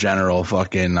Dollar General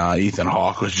fucking Ethan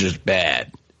Hawke was just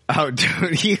bad. Oh,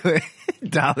 dude, he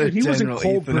was in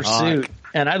Cold Pursuit,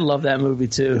 and I love that movie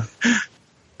too.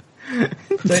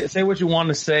 say what you want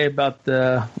to say about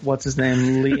the what's his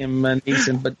name, Liam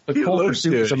Neeson, but Cold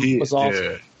Pursuit was awesome.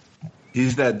 Dude.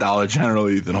 He's that Dollar General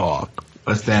Ethan Hawke.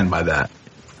 I stand by that.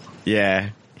 Yeah,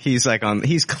 he's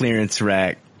clearance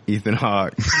rack Ethan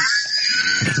Hawke.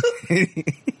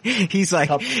 He's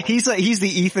the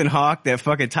Ethan Hawke that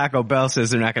fucking Taco Bell says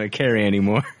they're not going to carry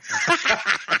anymore.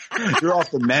 You're off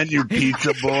the menu,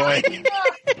 pizza boy.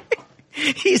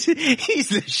 He's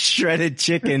the shredded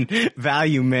chicken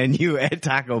value menu at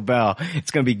Taco Bell.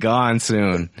 It's going to be gone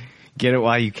soon. Get it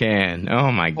while you can.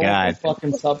 Oh my God.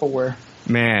 Fucking Tupperware.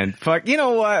 Man, fuck. You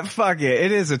know what? Fuck it.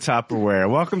 It is a Tupperware.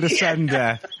 Welcome to sudden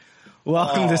death.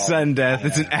 Welcome to sudden death.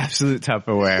 It's an absolute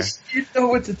Tupperware. You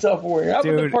know it's a Tupperware. How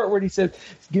about the part where he said,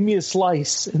 give me a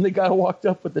slice? And the guy walked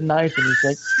up with the knife and he's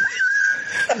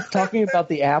like, talking about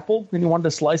the apple, and he wanted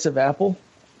a slice of apple.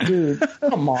 Dude,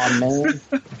 come on, man.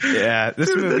 Yeah,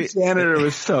 this movie. The janitor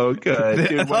was so good.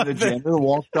 Dude, when the janitor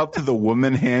walked up to the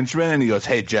woman henchman and he goes,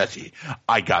 hey, Jesse,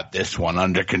 I got this one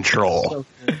under control. So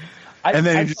and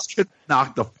then he just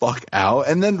knocked the fuck out.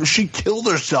 And then she killed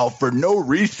herself for no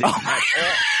reason. We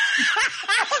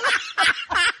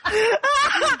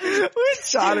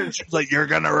shot her. She was like, you're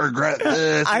going to regret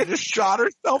this. I just shot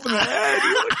herself in the head.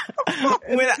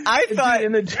 When I thought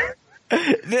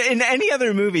in any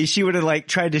other movie, she would have like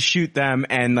tried to shoot them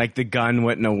and like the gun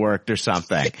wouldn't have worked or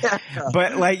something. Yeah.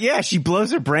 But like, yeah, she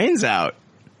blows her brains out.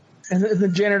 And the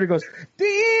janitor goes,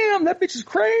 damn, that bitch is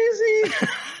crazy.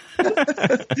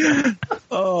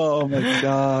 Oh my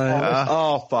God.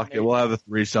 Oh, fuck it. We'll have a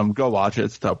threesome. Go watch it.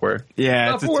 It's Tupperware.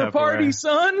 Yeah, it's Tupperware party,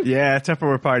 son. Yeah,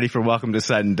 Tupperware party for Welcome to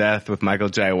Sudden Death with Michael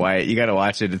J. White. You gotta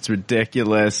watch it. It's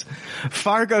ridiculous.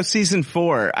 Fargo season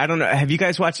 4. I don't know. Have you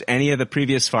guys watched any of the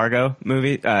previous Fargo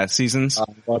movie, seasons?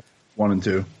 1 and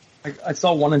 2. I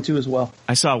saw 1 and 2 as well.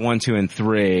 I saw 1, 2, and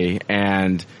 3.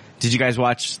 And did you guys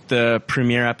watch the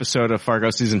premiere episode of Fargo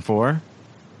season 4?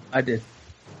 I did.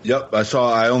 Yep,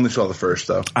 I only saw the first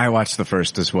though. I watched the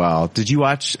first as well. Did you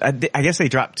watch? I guess they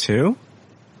dropped 2.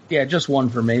 Yeah, just 1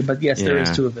 for me, but yes, there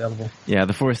is 2 available. Yeah,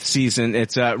 the 4th season.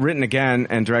 It's written again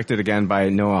and directed again by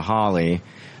Noah Hawley.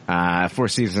 4th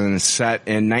season is set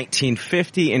in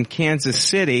 1950 in Kansas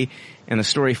City, and the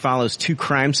story follows 2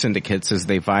 crime syndicates as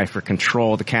they vie for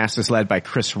control. The cast is led by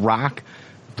Chris Rock,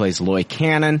 who plays Loy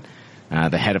Cannon,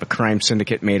 the head of a crime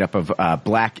syndicate made up of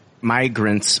black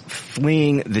migrants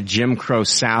fleeing the Jim Crow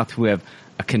South who have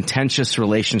a contentious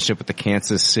relationship with the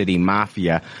Kansas City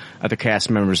Mafia. Other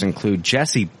cast members include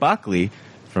Jesse Buckley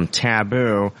from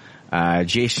Taboo,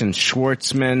 Jason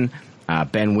Schwartzman,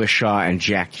 Ben Whishaw, and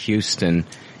Jack Houston.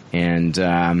 And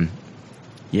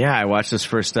yeah, I watched this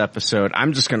first episode.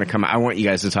 I'm just going to I want you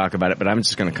guys to talk about it, but I'm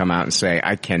just going to come out and say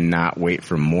I cannot wait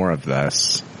for more of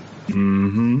this.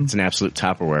 Mm-hmm. It's an absolute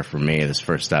Tupperware for me, this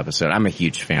first episode. I'm a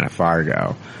huge fan of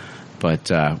Fargo.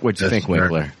 But what'd you think,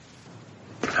 Winkler?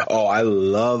 Oh, I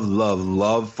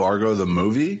love Fargo, the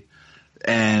movie.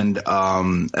 And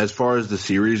as far as the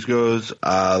series goes,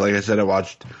 like I said, I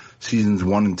watched seasons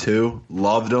 1 and 2.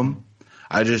 Loved them.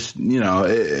 I just,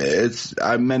 it's,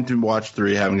 I meant to watch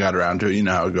 3, haven't got around to it. You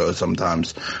know how it goes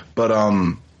sometimes. But,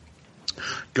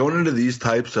 going into these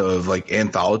types of like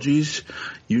anthologies,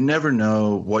 you never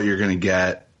know what you're going to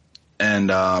get. And,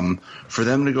 for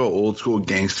them to go old school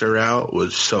gangster route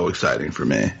was so exciting for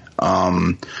me.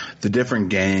 The different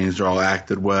gangs are all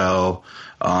acted well.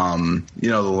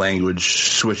 The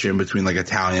language switching between like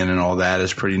Italian and all that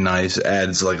is pretty nice.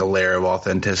 Adds like a layer of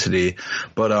authenticity.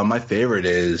 But, my favorite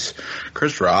is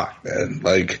Chris Rock, man.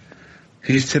 Like,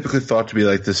 he's typically thought to be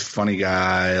like this funny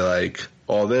guy, like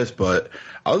all this, but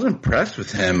I was impressed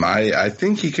with him. I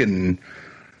think he can,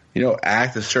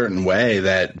 act a certain way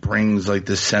that brings like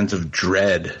this sense of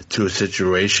dread to a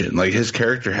situation. Like his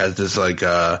character has this like,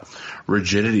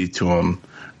 rigidity to him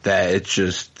that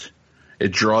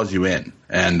it draws you in.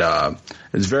 And,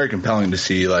 it's very compelling to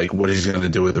see like what he's going to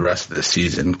do with the rest of the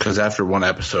season. Cause after one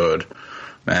episode,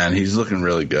 man, he's looking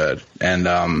really good. And,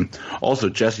 also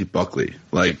Jessie Buckley,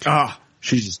 like,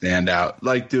 she's a standout.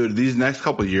 Like, dude, these next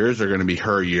couple of years are going to be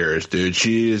her years, dude.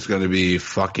 She is going to be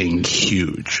fucking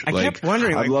huge. I kept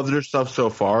wondering. I've loved her stuff so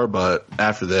far, but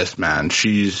after this, man,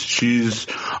 she's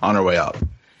on her way up.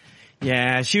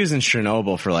 Yeah, she was in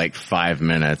Chernobyl for like 5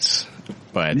 minutes.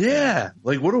 But yeah,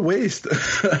 like what a waste.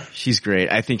 She's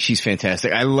great. I think she's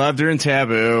fantastic. I loved her in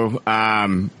Taboo.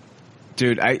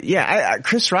 Dude,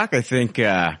 Chris Rock, I think,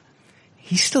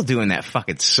 he's still doing that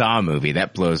fucking Saw movie.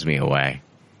 That blows me away.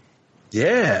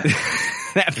 Yeah.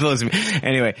 That blows me.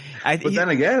 Anyway. But then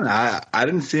again, I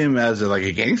didn't see him as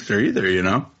a gangster either,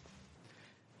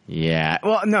 Yeah.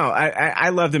 Well, no, I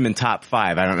loved him in Top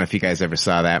 5. I don't know if you guys ever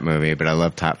saw that movie, but I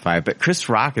love Top 5. But Chris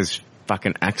Rock is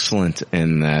fucking excellent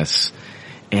in this.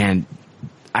 And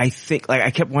I think, like,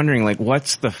 I kept wondering, like,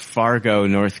 what's the Fargo,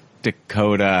 North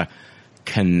Dakota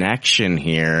connection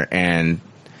here? And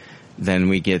then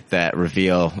we get that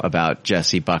reveal about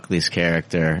Jessie Buckley's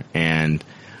character. And,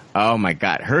 oh my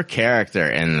God, her character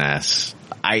in this,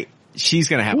 she's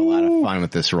going to have a lot of fun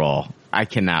with this role. I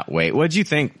cannot wait. What'd you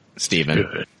think,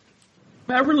 Steven?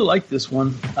 I really like this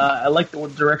one. I like the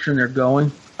direction they're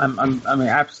going. I'm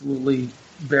absolutely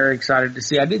very excited to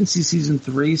see. I didn't see season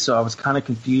 3, so I was kind of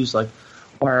confused. Like,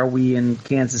 why are we in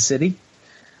Kansas City?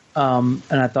 And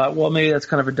I thought, well, maybe that's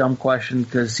kind of a dumb question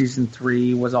because season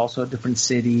 3 was also a different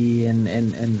city, and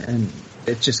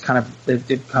it just kind of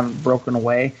they've kind of broken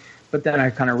away. But then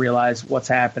I kind of realized what's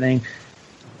happening.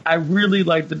 I really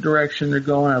like the direction they're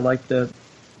going. I like the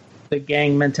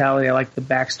gang mentality. I like the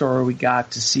backstory we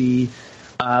got to see.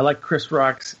 I like Chris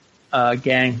Rock's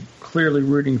gang. Clearly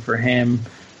rooting for him.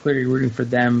 Clearly rooting for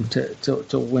them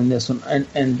to win this one.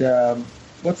 And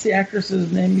what's the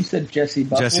actress's name? You said Jessie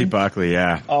Buckley? Jessie Buckley,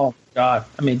 yeah. Oh, God.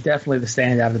 I mean, definitely the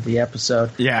standout of the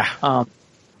episode. Yeah.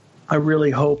 I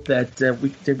really hope that we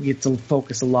get to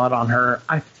focus a lot on her.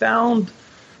 I found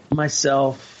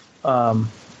myself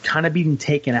kind of being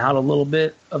taken out a little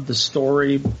bit of the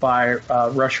story by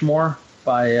Rushmore,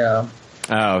 by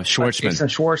Schwartzman. Jason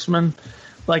Schwartzman.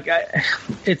 Like, I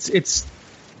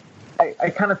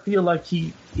kind of feel like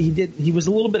he was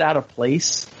a little bit out of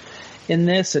place in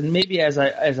this, and maybe as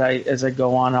I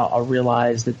go on, I'll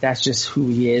realize that that's just who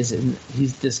he is, and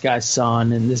he's this guy's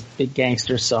son and this big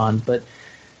gangster son. But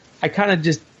I kind of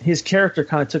just, his character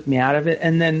kind of took me out of it.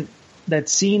 And then that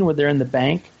scene where they're in the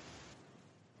bank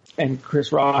and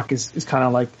Chris Rock is kind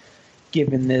of like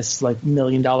giving this like $1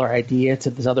 million idea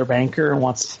to this other banker and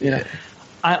wants,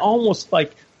 I almost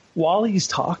like, while he's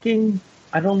talking,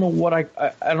 I don't know what I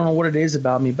don't know what it is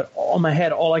about me, but in my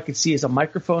head, all I could see is a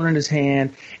microphone in his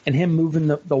hand and him moving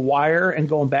the wire and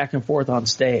going back and forth on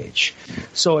stage.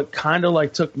 So it kind of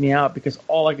like took me out because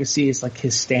all I could see is like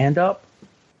his stand up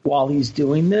while he's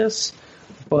doing this.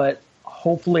 But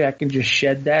hopefully I can just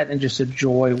shed that and just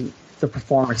enjoy the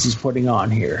performance he's putting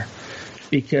on here,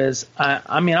 because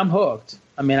I mean, I'm hooked.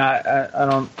 I mean,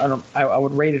 I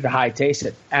would rate it a high taste.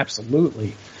 It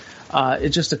absolutely.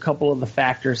 It's just a couple of the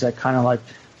factors that kind of like,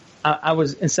 I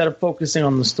was, instead of focusing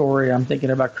on the story, I'm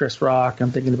thinking about Chris Rock.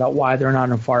 I'm thinking about why they're not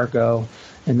in Fargo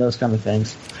and those kind of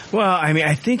things. Well, I mean,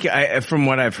 I think from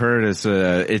what I've heard is,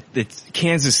 it's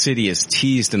Kansas City is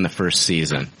teased in the first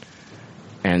season.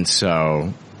 And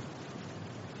so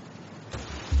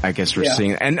I guess we're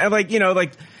seeing, and like,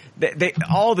 they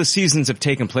all the seasons have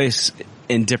taken place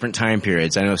in different time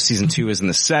periods. I know season 2 is in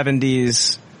the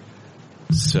 70s.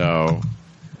 So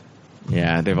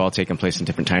yeah, they've all taken place in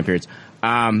different time periods.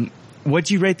 What'd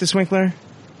you rate this, Winkler?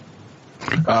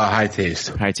 High taste.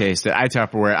 High taste. I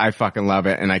Tupperware. I fucking love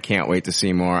it, and I can't wait to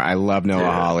see more. I love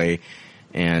Noah Hawley,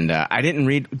 and I didn't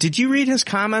read. Did you read his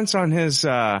comments on his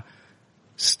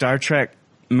Star Trek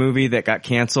movie that got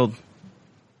canceled?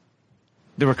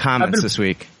 There were comments this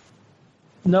week.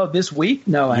 No, this week?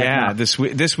 No, I have Yeah, not.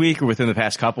 this week or within the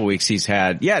past couple weeks he's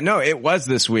had. Yeah, no, it was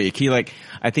this week.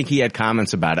 I think he had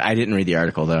comments about it. I didn't read the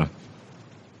article though.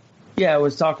 Yeah, I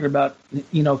was talking about,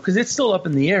 because it's still up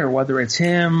in the air whether it's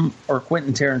him or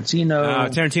Quentin Tarantino.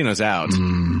 Tarantino's out.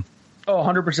 Oh,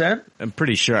 100%? I'm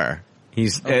pretty sure.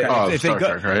 He's Okay. if they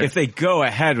go right? if they go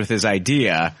ahead with his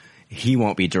idea, he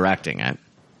won't be directing it.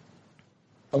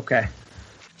 Okay.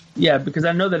 Yeah, because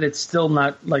I know that it's still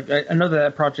not, I know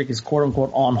that project is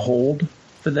quote-unquote on hold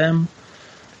for them.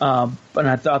 And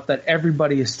I thought that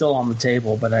everybody is still on the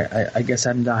table, but I guess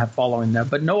I'm not following that.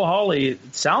 But Noah Hawley,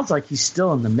 it sounds like he's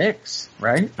still in the mix,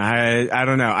 right? I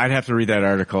don't know. I'd have to read that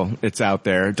article. It's out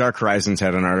there. Dark Horizons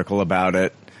had an article about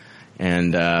it,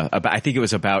 and I think it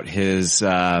was about his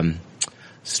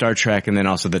Star Trek, and then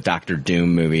also the Doctor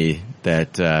Doom movie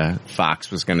that Fox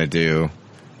was going to do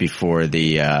before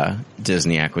the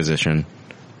Disney acquisition.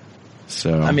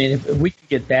 So I mean, if we could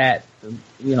get that,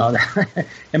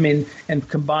 I mean, and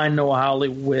combine Noah Hawley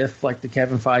with like the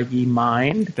Kevin Feige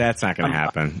mind. That's not going to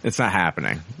happen. It's not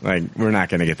happening. We're not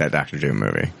going to get that Doctor Doom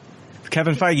movie.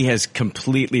 Kevin Feige has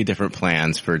completely different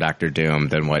plans for Doctor Doom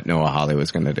than what Noah Hawley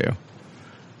was going to do.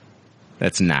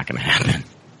 That's not going to happen.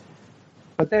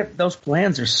 But those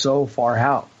plans are so far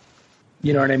out.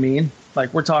 You know what I mean?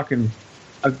 Like we're talking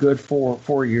a good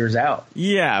 4 years out.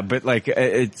 Yeah, but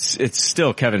it's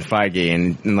still Kevin Feige,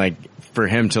 and for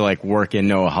him to work in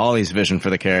Noah Hawley's vision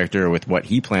for the character with what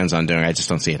he plans on doing, I just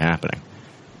don't see it happening.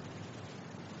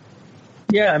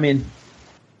 Yeah, I mean,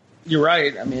 you're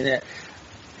right. I mean,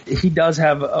 he does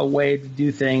have a way to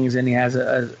do things, and he has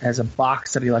a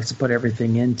box that he likes to put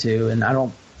everything into, and I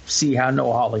don't see how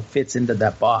Noah Hawley fits into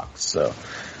that box. So,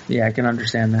 yeah, I can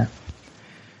understand that.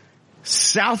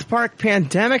 South Park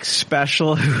Pandemic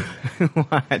Special.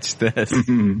 Watch this.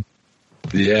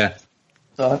 Yeah.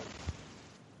 So,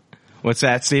 what's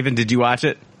that, Steven? Did you watch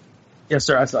it? Yes,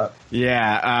 sir. I saw it.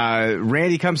 Yeah.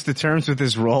 Randy comes to terms with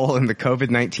his role in the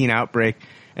COVID-19 outbreak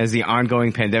as the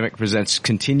ongoing pandemic presents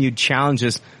continued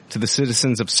challenges to the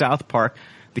citizens of South Park.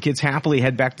 The kids happily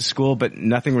head back to school, but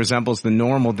nothing resembles the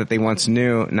normal that they once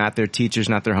knew. Not their teachers,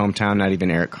 not their hometown, not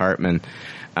even Eric Cartman.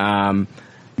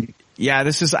 Yeah,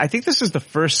 I think this is the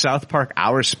first South Park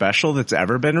Hour special that's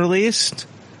ever been released.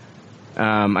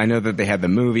 I know that they had the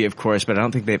movie, of course, but I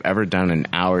don't think they've ever done an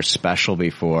hour special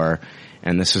before.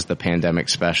 And this is the pandemic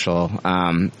special.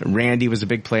 Randy was a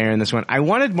big player in this one. I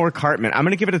wanted more Cartman. I'm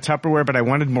going to give it a Tupperware, but I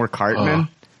wanted more Cartman.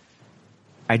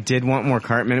 I did want more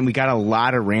Cartman. We got a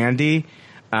lot of Randy.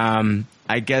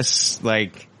 I guess the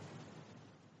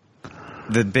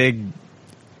big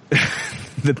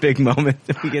the big moment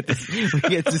we get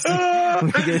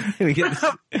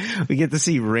to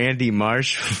see Randy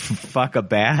Marsh fuck a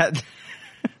bat.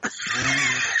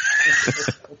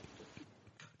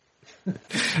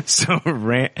 So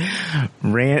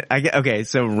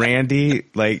so Randy,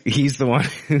 he's the one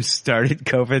who started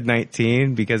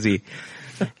COVID-19 because he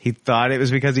thought it was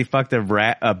because he fucked a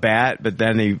bat, but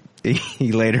then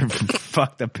he later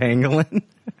fucked a pangolin.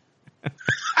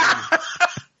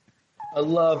 I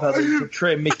love how they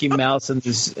portray Mickey Mouse in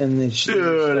this.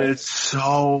 Dude, it's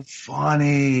so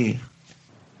funny.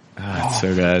 Oh, it's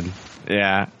so good.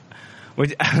 Yeah.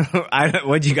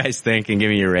 What'd you guys think? And give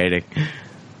me your rating.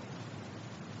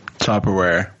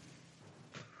 Tupperware.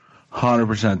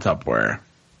 100% Tupperware.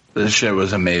 This shit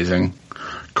was amazing.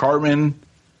 Cartman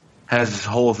has this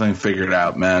whole thing figured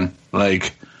out, man. He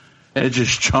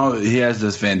has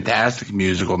this fantastic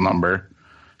musical number.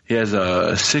 He has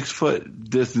a 6-foot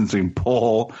distancing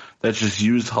pole that's just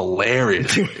used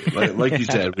hilariously. like you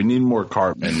said, we need more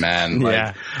Cartman, man.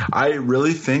 Yeah. I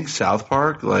really think South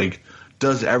Park,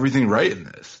 does everything right in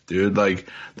this, dude.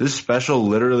 This special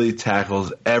literally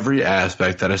tackles every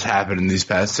aspect that has happened in these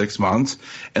past 6 months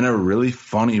in a really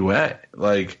funny way.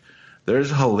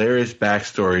 There's a hilarious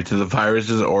backstory to the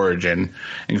virus's origin,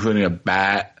 including a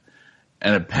bat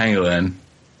and a pangolin.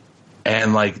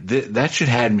 And that shit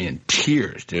had me in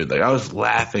tears, dude. I was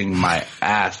laughing my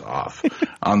ass off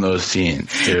on those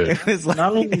scenes, dude. It was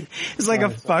like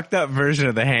a fucked up version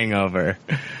of The Hangover,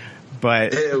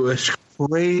 but it was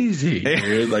crazy,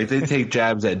 dude. They take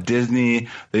jabs at Disney,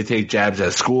 they take jabs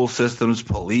at school systems,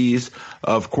 police,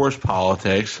 of course,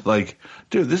 politics.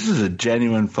 Dude, this is a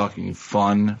genuine fucking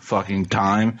fun fucking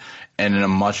time, and in a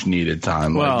much needed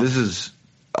time. This is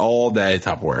all day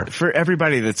Tupperware. For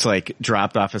everybody that's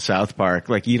dropped off of South Park,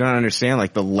 you don't understand,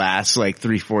 the last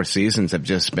 3-4 seasons have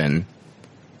just been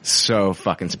so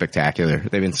fucking spectacular.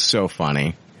 They've been so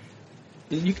funny.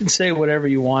 You can say whatever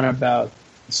you want about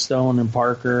Stone and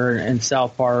Parker and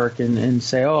South Park and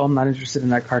say, oh, I'm not interested in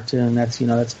that cartoon. That's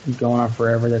been going on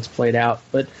forever. That's played out.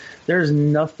 But there's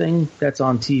nothing that's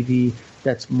on TV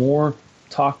that's more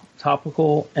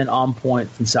topical and on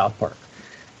point than South Park.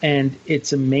 And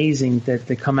it's amazing that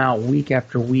they come out week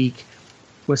after week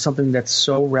with something that's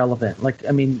so relevant. Like,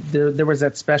 I mean, there was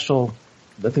that special,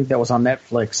 I think that was on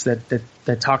Netflix,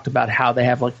 that talked about how they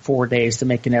have like 4 days to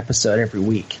make an episode every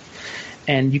week.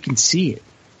 And you can see it.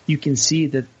 You can see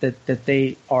that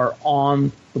they are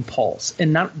on the pulse.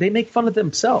 And they make fun of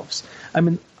themselves. I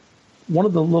mean, one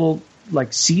of the little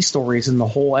like C stories in the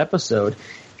whole episode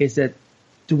is that,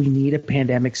 do we need a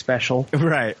pandemic special?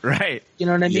 Right. You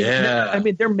know what I mean? Yeah. I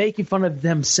mean, they're making fun of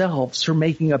themselves for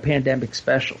making a pandemic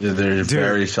special. They're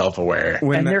very self-aware.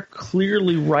 And they're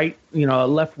clearly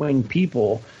left-wing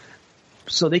people,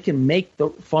 so they can make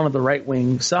fun of the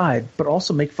right-wing side, but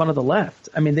also make fun of the left.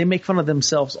 I mean, they make fun of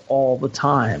themselves all the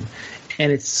time.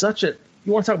 And it's such a...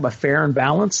 You want to talk about fair and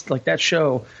balanced? Like, that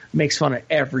show makes fun of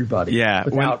everybody. Yeah.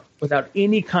 Without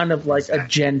any kind of, like,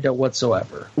 agenda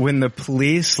whatsoever. When the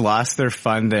police lost their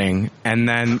funding and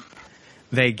then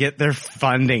they get their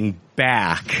funding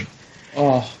back...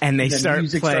 Oh, and they start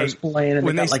playing, and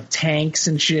they got like tanks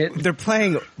and shit. They're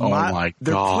playing. They're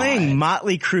playing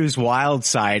Motley Crue's Wild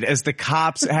Side as the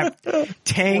cops have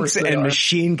tanks and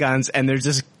machine guns, and they're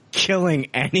just killing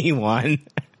anyone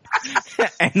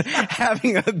and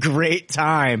having a great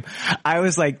time. I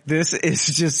was like, this is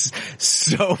just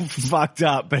so fucked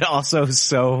up, but also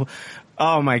so.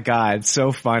 Oh my god,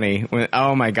 so funny.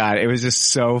 Oh my god, it was just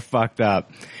so fucked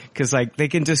up because like they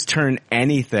can just turn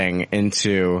anything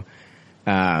into.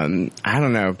 I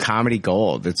don't know, comedy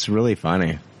gold. It's really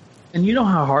funny. And you know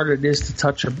how hard it is to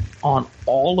touch on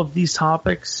all of these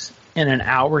topics in an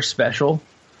hour special?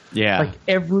 Yeah. Like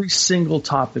every single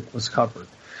topic was covered.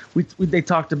 They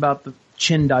talked about the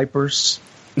chin diapers.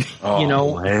 Oh,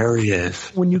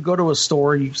 hilarious. When you go to a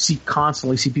store, you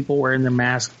constantly see people wearing their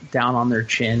mask down on their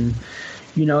chin.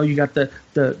 You know, you got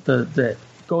the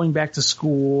going back to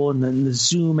school and then the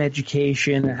Zoom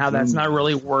education and how that's not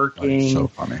really working. So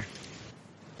funny.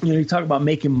 You know, you talk about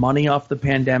making money off the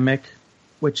pandemic,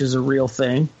 which is a real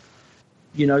thing.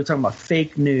 You know, you're talking about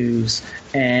fake news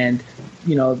and,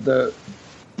 you know, the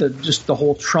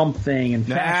whole Trump thing and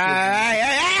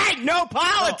fascism. No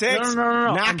politics.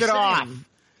 No. Knock it off.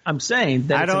 I'm saying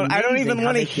that I don't even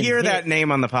want to hear that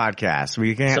name on the podcast.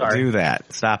 We can't do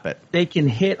that. Stop it. They can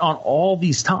hit on all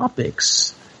these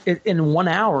topics in 1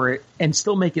 hour and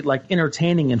still make it like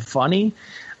entertaining and funny.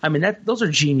 I mean, those are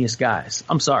genius guys.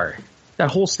 I'm sorry. That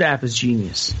whole staff is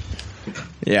genius.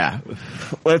 Yeah.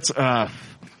 Let's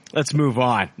move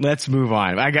on. We got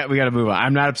to move on.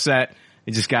 I'm not upset.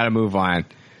 We just got to move on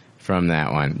from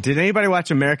that one. Did anybody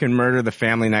watch American Murder: The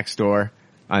Family Next Door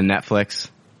on Netflix?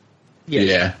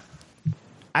 Yeah.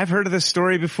 I've heard of this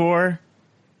story before,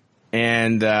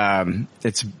 and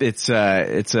it's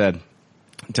a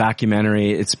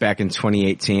documentary. It's back in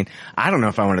 2018. I don't know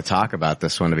if I want to talk about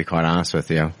this one, to be quite honest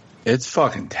with you. It's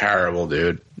fucking terrible,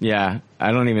 dude. Yeah,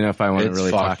 I don't even know if I want to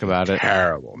really talk about it.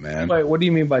 Terrible, man. Wait, what do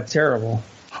you mean by terrible?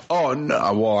 Oh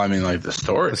no, well, I mean like the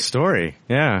story. The story,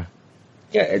 yeah.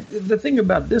 Yeah, the thing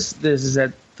about this is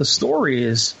that the story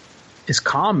is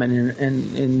common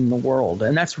in the world,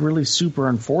 and that's really super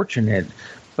unfortunate.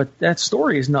 But that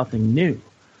story is nothing new.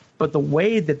 But the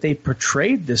way that they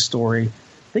portrayed this story,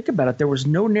 think about it. There was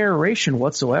no narration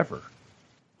whatsoever.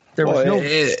 There was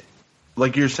no.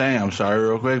 Like you're saying, I'm sorry,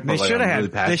 real quick. But they should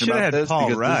have had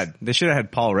Paul Rudd. They should have had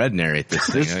Paul Rudd narrate this.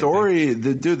 This story,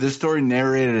 this story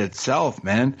narrated itself,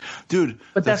 man, dude.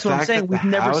 But that's what I'm saying. We've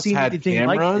never seen anything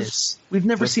like this. We've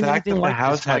never seen anything like this. The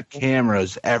house had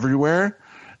cameras everywhere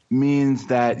means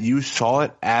that you saw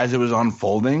it as it was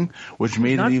unfolding, which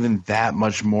made it even that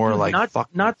much more like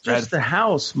not just the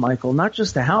house, Michael, not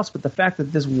just the house, but the fact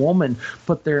that this woman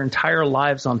put their entire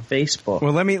lives on Facebook.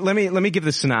 Well, let me give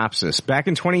the synopsis. Back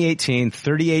in 2018,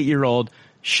 38-year-old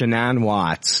Shanann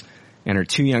Watts and her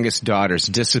two youngest daughters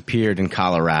disappeared in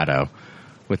Colorado.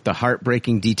 With the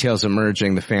heartbreaking details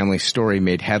emerging, the family's story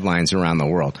made headlines around the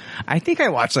world. I think I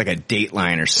watched like a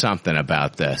Dateline or something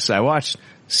about this. I watched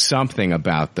something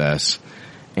about this,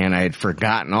 and I had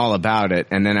forgotten all about it.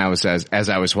 And then I was, as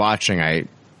I was watching,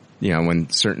 when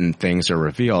certain things are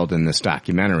revealed in this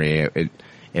documentary,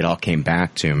 it all came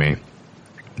back to me.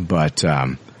 But,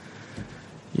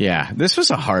 yeah, this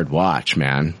was a hard watch,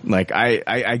 man. Like,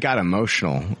 I got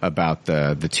emotional about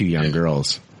the two young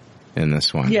girls in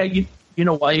this one. Yeah, you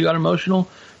know why you got emotional?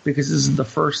 Because this is the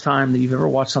first time that you've ever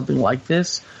watched something like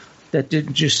this that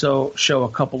didn't just show a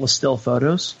couple of still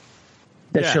photos.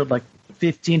 That showed like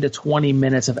 15 to 20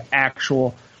 minutes of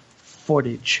actual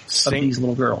footage of these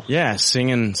little girls. Yeah,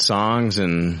 singing songs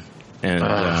and you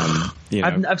know.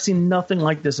 I've seen nothing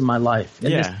like this in my life.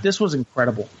 And this was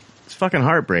incredible. It's fucking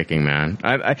heartbreaking, man.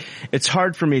 It's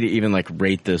hard for me to even like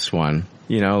rate this one.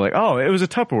 You know, like, oh, it was a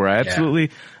Tupperware. I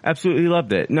absolutely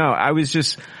loved it. No, I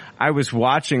was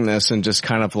watching this and just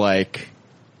kind of like,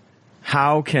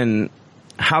 how can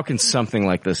something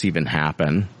like this even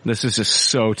happen? This is just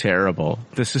so terrible.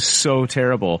 This is so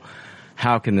terrible.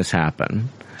 How can this happen?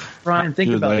 Brian,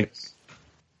 think about this.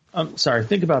 I'm sorry.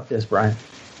 Think about this, Brian.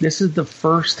 This is the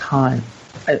first time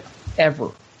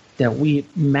ever that we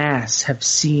mass have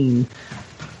seen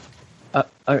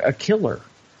a killer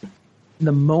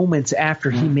the moments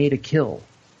after he made a kill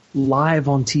live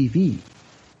on TV.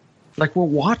 Like, we're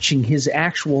watching his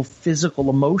actual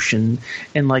physical emotion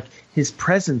and like his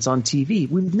presence on TV.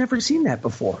 We've never seen that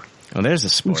before. Well, there's a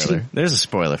spoiler. There's a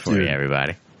spoiler for you,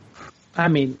 everybody. I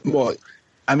mean, like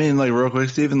real quick,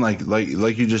 Stephen, like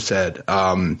you just said,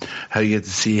 how you get to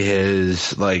see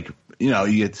his, like, you know,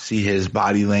 you get to see his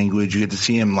body language. You get to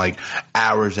see him like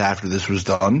hours after this was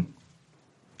done.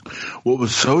 What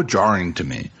was so jarring to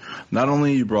me, not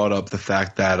only you brought up the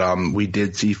fact that we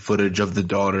did see footage of the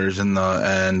daughters and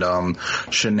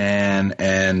Shanann,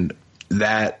 and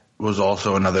that was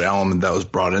also another element that was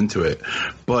brought into it.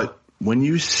 But when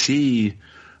you see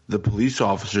the police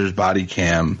officer's body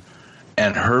cam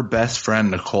and her best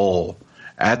friend Nicole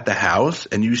at the house,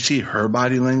 and you see her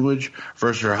body language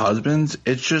versus her husband's,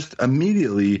 it's just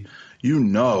immediately, you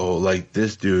know, like,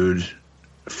 this dude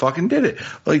fucking did it.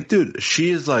 Like, dude,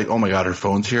 she is like, oh my God, her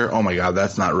phone's here. Oh my God,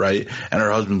 that's not right. And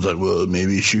her husband's like, well,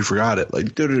 maybe she forgot it.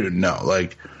 Like, dude, no.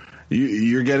 Like,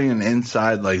 you're getting an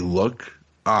inside, like, look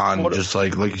on just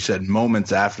like you said,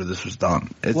 moments after this was done.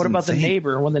 It's what about insane. the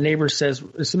neighbor? When the neighbor says,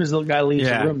 as soon as the guy leaves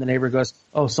the room, the neighbor goes,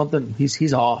 oh, something,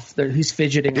 he's off. He's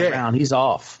fidgeting around. He's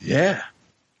off. Yeah.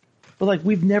 But like,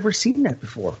 we've never seen that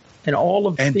before.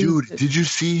 And dude, did you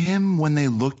see him when they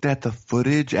looked at the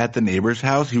footage at the neighbor's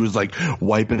house? He was like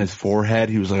wiping his forehead.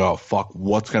 He was like, oh fuck,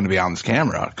 what's going to be on this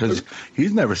camera? Because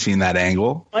he's never seen that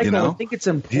angle. Michael, you know? I think it's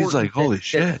important. He's like, holy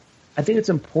shit. I think it's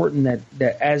important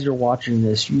that as you're watching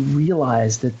this, you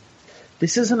realize that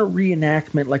this isn't a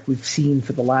reenactment like we've seen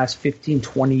for the last 15,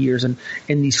 20 years in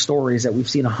these stories that we've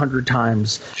seen 100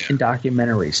 times in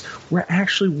documentaries. We're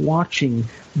actually watching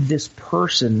this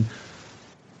person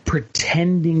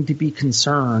pretending to be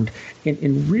concerned.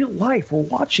 In real life, we're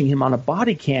watching him on a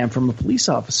body cam from a police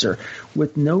officer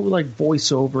with no like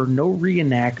voiceover, no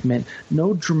reenactment,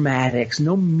 no dramatics,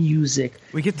 no music.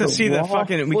 We get to see the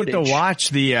fucking. We get to watch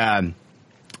the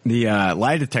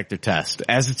lie detector test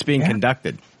as it's being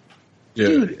conducted.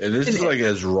 Dude, and this is like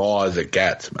as raw as it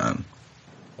gets, man.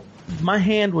 My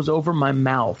hand was over my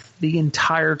mouth the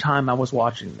entire time I was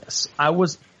watching this. I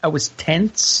was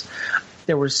tense.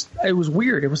 It was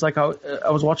weird. It was like I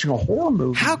was watching a horror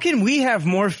movie. How can we have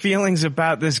more feelings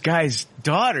about this guy's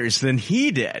daughters than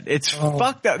he did? It's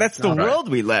fucked up. That's the world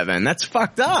we live in. That's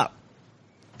fucked up.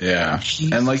 Yeah.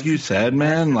 Jesus. And like you said,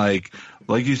 man, like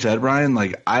you said, Brian,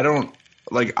 like, I don't,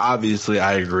 like, obviously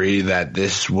I agree that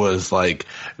this was like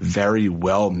very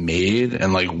well made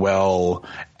and like well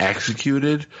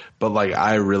executed, but like,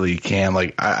 I really can't,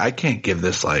 like, I can't give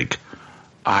this like,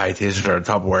 I tasted our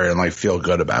Tupperware and like feel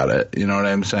good about it. You know what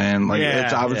I'm saying? Like,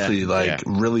 it's obviously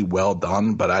really well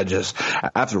done, but I just,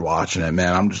 after watching it,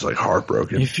 man, I'm just like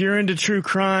heartbroken. If you're into true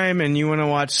crime and you want to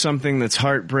watch something that's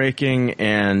heartbreaking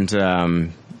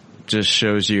and just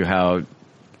shows you how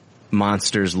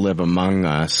monsters live among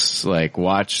us, like,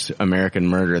 watch American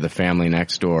Murder, The Family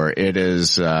Next Door. It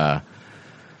is, wow.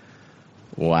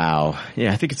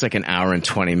 Yeah, I think it's like an hour and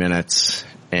 20 minutes.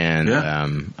 And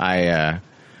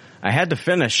I had to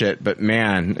finish it, but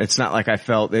man, it's not like I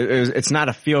felt it's not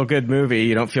a feel good movie.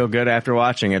 You don't feel good after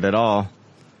watching it at all.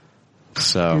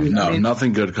 So no,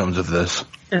 nothing good comes of this.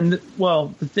 And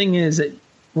well, the thing is that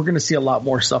we're going to see a lot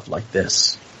more stuff like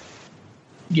this.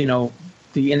 You know,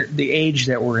 the age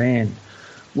that we're in,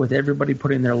 with everybody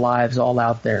putting their lives all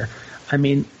out there. I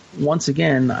mean, once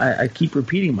again, I keep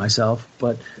repeating myself,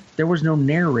 but there was no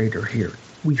narrator here.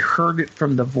 We heard it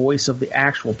from the voice of the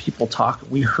actual people talking.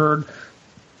 We heard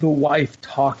the wife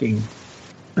talking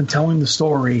and telling the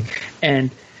story,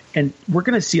 and we're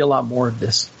going to see a lot more of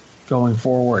this going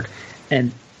forward.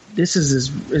 And this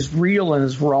is as real and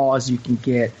as raw as you can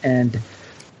get. And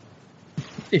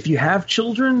if you have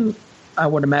children, I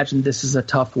would imagine this is a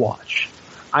tough watch.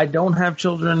 I don't have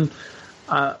children.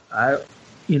 I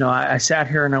sat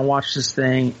here and I watched this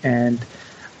thing, and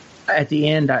at the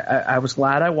end, I was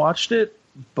glad I watched it.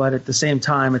 But at the same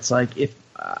time, it's like, if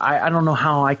I don't know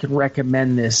how I can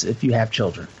recommend this if you have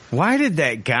children. Why did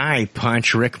that guy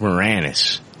punch Rick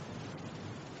Moranis?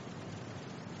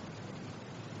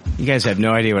 You guys have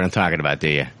no idea what I'm talking about, do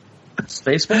you?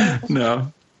 Spaceballs?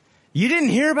 No. You didn't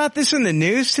hear about this in the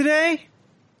news today?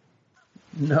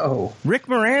 No. Rick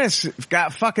Moranis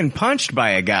got fucking punched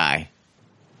by a guy.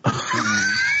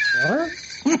 What?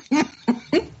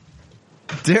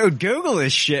 Dude, Google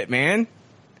this shit, man.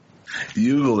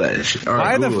 Google that shit. All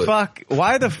right,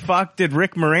 Why the fuck did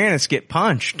Rick Moranis get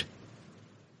punched?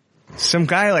 Some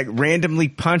guy like randomly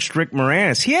punched Rick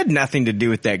Moranis. He had nothing to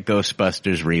do with that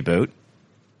Ghostbusters reboot.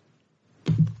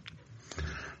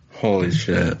 Holy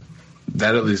shit.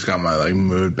 That at least got my like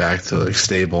mood back to like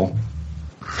stable.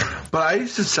 But I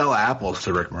used to sell apples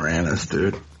to Rick Moranis,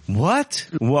 dude. What?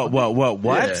 What?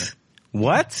 Yeah.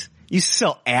 What? You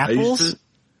sell apples?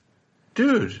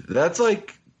 Dude, that's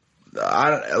like,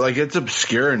 it's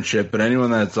obscure and shit, but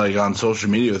anyone that's like on social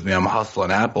media with me, I'm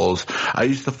hustling apples. I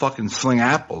used to fucking sling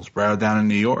apples, bro, down in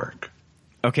New York.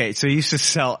 Okay, so you used to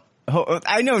sell.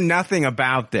 I know nothing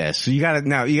about this. You gotta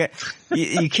know. You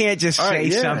can't just say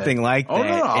something like that.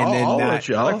 I'll let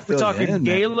you. We're talking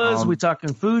galas. We're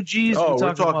talking Fuji's.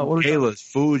 We're talking galas,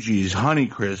 Fuji's,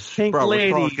 Honeycrisp. Pink bro,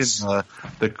 ladies. We're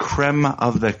talking the creme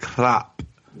of the crop.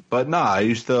 But nah, I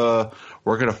used to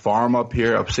work at a farm up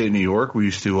here, upstate New York. We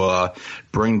used to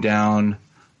bring down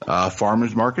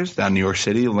farmers markets down New York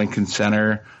City, Lincoln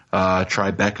Center,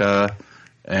 Tribeca,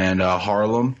 and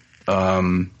Harlem.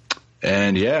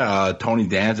 And yeah, Tony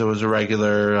Danza was a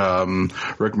regular.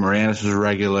 Rick Moranis was a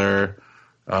regular.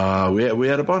 We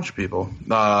had a bunch of people.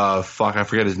 I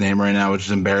forget his name right now, which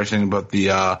is embarrassing. But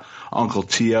the Uncle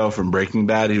Tio from Breaking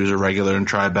Bad, he was a regular in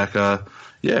Tribeca.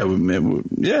 Yeah,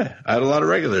 I had a lot of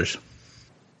regulars.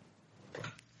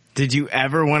 Did you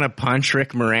ever want to punch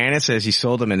Rick Moranis as you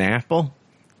sold him an apple?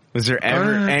 Was there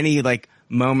ever any like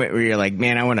moment where you're like,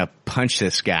 man, I want to punch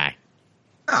this guy?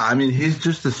 I mean, he's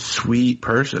just a sweet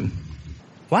person.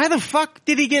 Why the fuck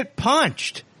did he get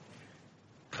punched?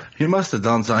 He must have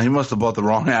done something. He must have bought the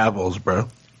wrong apples, bro.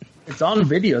 It's on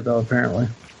video, though, apparently.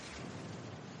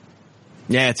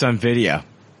 Yeah, it's on video.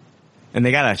 And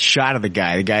they got a shot of the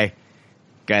guy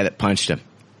that punched him.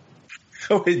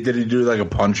 Oh, wait, did he do like a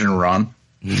punch and run?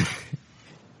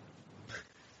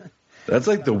 That's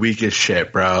like the weakest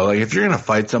shit, bro. Like, if you're going to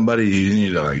fight somebody, you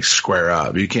need to like square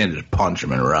up. You can't just punch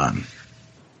them and run.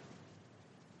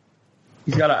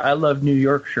 He's got a I Love New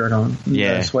York shirt on.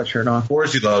 Yeah. A sweatshirt on. Of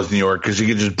course he loves New York because he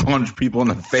can just punch people in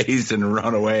the face and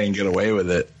run away and get away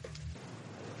with it.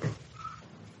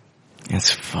 It's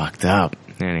fucked up.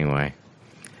 Anyway.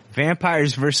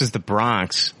 Vampires versus the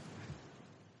Bronx.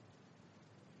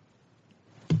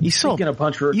 You sold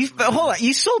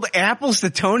you sold apples to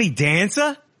Tony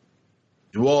Danza?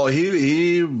 Well,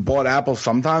 he bought apples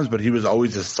sometimes, but he was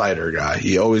always a cider guy.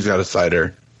 He always got a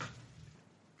cider.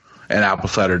 And apple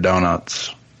cider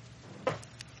donuts.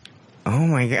 Oh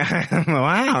my god!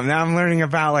 Wow! Now I'm learning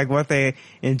about like what they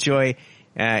enjoy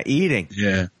eating.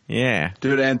 Yeah,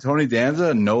 dude. And Tony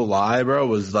Danza, no lie, bro,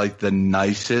 was like the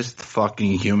nicest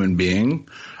fucking human being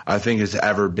I think has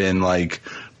ever been like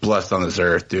blessed on this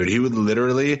earth, dude. He would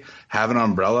literally have an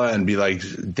umbrella and be like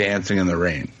dancing in the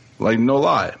rain. Like, no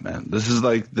lie, man. This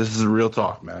is real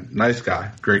talk, man. Nice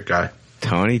guy, great guy.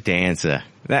 Tony Danza.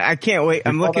 I can't wait.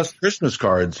 I'm looking at Christmas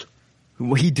cards.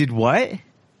 He did what?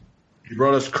 He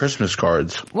brought us Christmas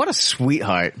cards. What a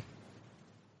sweetheart.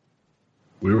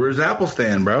 We were his apple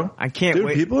stand, bro. I can't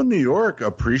wait. People in New York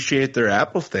appreciate their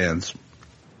apple stands.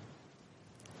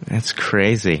 That's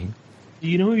crazy.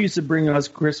 You know who used to bring us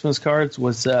Christmas cards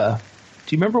was, do you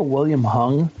remember William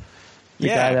Hung? The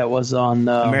guy that was on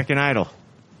American Idol.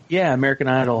 Yeah, American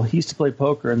Idol. He used to play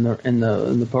poker in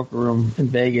the poker room in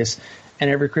Vegas, and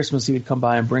every Christmas he would come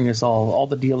by and bring us all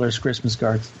the dealers' Christmas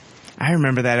cards. I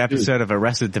remember that episode of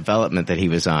Arrested Development that he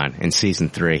was on in season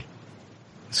 3.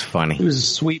 It's funny. He was a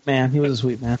sweet man.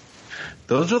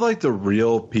 Those are like the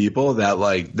real people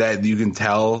that you can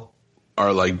tell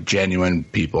are like genuine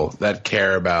people that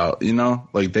care about,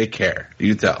 like they care.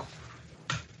 You can tell.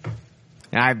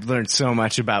 I've learned so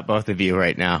much about both of you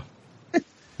right now.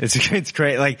 It's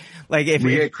great. Like if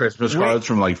we get Christmas cards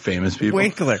from like famous people.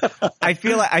 Winkler. I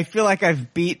feel like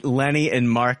I've beat Lenny and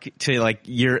Mark to like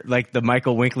the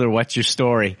Michael Winkler What's Your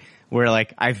Story, where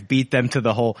like I've beat them to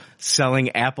the whole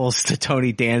selling apples to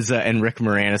Tony Danza and Rick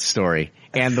Moranis story,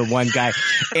 and the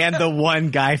one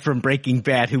guy from Breaking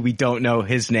Bad who we don't know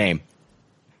his name.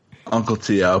 Uncle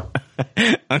Tio.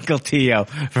 Uncle Tio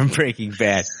from Breaking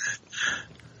Bad.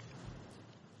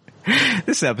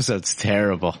 This episode's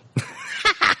terrible.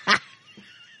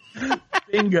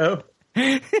 Bingo.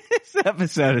 This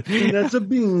episode. That's a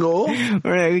bingo.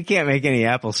 We can't make any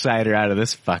apple cider out of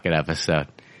this fucking episode.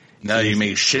 No, you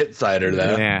make shit cider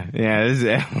though.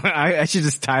 Yeah. I should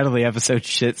just title the episode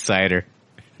 "Shit Cider."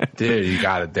 Dude, you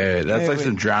got it, dude. That's like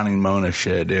some Drowning Mona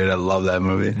shit, dude. I love that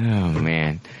movie. Oh,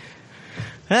 man.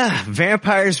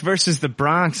 Vampires versus the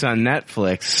Bronx on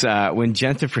Netflix. When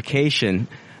gentrification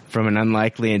from an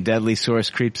unlikely and deadly source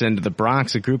creeps into the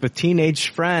Bronx, a group of teenage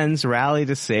friends rally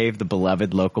to save the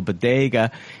beloved local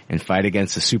bodega and fight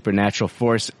against a supernatural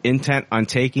force intent on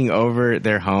taking over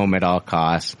their home at all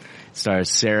costs. It stars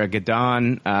Sarah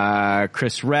Gadon,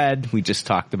 Chris Redd, we just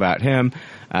talked about him,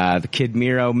 the Kid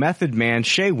Miro, Method Man,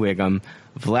 Shea Wiggum,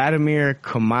 Vladimir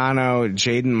Komano,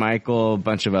 Jaden Michael, a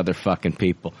bunch of other fucking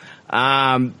people.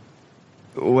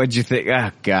 What'd you think?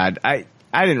 Oh, God. I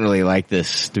didn't really like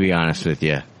this, to be honest with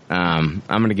you. I'm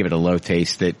going to give it a low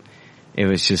taste. It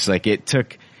was just like, it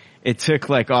took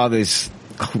like all this,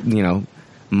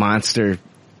 monster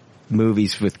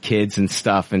movies with kids and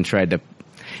stuff and tried to,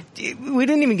 we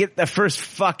didn't even get the first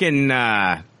fucking,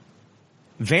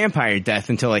 vampire death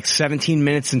until like 17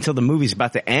 minutes until the movie's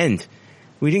about to end.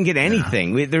 We didn't get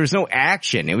anything. There was no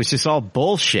action. It was just all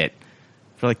bullshit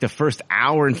for like the first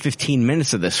hour and 15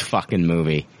 minutes of this fucking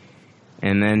movie.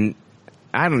 And then,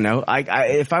 I don't know.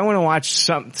 If I want to watch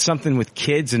something with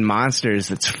kids and monsters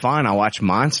that's fun, I'll watch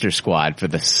Monster Squad for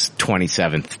the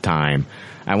 27th time.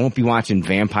 I won't be watching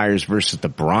Vampires versus the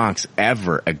Bronx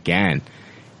ever again.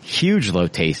 Huge low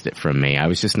taste it from me. I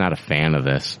was just not a fan of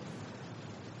this.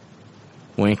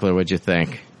 Winkler, what'd you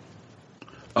think?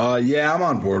 Yeah, I'm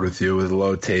on board with you with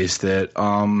low taste it.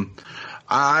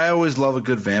 I always love a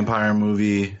good vampire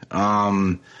movie.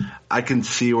 I can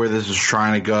see where this is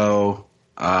trying to go.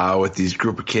 With these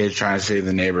group of kids trying to save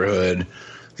the neighborhood.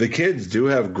 The kids do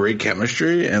have great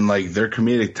chemistry, and like their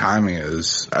comedic timing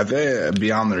is, I think,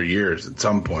 beyond their years at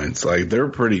some points. Like they're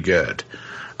pretty good.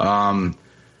 Like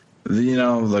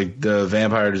the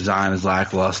vampire design is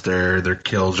lackluster. Their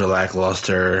kills are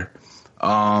lackluster.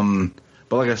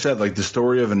 But like I said, like the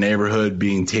story of a neighborhood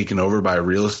being taken over by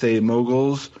real estate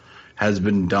moguls has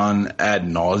been done ad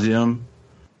nauseum.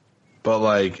 But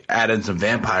like add in some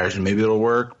vampires and maybe it'll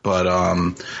work. But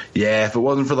yeah, if it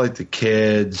wasn't for like the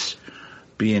kids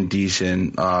being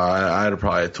decent, I'd have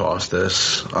probably tossed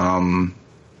this.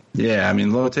 Yeah, I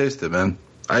mean, low taste it, man.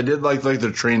 I did like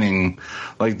their training,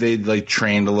 like they like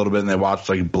trained a little bit and they watched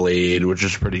like Blade, which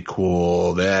is pretty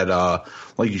cool. They had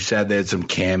like you said, they had some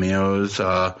cameos.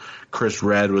 Chris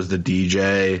Redd was the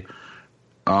DJ.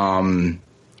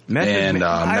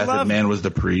 Method Man was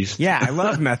the priest. Yeah, I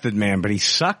love Method Man, but he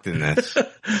sucked in this.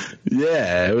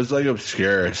 Yeah, it was like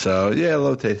obscure. So yeah,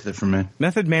 low tasted for me.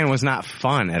 Method Man was not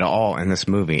fun at all in this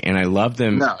movie, and I loved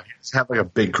him. No, he just had like a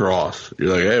big cross. You're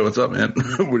like, hey, what's up, man?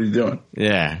 What are you doing?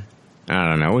 Yeah, I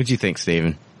don't know. What'd you think,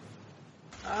 Steven?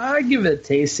 I give it a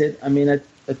taste. I mean,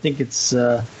 I think it's.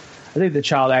 I think the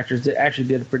child actors actually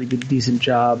did a pretty good, decent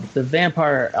job. The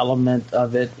vampire element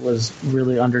of it was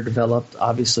really underdeveloped,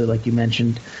 obviously, like you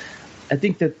mentioned. I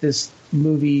think that this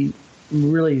movie,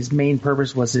 really its main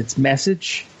purpose was its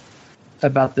message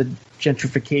about the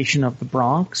gentrification of the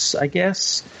Bronx, I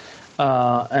guess,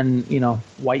 and,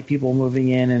 white people moving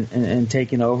in and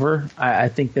taking over. I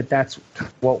think that that's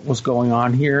what was going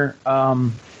on here.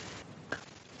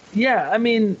 Yeah, I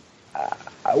mean...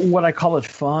 would I call it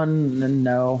fun?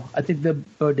 No. I think the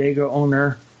bodega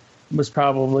owner was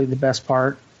probably the best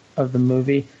part of the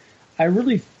movie. I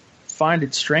really find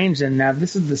it strange, and now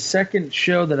this is the second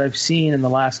show that I've seen in the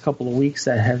last couple of weeks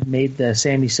that have made the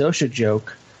Sammy Sosa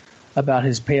joke about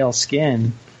his pale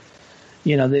skin.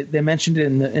 They mentioned it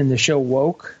in the show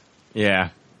Woke. Yeah.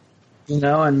 And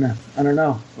I don't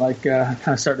know, I kind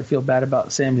of start to feel bad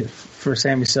about Sammy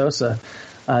Sosa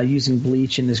using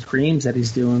bleach in his creams that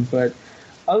he's doing, but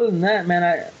other than that,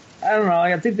 man, I don't know.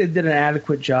 I think they did an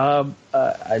adequate job.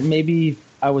 Maybe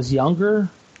I was younger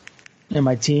in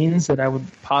my teens that I would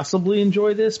possibly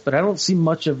enjoy this, but I don't see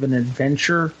much of an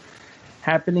adventure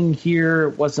happening here.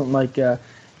 It wasn't like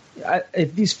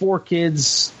if these four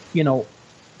kids, the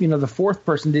fourth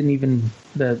person didn't even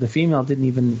the female didn't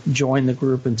even join the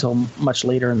group until much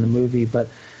later in the movie. But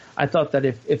I thought that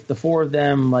if the four of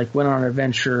them like went on an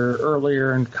adventure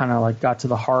earlier and kind of like got to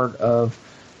the heart of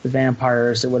the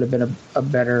vampires, it would have been a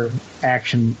better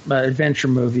action adventure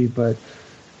movie. But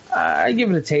I give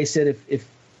it a taste. If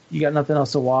you got nothing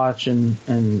else to watch and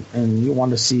you want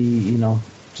to see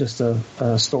just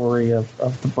a story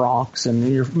of the Bronx,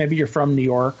 and maybe you're from New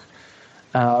York,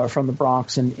 from the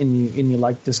Bronx, and you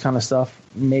like this kind of stuff,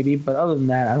 maybe. But other than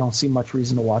that, I don't see much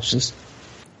reason to watch this.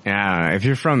 Yeah, if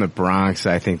you're from the Bronx,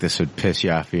 I think this would piss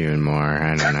you off even more.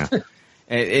 I don't know.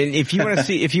 And if you want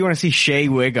to see Shea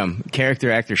Wiggum,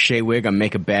 character actor Shea Wiggum,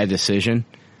 make a bad decision,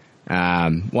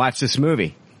 watch this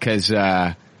movie because,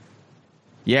 this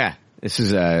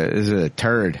is a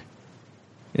turd.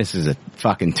 This is a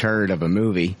fucking turd of a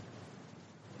movie,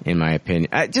 in my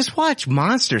opinion. Just watch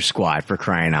Monster Squad, for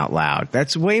crying out loud.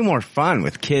 That's way more fun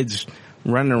with kids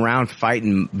running around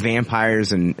fighting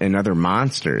vampires and other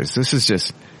monsters. This is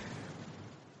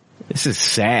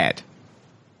sad.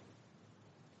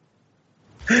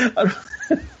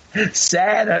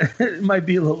 Sad. It might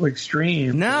be a little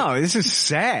extreme. No, this is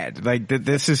sad. Like,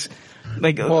 this is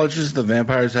like. Well, it's just the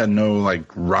vampires had no like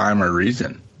rhyme or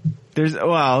reason. They're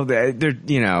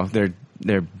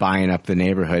buying up the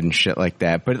neighborhood and shit like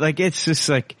that. But like, it's just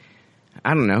like,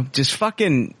 I don't know, just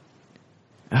fucking.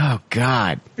 Oh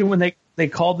God. When they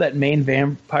called that main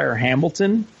vampire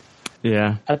Hamilton.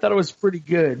 Yeah. I thought it was pretty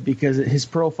good because his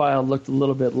profile looked a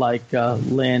little bit like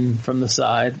Lynn from the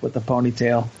side with the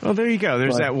ponytail. Well, there you go.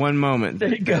 There's that one moment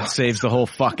that saves the whole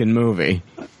fucking movie.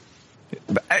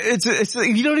 It's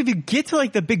you don't even get to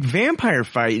like the big vampire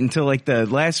fight until like the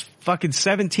last fucking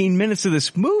 17 minutes of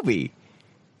this movie.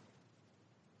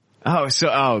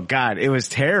 Oh God, it was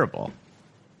terrible.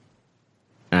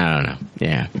 I don't know.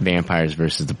 Yeah, vampires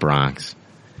versus the Bronx.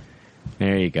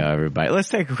 There you go, everybody. Let's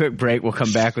take a quick break. We'll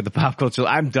come back with the pop culture.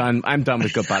 I'm done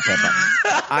with Good Pop Pepper.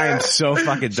 I am so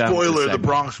fucking done. Spoiler: with the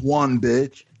Bronx won,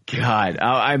 bitch. God,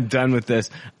 I'm done with this.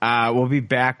 We'll be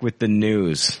back with the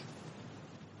news.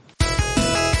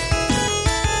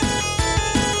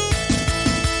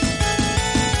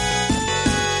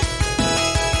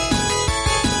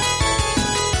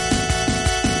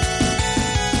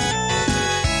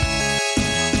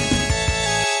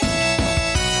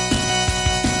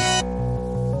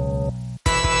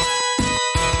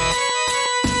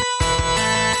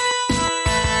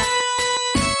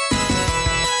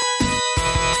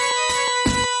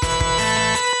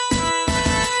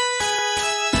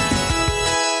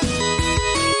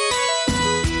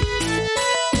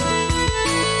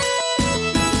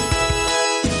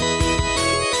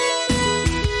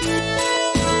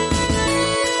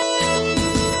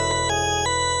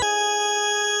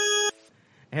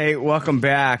 Hey, welcome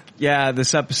back. Yeah,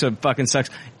 this episode fucking sucks.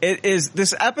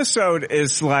 This episode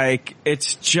is like,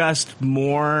 it's just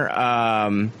more,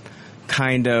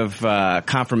 kind of,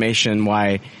 confirmation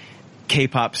why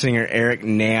K-pop singer Eric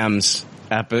Nam's,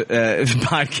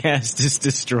 podcast just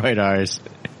destroyed ours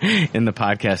in the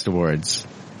podcast awards.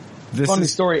 Funny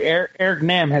story. Eric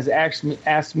Nam has actually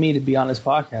asked me to be on his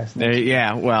podcast.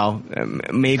 Yeah, well,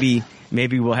 maybe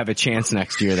we'll have a chance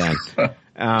next year then.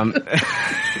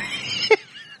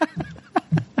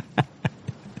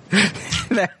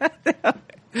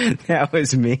 That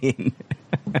was mean.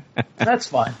 That's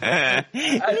fine.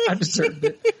 I deserved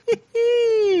it.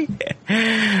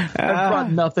 I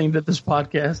brought nothing to this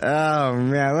podcast. Oh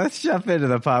man, let's jump into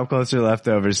the pop culture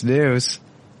leftovers news.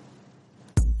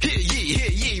 Hear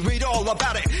ye, read all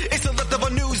about it. It's the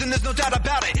leftover news and there's no doubt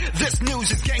about it. This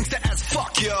news is gangsta as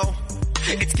fuck, yo.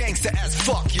 It's gangsta as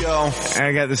fuck, yo.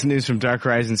 I got this news from Dark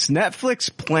Horizons.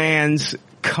 Netflix plans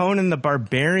Conan the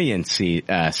Barbarian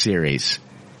series.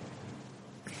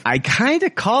 I kind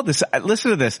of called this.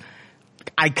 Listen to this.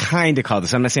 I kind of called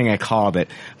this. I'm not saying I called it.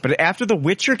 But after The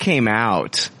Witcher came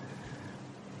out,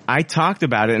 I talked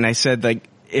about it and I said, like,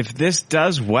 if this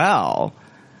does well,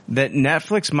 that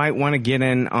Netflix might want to get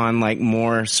in on, like,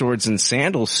 more swords and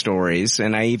sandals stories.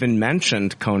 And I even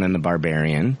mentioned Conan the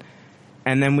Barbarian.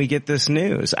 And then we get this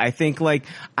news. I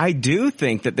do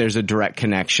think that there's a direct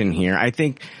connection here. I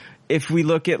think if we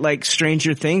look at like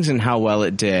Stranger Things and how well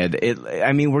it did,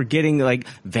 we're getting like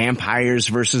vampires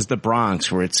versus the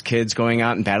Bronx, where it's kids going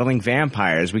out and battling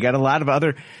vampires. We got a lot of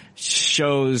other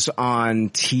shows on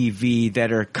TV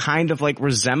that are kind of like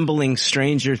resembling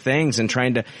Stranger Things and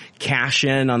trying to cash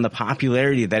in on the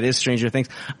popularity that is Stranger Things.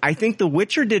 I think The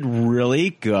Witcher did really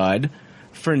good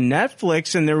for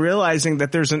Netflix, and they're realizing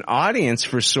that there's an audience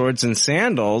for swords and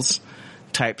sandals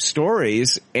type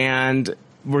stories, and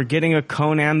we're getting a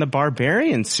Conan the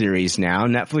Barbarian series now.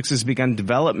 Netflix has begun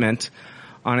development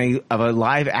of a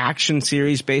live action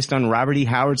series based on Robert E.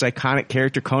 Howard's iconic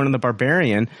character Conan the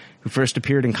Barbarian, who first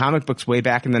appeared in comic books way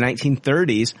back in the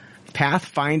 1930s.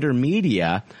 Pathfinder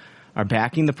Media are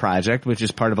backing the project, which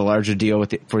is part of a larger deal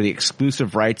for the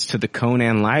exclusive rights to the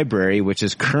Conan library, which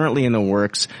is currently in the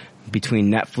works between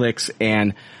Netflix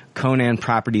and Conan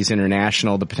Properties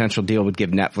International. The potential deal would give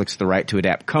Netflix the right to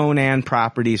adapt Conan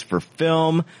properties for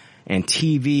film and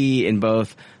TV in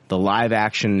both the live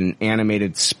action and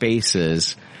animated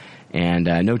spaces. And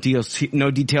no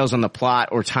details on the plot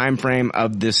or time frame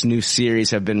of this new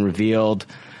series have been revealed.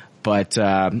 But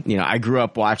I grew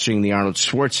up watching the Arnold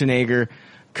Schwarzenegger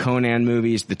Conan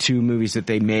movies, the two movies that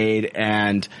they made,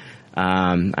 and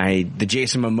the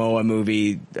Jason Momoa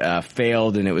movie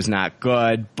failed and it was not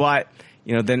good. But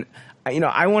then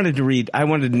I wanted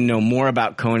to know more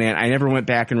about Conan. I never went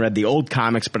back and read the old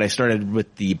comics, but I started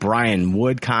with the Brian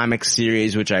Wood comics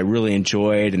series, which I really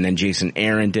enjoyed. And then Jason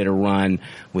Aaron did a run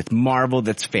with Marvel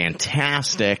that's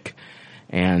fantastic.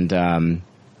 And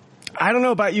I don't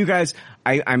know about you guys.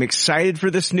 I'm excited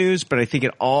for this news, but I think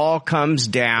it all comes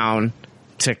down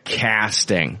to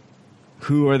casting.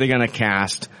 Who are they going to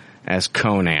cast as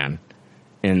Conan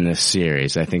in this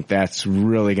series? I think that's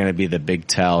really going to be the big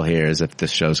tell here, is if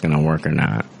this show's going to work or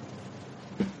not.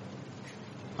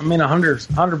 I mean,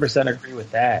 100% agree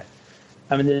with that.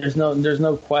 I mean, there's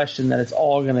no question that it's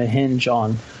all going to hinge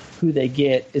on who they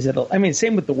get.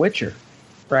 Same with The Witcher,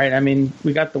 right? I mean,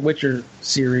 we got the Witcher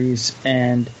series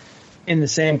and in the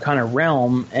same kind of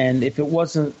realm, and if it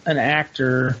wasn't an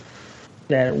actor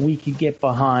that we could get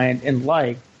behind and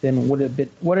like, then would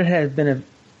it have been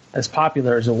as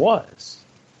popular as it was?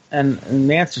 And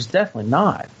the answer is definitely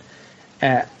not.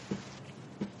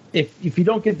 If you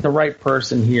don't get the right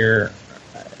person here,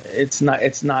 it's not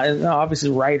obviously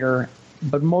writer,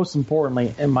 but most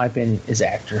importantly, in my opinion, is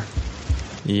actor.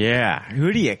 Yeah,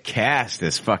 who do you cast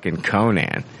as fucking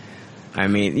Conan? I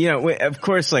mean, of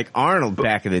course, like Arnold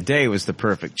back in the day was the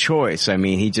perfect choice. I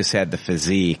mean, he just had the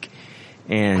physique.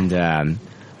 And,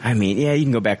 I mean, yeah, you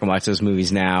can go back and watch those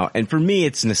movies now. And for me,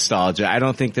 it's nostalgia. I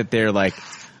don't think that they're like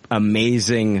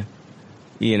amazing,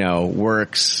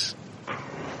 works.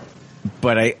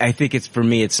 But I think for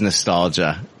me, it's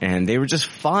nostalgia. And they were just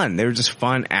fun. They were just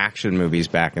fun action movies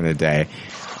back in the day.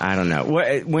 I don't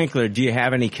know. Winkler, do you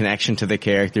have any connection to the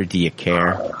character? Do you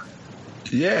care?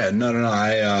 Yeah, no.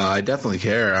 I definitely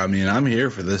care. I mean, I'm here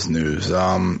for this news.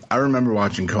 I remember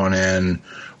watching Conan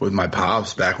with my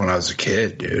pops back when I was a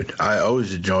kid, dude. I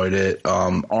always enjoyed it.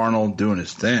 Arnold doing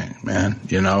his thing, man,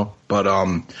 But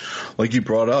like you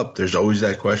brought up, there's always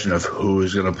that question of who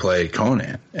is going to play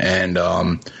Conan. And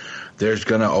there's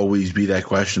going to always be that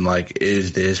question, like,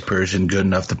 is this person good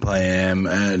enough to play him?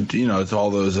 And, it's all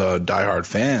those diehard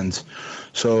fans.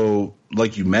 So,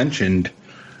 like you mentioned,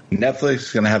 Netflix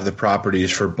is going to have the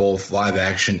properties for both live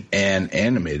action and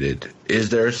animated. Is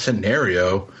there a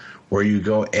scenario where you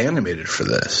go animated for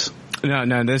this?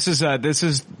 No. This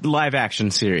is live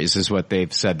action series is what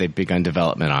they've said they've begun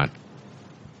development on.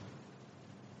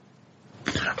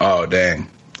 Oh, dang.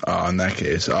 In that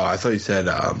case, I thought you said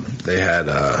they had.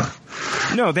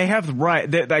 No, they have the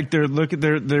right.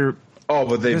 They're. Oh,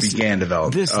 but they began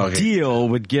development. This deal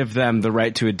would give them the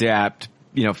right to adapt,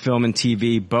 film and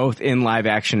TV, both in live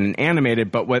action and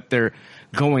animated, but what they're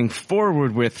going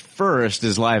forward with first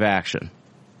is live action.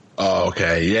 Oh,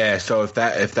 okay. Yeah, so if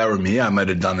that were me, I might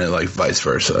have done it like vice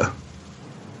versa.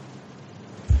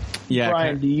 Yeah.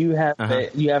 Brian, do you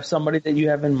have somebody that you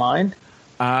have in mind?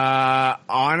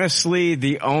 Honestly,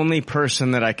 the only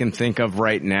person that I can think of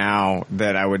right now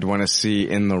that I would want to see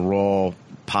in the role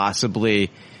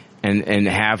possibly and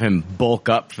have him bulk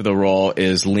up for the role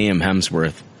is Liam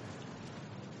Hemsworth.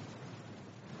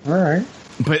 All right.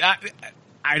 But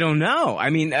I don't know. I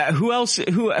mean, who else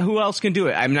can do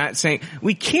it? I'm not saying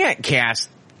we can't cast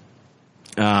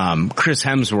Chris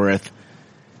Hemsworth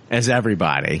as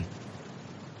everybody.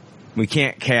 We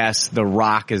can't cast The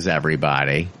Rock as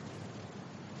everybody.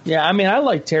 Yeah, I mean, I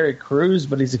like Terry Crews,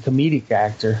 but he's a comedic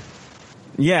actor.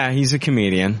 Yeah, he's a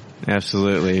comedian.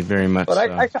 Absolutely, very much so.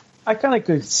 But I kind of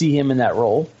could see him in that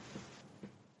role.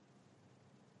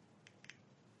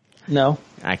 No,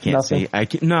 I can't nothing. see.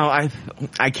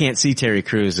 I can't see Terry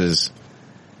Crews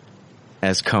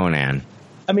as Conan.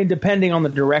 I mean, depending on the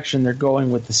direction they're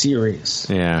going with the series.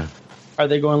 Yeah. Are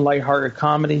they going lighthearted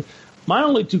comedy? My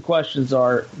only two questions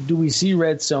are: do we see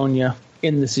Red Sonja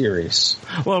in the series?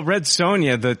 Well, Red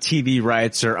Sonja, the TV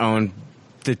rights are owned.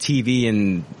 The TV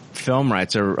and film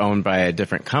rights are owned by a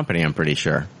different company, I'm pretty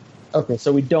sure. Okay,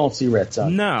 so we don't see Red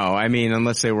Sonja. No, I mean,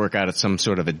 unless they work out some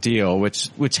sort of a deal,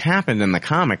 which happened in the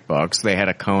comic books. They had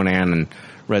a Conan and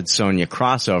Red Sonja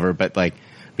crossover, but like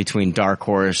between Dark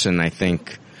Horse and I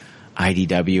think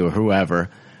IDW or whoever.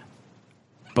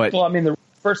 But well, I mean, the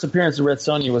first appearance of Red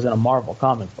Sonja was in a Marvel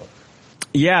comic book.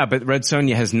 Yeah, but Red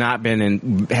Sonja has not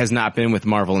been with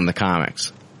Marvel in the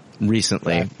comics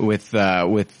recently.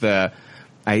 Right.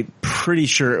 I'm pretty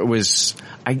sure it was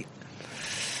I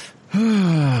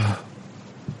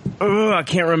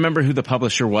can't remember who the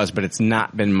publisher was, but it's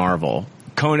not been Marvel.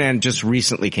 Conan just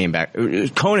recently came back.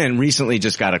 Conan recently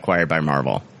just got acquired by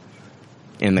Marvel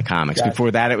in the comics. Gotcha.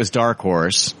 Before that, it was Dark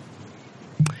Horse,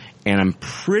 and I'm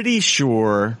pretty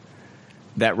sure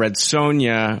that Red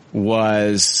Sonja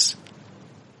was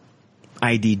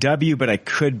IDW, but I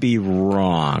could be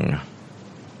wrong.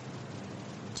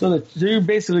 So you're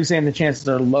basically saying the chances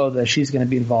are low that she's going to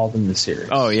be involved in the series.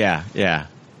 Oh, yeah, yeah.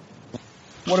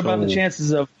 What about the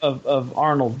chances of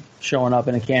Arnold showing up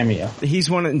in a cameo? He's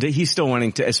still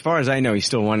wanting to, as far as I know, he's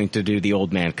still wanting to do the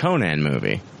Old Man Conan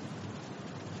movie.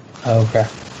 Okay.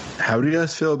 How do you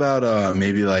guys feel about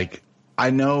maybe like, I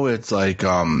know it's like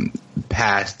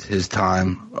past his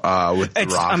time with The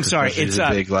Rock. I'm sorry, it's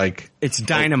big like it's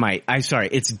Dynamite.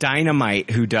 It's Dynamite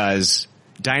who does.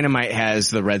 Dynamite has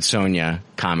the Red Sonja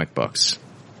comic books.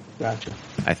 Gotcha.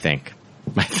 I think.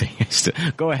 My thing is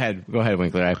go ahead,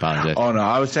 Winkler. I apologize. Oh no,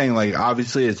 I was saying like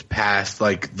obviously it's past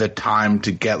like the time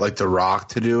to get like The Rock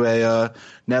to do a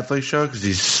Netflix show because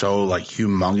he's so like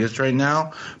humongous right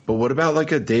now. But what about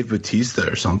like a Dave Bautista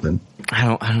or something?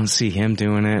 I don't see him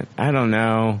doing it. I don't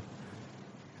know.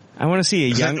 I want to see a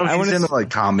young. I want to into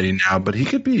like comedy now, but he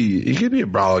could be a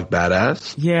brolic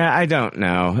badass. Yeah, I don't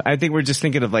know. I think we're just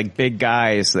thinking of like big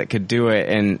guys that could do it,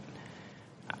 and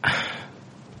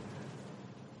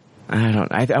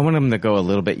I want him to go a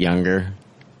little bit younger.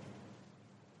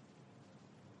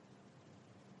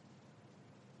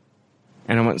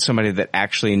 And I want somebody that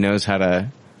actually knows how to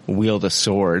wield a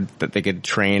sword, that they could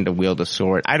train to wield a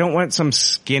sword. I don't want some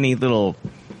skinny little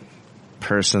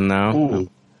person, though. Ooh.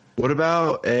 What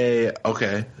about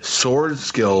sword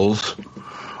skills,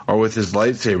 or with his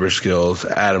lightsaber skills,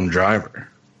 Adam Driver?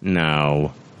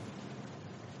 No.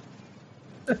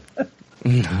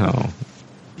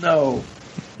 No.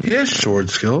 He has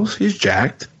sword skills. He's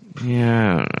jacked.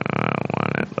 Yeah, I don't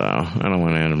want it, though. I don't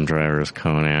want Adam Driver as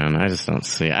Conan. I just don't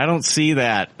see it. I don't see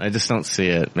that. I just don't see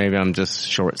it. Maybe I'm just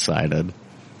short-sighted.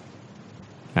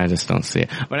 I just don't see it.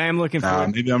 But I am looking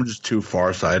forward. Maybe I'm just too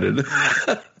far-sighted.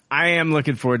 I am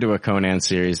looking forward to a Conan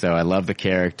series, though. I love the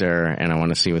character, and I want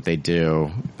to see what they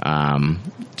do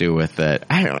with it.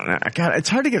 I don't know. God, it's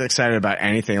hard to get excited about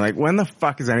anything. Like, when the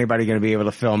fuck is anybody going to be able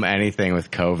to film anything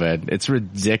with COVID? It's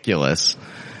ridiculous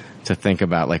to think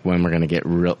about, like, when we're going to get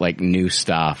real, like, new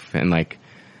stuff, and like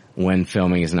when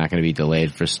filming is not going to be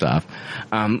delayed for stuff.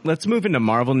 Let's move into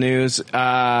Marvel news.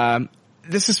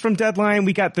 This is from Deadline.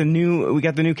 We got the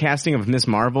new casting of Ms.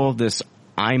 Marvel. This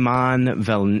Iman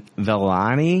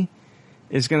Vellani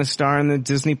is going to star in the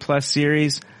Disney Plus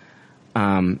series.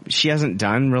 She hasn't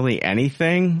done really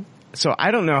anything, so I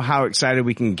don't know how excited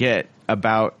we can get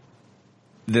about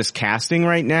this casting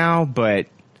right now, but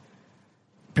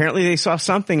apparently they saw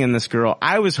something in this girl.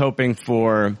 I was hoping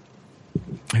for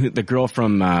the girl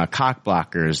from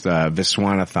Cockblockers,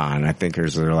 Viswanathan, I think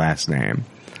is her last name.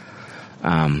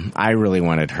 I really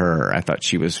wanted her. I thought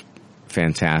she was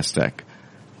fantastic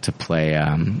to play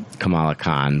Kamala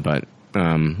Khan, but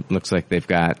looks like they've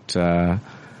got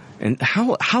and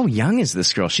how young is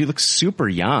this girl? She looks super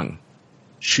young.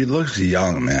 She looks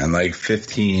young, man, like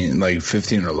 15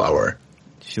 or lower.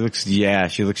 She looks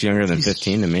younger than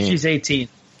 15 to me. She's 18.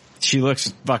 She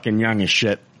looks fucking young as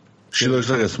shit. She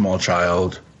looks like a small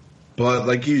child. But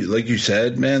like you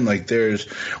said, man, like there's,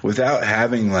 without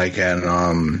having like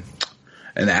an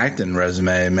acting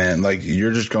resume, man, like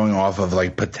you're just going off of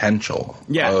like potential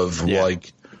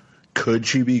like, could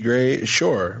she be great?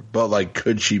 Sure. But like,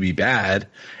 could she be bad?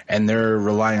 And they're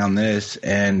relying on this,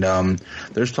 and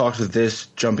there's talks of this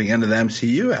jumping into the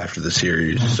MCU after the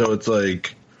series. So it's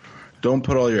like, don't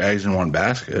put all your eggs in one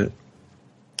basket.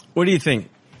 What do you think,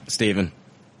 Steven?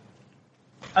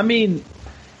 I mean,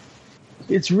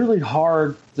 it's really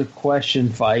hard to question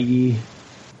Feige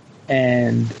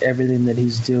and everything that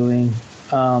he's doing.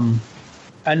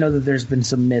 I know that there's been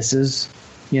some misses.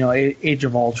 You know, Age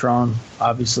of Ultron,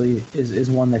 obviously, is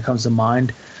one that comes to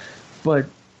mind. But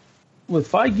with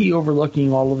Feige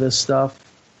overlooking all of this stuff,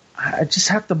 I just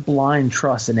have to blind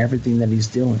trust in everything that he's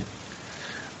doing.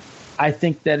 I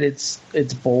think that it's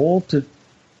bold to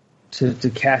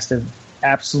cast an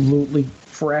absolutely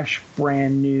fresh,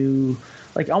 brand new,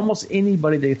 like almost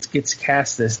anybody that gets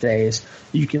cast these days,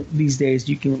 you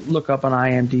can look up on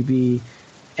IMDb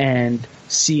and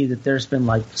see that there's been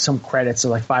like some credits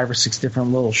of like 5 or 6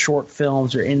 different little short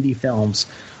films or indie films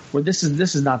where this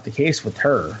is not the case with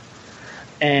her.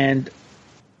 And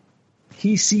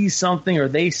he sees something, or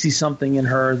they see something in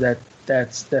her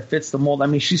that fits the mold. I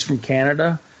mean, she's from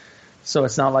Canada, so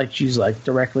it's not like she's like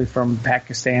directly from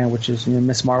Pakistan, which is, you know,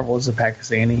 Ms. Marvel is a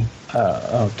Pakistani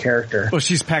character. Well,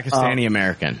 she's Pakistani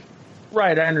American,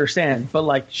 right? I understand, but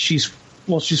like she's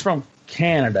from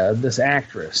Canada, this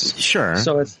actress. Sure.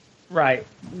 So it's right.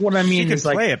 What I mean is,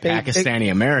 like, play a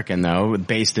Pakistani American though,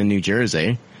 based in New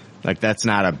Jersey. Like, that's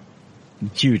not a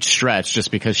huge stretch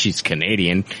just because she's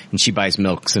Canadian and she buys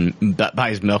milk in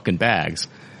bags.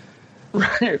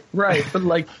 Right. But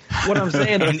like, what I'm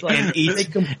saying is, like, and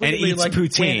eats like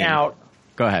poutine. Went out.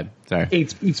 Go ahead. Sorry.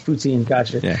 Eats poutine.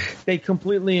 Gotcha. Yeah. They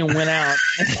completely went out.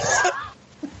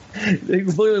 They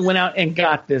completely went out and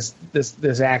got this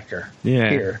actor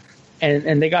here,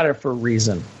 and they got it for a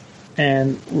reason,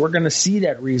 and we're going to see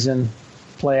that reason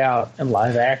play out in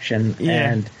live action,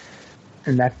 and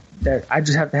that I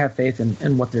just have to have faith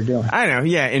in what they're doing. I know,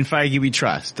 in Feige we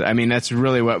trust. I mean, that's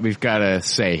really what we've got to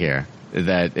say here.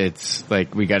 That it's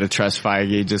like we got to trust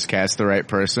Feige just cast the right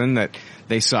person. That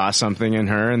they saw something in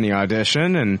her in the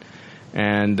audition,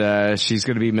 and she's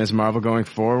going to be Ms. Marvel going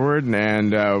forward,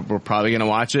 and we're probably going to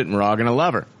watch it, and we're all going to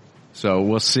love her. So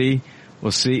we'll see.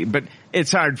 But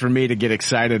it's hard for me to get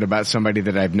excited about somebody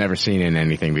that I've never seen in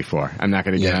anything before. I'm not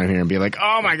going to get on here and be like,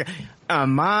 oh my God,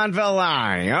 Iman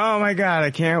Vellani. Oh my God,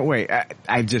 I can't wait. I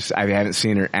haven't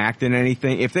seen her act in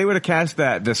anything. If they would have cast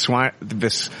the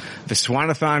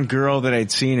Swanathon girl that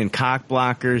I'd seen in Cock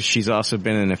Blockers, she's also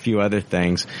been in a few other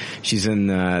things. She's in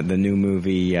the new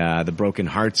movie, The Broken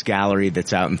Hearts Gallery,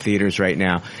 that's out in theaters right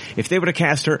now. If they would have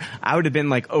cast her, I would have been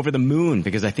like over the moon,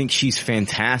 because I think she's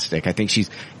fantastic. I think she's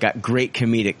got great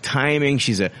comedic timing.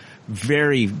 She's a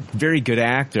very, very good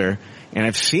actor. And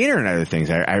I've seen her in other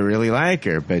things. I really like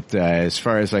her. But as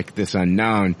far as like this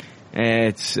unknown,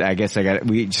 we just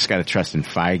got to trust in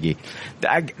Feige.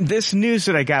 This news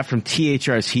that I got from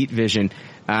THR's Heat Vision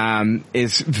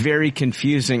is very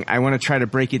confusing. I want to try to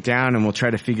break it down, and we'll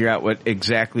try to figure out what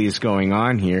exactly is going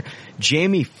on here.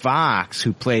 Jamie Foxx,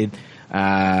 who played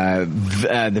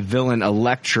the villain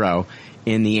Electro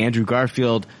in the Andrew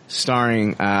Garfield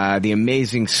starring The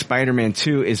Amazing Spider-Man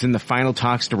 2, is in the final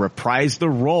talks to reprise the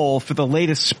role for the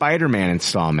latest Spider-Man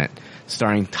installment,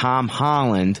 starring Tom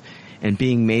Holland and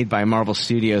being made by Marvel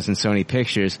Studios and Sony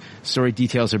Pictures. Story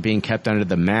details are being kept under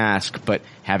the mask, but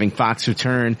having Fox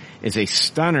return is a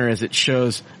stunner, as it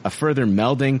shows a further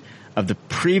melding of the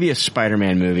previous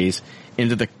Spider-Man movies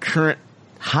into the current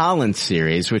Holland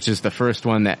series, which is the first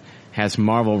one that has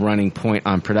Marvel running point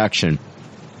on production.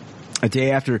 A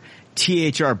day after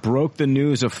THR broke the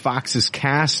news of Fox's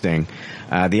casting,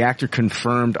 the actor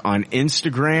confirmed on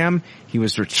Instagram he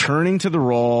was returning to the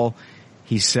role.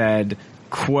 He said,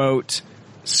 quote,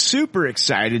 super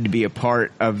excited to be a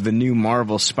part of the new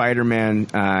Marvel Spider-Man,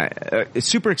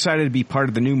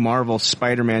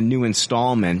 new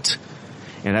installment,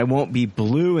 and I won't be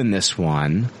blue in this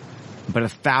one, but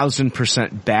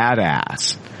 1,000%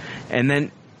 badass. And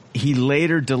then he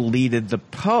later deleted the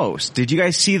post. Did you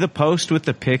guys see the post with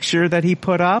the picture that he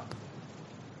put up?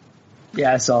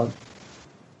 Yeah, I saw it.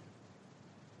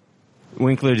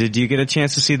 Winkler, did you get a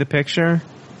chance to see the picture?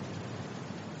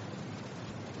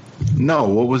 No,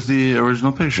 what was the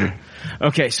original picture?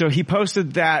 Okay, so he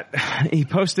posted that,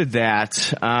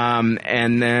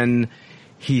 and then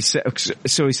he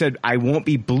said, I won't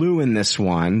be blue in this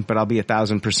one, but I'll be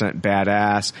 1,000%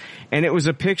 badass. And it was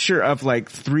a picture of like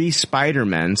 3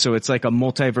 Spider-Men. So it's like a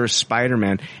multiverse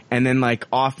Spider-Man. And then like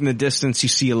off in the distance, you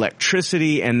see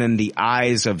electricity and then the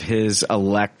eyes of his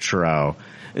Electro.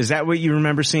 Is that what you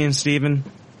remember seeing, Steven?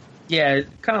 Yeah,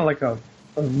 kind of like a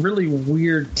really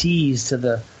weird tease to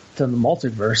the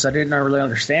multiverse. I didn't really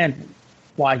understand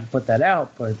why he put that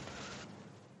out, but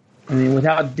I mean,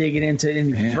 without digging into it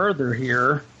any further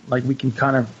here, like we can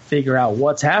kind of figure out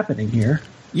what's happening here.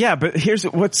 Yeah, but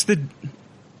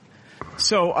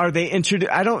so are they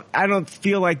I don't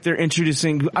feel like they're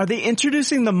introducing, are they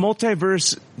introducing the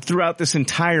multiverse throughout this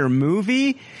entire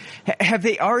movie? Have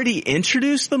they already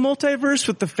introduced the multiverse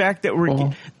with the fact that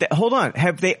hold on,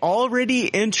 have they already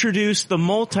introduced the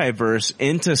multiverse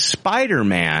into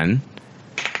Spider-Man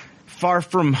Far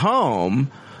From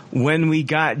Home, when we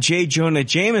got J. Jonah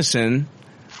Jameson,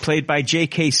 played by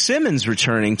J.K. Simmons,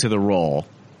 returning to the role?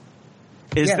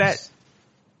 Yes.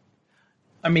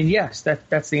 I mean, yes.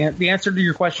 That's the answer to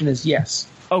your question is yes.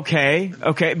 Okay.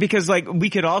 Because like we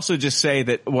could also just say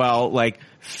that, well, like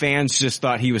fans just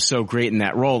thought he was so great in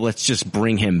that role, let's just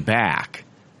bring him back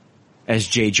as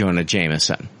J. Jonah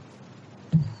Jameson.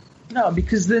 No,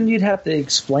 because then you'd have to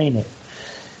explain it.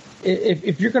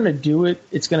 If you're going to do it,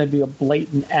 it's going to be a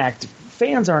blatant act.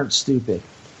 Fans aren't stupid.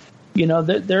 You know,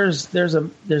 there's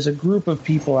a group of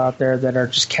people out there that are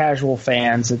just casual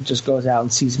fans that just goes out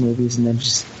and sees movies and then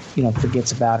just, you know,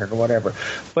 forgets about it or whatever.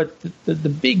 But the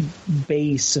big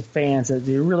base of fans that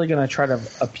they're really going to try to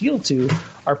appeal to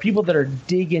are people that are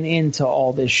digging into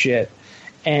all this shit.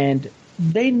 And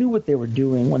they knew what they were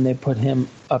doing when they put him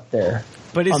up there.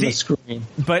 But on the screen.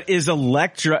 But is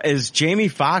Jamie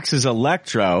Foxx's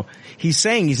Electro, he's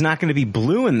saying he's not going to be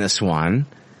blue in this one.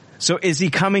 So is he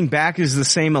coming back as the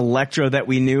same Electro that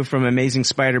we knew from Amazing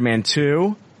Spider-Man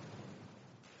 2?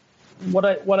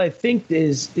 What I think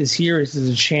is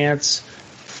a chance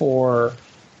for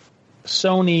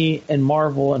Sony and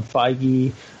Marvel and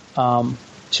Feige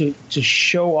to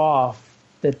show off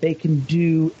that they can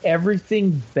do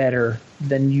everything better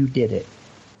than you did it.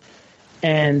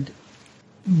 And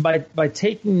by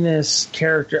taking this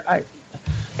character,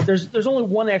 there's only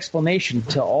one explanation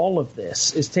to all of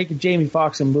this, is taking Jamie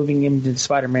Foxx and moving him to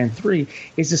Spider-Man 3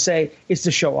 is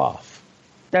to show off.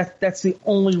 That's the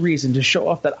only reason, to show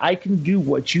off that I can do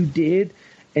what you did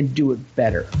and do it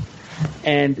better.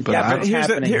 And that's what's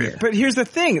happening here. But here's the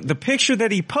thing. The picture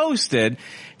that he posted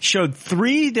showed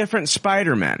 3 different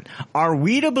Spider-Men. Are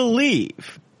we to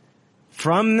believe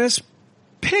from this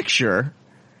picture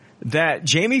that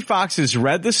Jamie Foxx has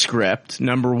read the script,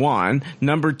 number 1?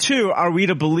 Number 2, are we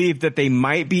to believe that they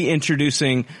might be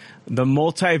introducing the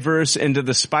multiverse into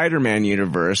the Spider-Man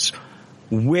universe,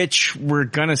 which we're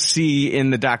gonna see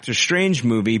in the Doctor Strange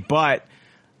movie, but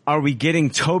are we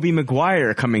getting Tobey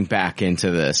Maguire coming back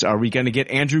into this? Are we going to get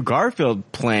Andrew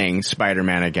Garfield playing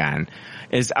Spider-Man again?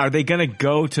 Are they going to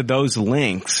go to those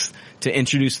lengths to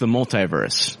introduce the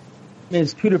multiverse?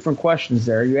 There's 2 different questions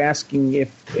there. You're asking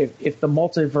if the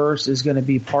multiverse is going to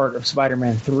be part of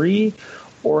Spider-Man 3,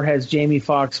 or has Jamie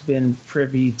Foxx been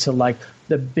privy to like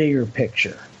the bigger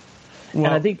picture? Well,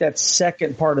 and I think that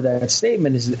second part of that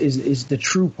statement is the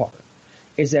true part.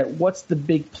 Is that what's the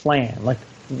big plan? Like,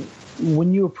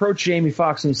 when you approach Jamie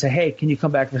Foxx and you say, hey, can you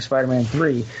come back for Spider-Man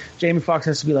 3? Jamie Foxx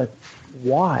has to be like,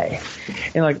 why?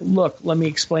 And like, look, let me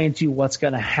explain to you what's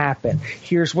going to happen.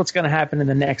 Here's what's going to happen in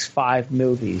the next 5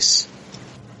 movies.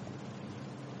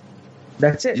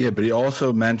 That's it. Yeah, but he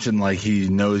also mentioned like he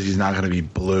knows he's not going to be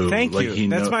blue. Thank like, you.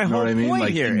 That's my whole point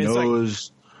like, here.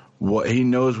 He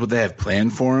knows what they have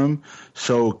planned for him.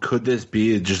 So could this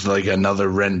be just like another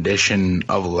rendition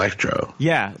of Electro?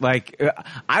 Yeah, like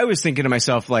I was thinking to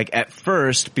myself, like at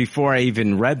first, before I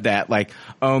even read that, like,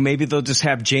 oh, maybe they'll just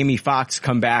have Jamie Foxx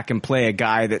come back and play a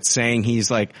guy that's saying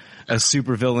he's like a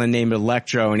supervillain named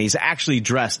Electro, and he's actually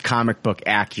dressed comic book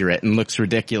accurate and looks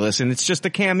ridiculous, and it's just a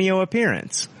cameo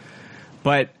appearance.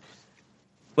 But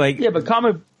like, yeah, but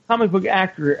comic book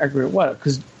accurate what?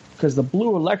 Because the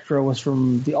blue Electro was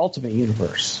from the Ultimate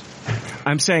Universe.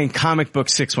 I'm saying comic book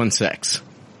 616.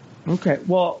 Okay,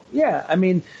 well, yeah, I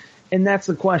mean, and that's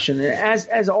the question.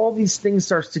 As all these things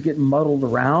starts to get muddled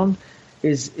around,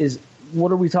 is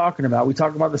what are we talking about? Are we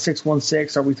talking about the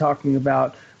 616? Are we talking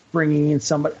about bringing in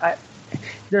somebody?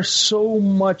 There's so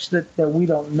much that we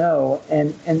don't know,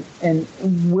 and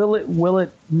will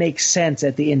it make sense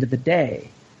at the end of the day?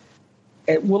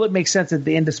 Will it make sense at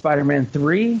the end of Spider-Man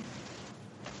 3?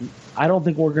 I don't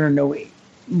think we're going to know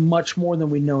much more than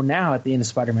we know now at the end of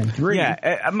Spider-Man 3.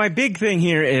 Yeah, my big thing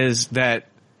here is that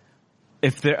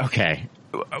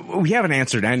we haven't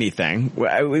answered anything.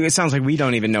 It sounds like we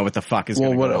don't even know what the fuck is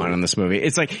going to go on in this movie.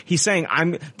 It's like he's saying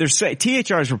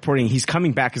THR is reporting he's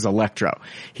coming back as Electro.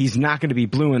 He's not going to be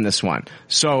blue in this one.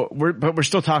 So we're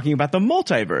still talking about the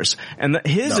multiverse, and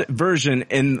his version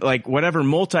in like whatever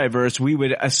multiverse, we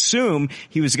would assume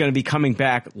he was going to be coming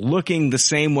back looking the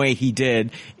same way he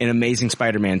did in Amazing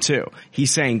Spider-Man 2.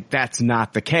 He's saying that's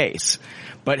not the case,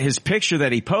 but his picture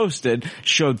that he posted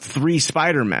showed 3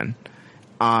 Spider-Men.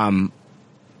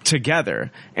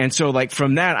 Together. And so like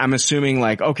from that, I'm assuming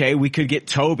like, okay, we could get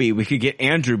Toby, we could get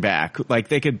Andrew back. Like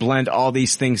they could blend all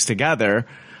these things together.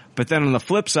 But then on the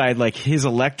flip side, like his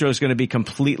Electro is going to be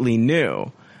completely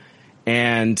new.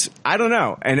 And I don't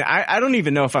know. And I don't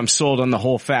even know if I'm sold on the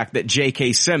whole fact that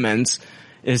J.K. Simmons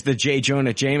is the J.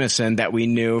 Jonah Jameson that we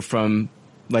knew from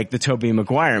like the Tobey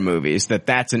Maguire movies,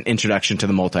 that's an introduction to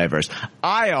the multiverse.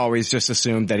 I always just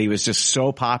assumed that he was just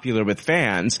so popular with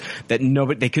fans that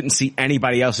they couldn't see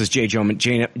anybody else as J. Jonah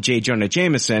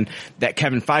Jameson, that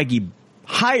Kevin Feige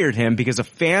hired him because of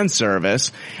fan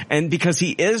service and because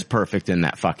he is perfect in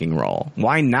that fucking role.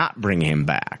 Why not bring him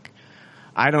back?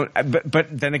 But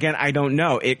then again, I don't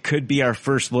know. It could be our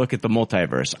first look at the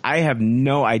multiverse. I have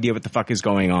no idea what the fuck is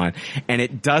going on. And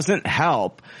it doesn't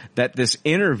help that this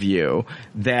interview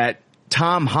that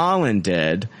Tom Holland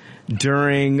did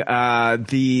during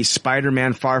the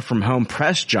Spider-Man Far From Home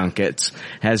press junkets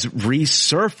has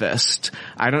resurfaced.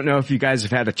 I don't know if you guys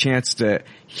have had a chance to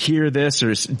hear this,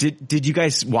 or did you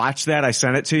guys watch that? I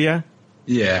sent it to you?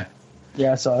 Yeah.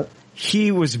 Yeah, I saw it.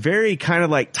 He was very kind of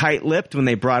like tight-lipped when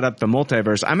they brought up the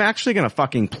multiverse. I'm actually going to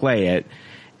fucking play it,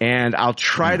 and I'll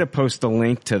try to post a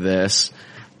link to this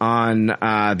on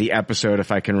the episode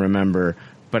if I can remember.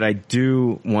 But I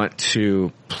do want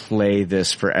to play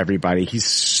this for everybody. He's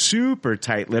super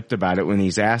tight-lipped about it when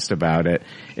he's asked about it,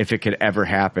 if it could ever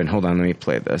happen. Hold on, let me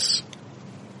play this.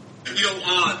 You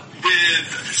know, with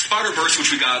Spider-Verse,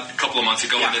 which we got a couple of months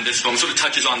ago, and then this film sort of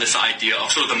touches on this idea of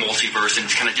sort of the multiverse and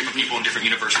kind of different people in different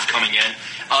universes coming in.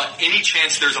 Any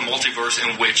chance there's a multiverse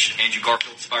in which Andrew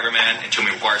Garfield's Spider-Man and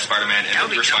Tobey Maguire's Spider-Man and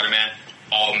Andrew Spider-Man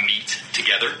all meet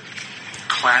together.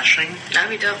 Clashing? That'd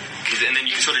be dope. And then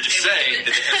you can sort of just say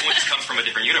that everyone just comes from a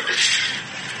different universe.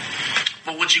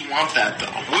 But would you want that,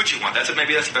 though? Would you want that?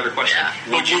 Maybe that's a better question.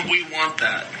 Yeah. Would we want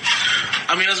that?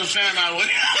 I mean, as a fan, I would.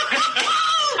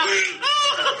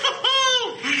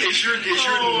 Is your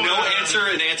no answer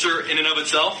an answer in and of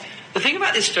itself? The thing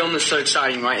about this film that's so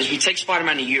exciting, right, is we take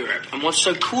Spider-Man to Europe, and what's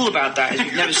so cool about that is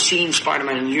we've never seen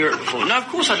Spider-Man in Europe before. Now, of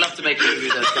course, I'd love to make a movie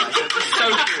with those guys. It's so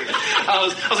cool. I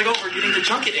was like, oh, we're getting the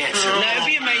junket answer. No, it'd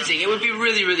be amazing. It would be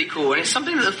really, really cool, and it's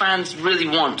something that the fans really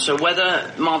want. So whether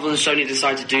Marvel and Sony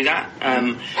decide to do that,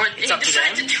 it's up to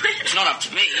them. It's not up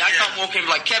to me. I can't walk in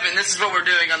like, Kevin, this is what we're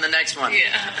doing on the next one.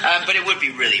 Yeah. But it would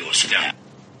be really awesome.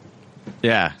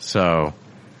 Yeah, so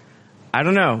I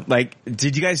don't know. Like,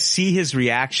 did you guys see his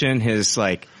reaction, his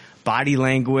like body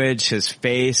language, his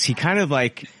face? He kind of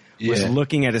like was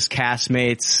looking at his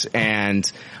castmates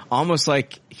and almost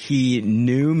like he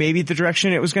knew maybe the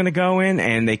direction it was going to go in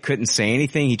and they couldn't say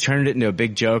anything. He turned it into a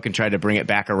big joke and tried to bring it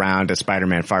back around to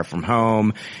Spider-Man Far From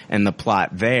Home and the plot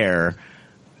there.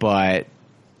 But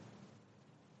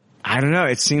I don't know.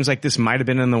 It seems like this might have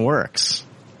been in the works.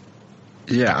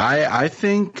 Yeah, I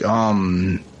think, all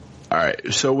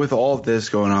right, so with all of this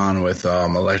going on with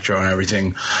Electro and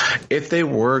everything, if they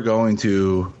were going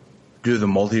to do the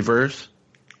multiverse,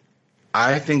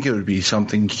 I think it would be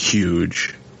something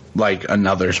huge, like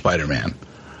another Spider-Man.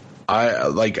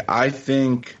 I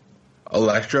think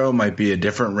Electro might be a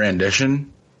different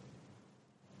rendition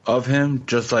of him,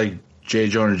 just like J.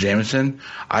 Jonah Jameson.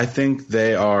 I think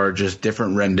they are just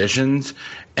different renditions,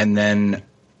 and then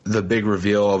the big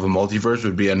reveal of a multiverse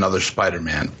would be another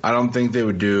Spider-Man. I don't think they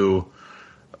would do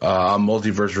a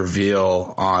multiverse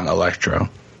reveal on Electro.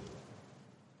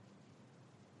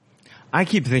 I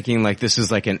keep thinking like this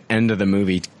is like an end of the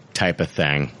movie type of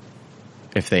thing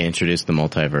if they introduce the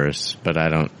multiverse, but I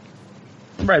don't.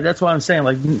 Right, that's what I'm saying.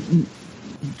 Like,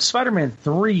 Spider-Man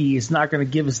 3 is not going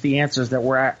to give us the answers that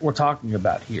we're talking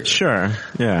about here. Sure,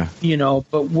 yeah. You know,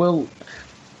 but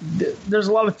there's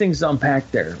a lot of things to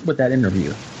unpack there with that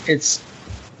interview. It's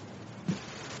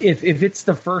if it's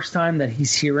the first time that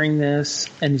he's hearing this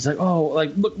and he's like, oh,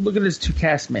 like look at his two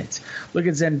castmates. Look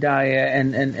at Zendaya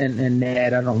and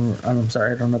Ned. I'm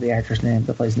sorry, I don't know the actress name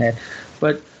that plays Ned,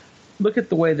 but look at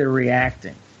the way they're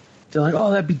reacting. They're like, oh,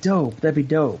 that'd be dope. That'd be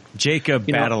dope. Jacob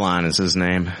Batalon is his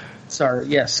name. Sorry,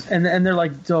 yes, and they're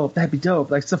like, dope. That'd be dope.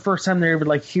 Like it's the first time they're ever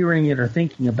like hearing it or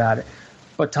thinking about it.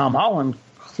 But Tom Holland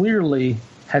clearly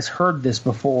has heard this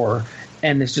before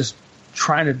and is just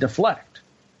trying to deflect.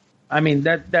 I mean,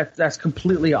 that's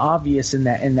completely obvious in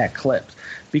that clip,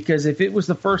 because if it was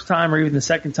the first time or even the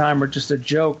second time or just a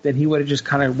joke, then he would have just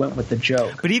kind of went with the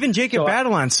joke. But even Jacob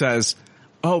Batalon says,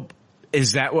 oh,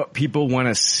 is that what people want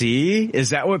to see?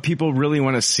 Is that what people really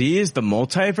want to see, is the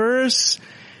multiverse?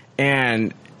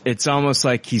 And it's almost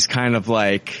like he's kind of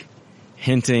like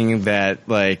hinting that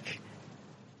like.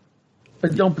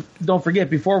 But don't forget,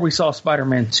 before we saw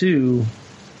Spider-Man 2,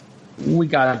 we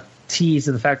got a tease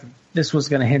of the fact that this was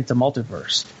going to hint to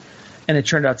multiverse, and it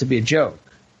turned out to be a joke.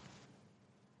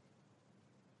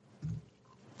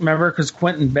 Remember, because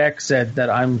Quentin Beck said that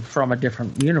I'm from a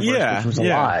different universe, which was a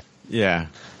lie. Yeah.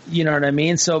 You know what I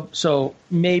mean? So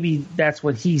maybe that's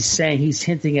what he's saying. He's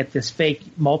hinting at this fake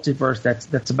multiverse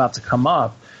that's about to come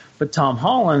up. But Tom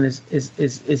Holland is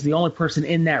the only person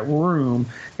in that room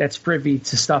that's privy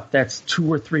to stuff that's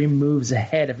 2 or 3 moves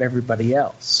ahead of everybody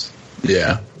else.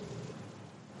 Yeah.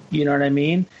 You know what I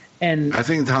mean? And I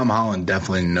think Tom Holland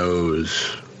definitely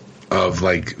knows of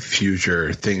like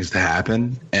future things to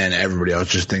happen, and everybody else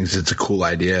just thinks it's a cool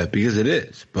idea because it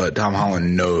is. But Tom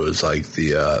Holland knows like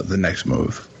the next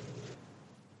move.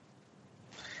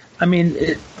 I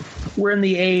mean, we're in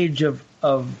the age of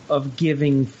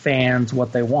giving fans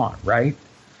what they want, right?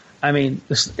 I mean,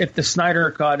 if the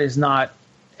Snyder Cut is not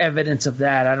evidence of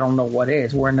that, I don't know what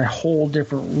is. We're in a whole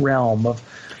different realm of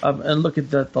and look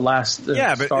at the last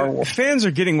Star Wars. Fans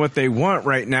are getting what they want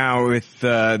right now with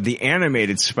the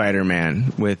animated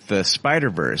Spider-Man, with the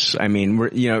Spider-Verse. I mean,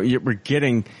 we're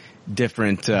getting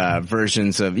different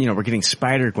versions of, we're getting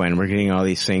Spider-Gwen, we're getting all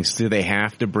these things. Do they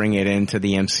have to bring it into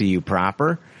the MCU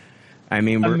proper?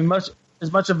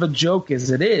 As much of a joke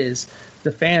as it is,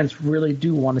 the fans really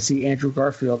do want to see Andrew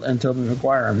Garfield and Tobey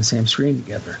Maguire on the same screen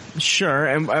together. Sure,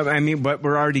 and but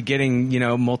we're already getting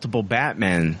multiple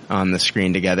Batmen on the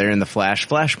screen together in the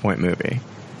Flashpoint movie.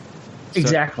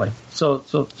 Exactly. So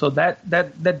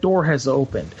that door has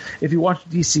opened. If you watch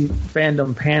DC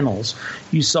fandom panels,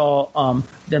 you saw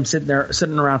them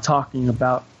sitting around talking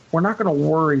about, we're not going to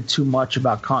worry too much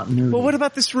about continuity. Well, what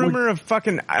about this rumor of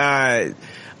fucking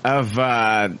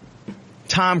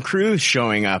Tom Cruise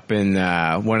showing up in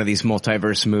one of these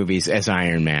multiverse movies as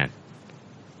Iron Man.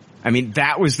 I mean,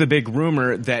 that was the big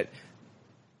rumor that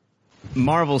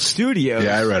Marvel Studios...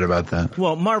 Yeah, I read about that.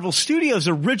 Well, Marvel Studios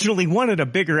originally wanted a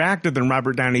bigger actor than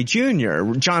Robert Downey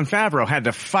Jr. Jon Favreau had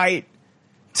to fight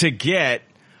to get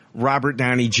Robert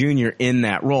Downey Jr. in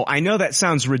that role. I know that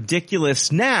sounds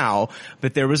ridiculous now,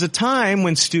 but there was a time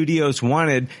when studios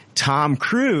wanted Tom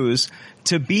Cruise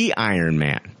to be Iron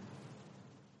Man.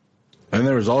 And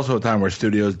there was also a time where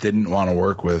studios didn't want to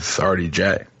work with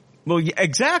RDJ. Well, yeah,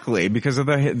 exactly, because of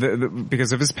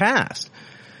because of his past.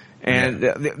 And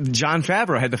Jon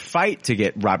Favreau had to fight to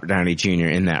get Robert Downey Jr.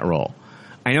 in that role.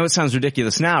 I know it sounds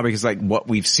ridiculous now because like what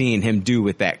we've seen him do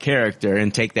with that character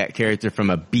and take that character from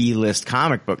a B-list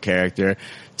comic book character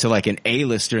to like an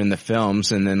A-lister in the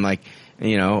films, and then like,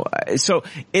 you know, so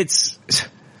it's,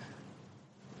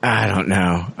 I don't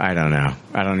know. I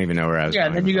don't even know where I was going. Yeah,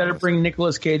 and then you got to bring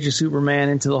Nicolas Cage as Superman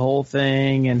into the whole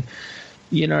thing, and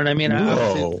you know what I mean?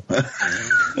 Whoa.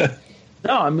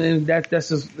 No, I mean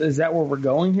is that where we're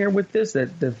going here with this?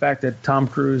 That the fact that Tom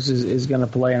Cruise is going to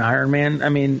play an Iron Man? I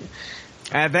mean,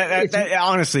 that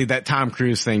honestly, that Tom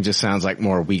Cruise thing just sounds like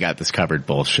more "we got this covered"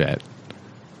 bullshit.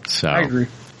 So I agree.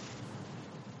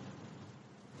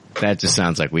 That just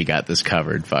sounds like "we got this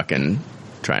covered" fucking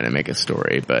trying to make a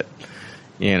story, but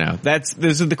you know,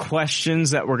 those are the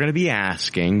questions that we're going to be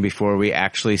asking before we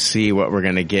actually see what we're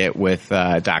going to get with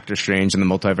Doctor Strange and the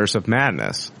Multiverse of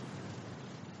Madness.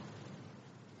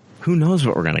 Who knows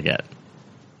what we're going to get?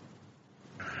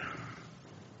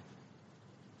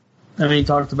 I mean, he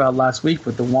talked about last week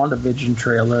with the WandaVision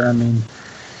trailer. I mean,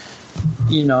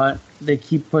 you know, they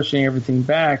keep pushing everything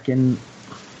back, and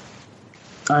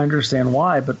I understand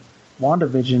why, but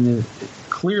WandaVision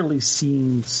clearly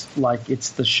seems like it's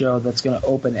the show that's going to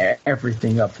open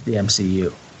everything up for the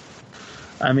MCU.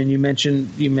 I mean, you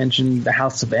mentioned the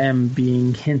House of M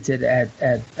being hinted at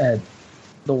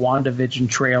the WandaVision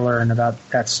trailer and about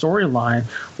that storyline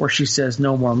where she says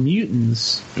no more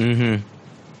mutants. Mm-hmm.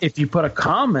 If you put a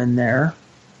comma in there,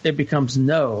 it becomes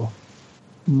no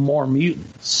more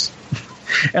mutants.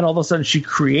 And all of a sudden she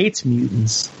creates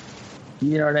mutants.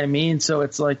 You know what I mean? So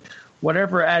it's like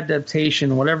whatever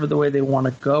adaptation, whatever the way they want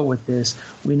to go with this,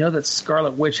 we know that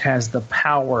Scarlet Witch has the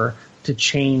power to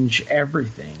change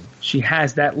everything. She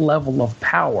has that level of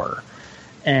power.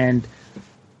 And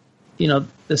you know,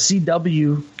 the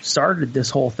CW started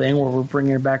this whole thing where we're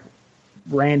bringing back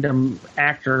random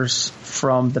actors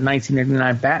from the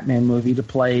 1989 Batman movie to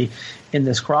play in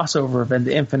this crossover event,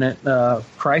 the Infinite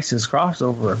Crisis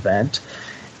crossover event.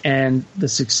 And the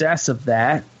success of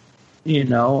that, you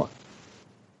know,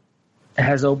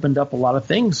 has opened up a lot of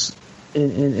things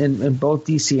in both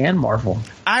DC and Marvel.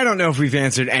 I don't know if we've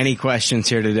answered any questions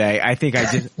here today. I think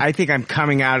I'm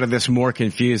coming out of this more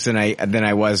confused than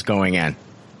I was going in.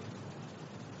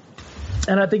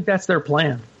 And I think that's their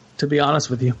plan, to be honest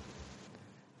with you.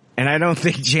 And I don't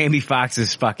think Jamie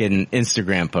Foxx's fucking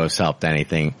Instagram post helped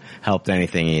anything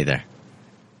either.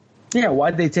 Yeah,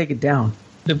 why'd they take it down?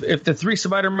 If the 3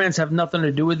 Spider-Mans have nothing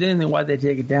to do with it, then why'd they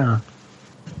take it down?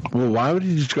 Well, why would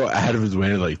he just go out of his way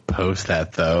to like post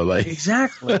that though? Like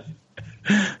exactly.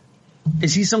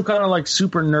 Is he some kind of like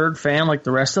super nerd fan like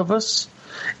the rest of us,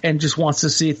 and just wants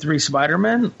to see 3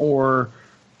 Spider-Men, or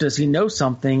does he know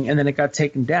something and then it got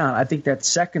taken down? I think that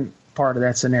second part of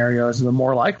that scenario is the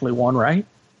more likely one, right?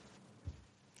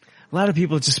 A lot of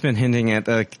people have just been hinting at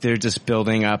like they're just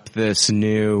building up this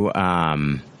new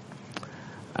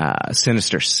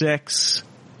Sinister Six,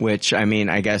 which I mean,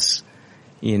 I guess,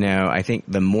 you know, I think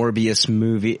the Morbius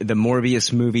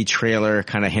movie trailer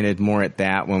kind of hinted more at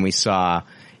that when we saw,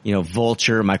 you know,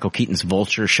 Vulture, Michael Keaton's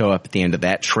Vulture show up at the end of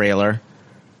that trailer.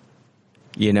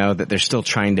 You know, that they're still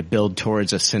trying to build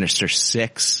towards a Sinister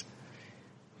Six,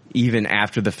 even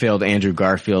after the failed Andrew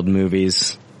Garfield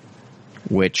movies,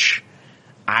 which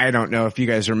I don't know if you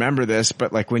guys remember this,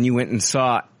 but like when you went and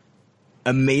saw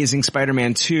Amazing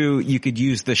Spider-Man 2, you could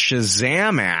use the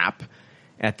Shazam app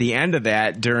at the end of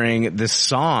that during the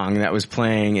song that was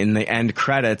playing in the end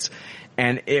credits,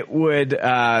 and it would,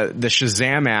 the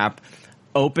Shazam app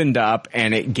opened up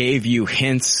and it gave you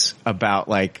hints about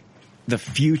like the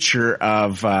future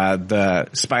of the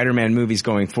Spider-Man movies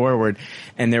going forward,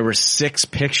 and there were 6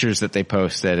 pictures that they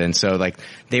posted, and so like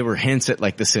they were hints at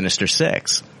like the Sinister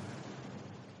Six.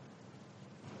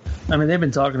 I mean, they've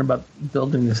been talking about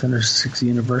building the Sinister Six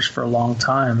universe for a long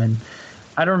time, and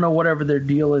I don't know whatever their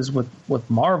deal is with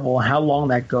Marvel, how long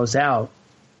that goes out.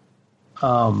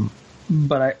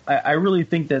 But I really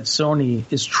think that Sony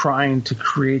is trying to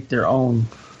create their own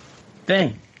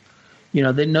thing. You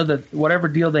know, they know that whatever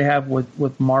deal they have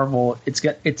with Marvel,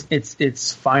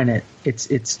 it's finite.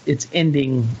 It's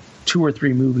ending 2 or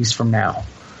 3 movies from now,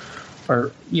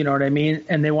 or you know what I mean.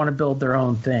 And they want to build their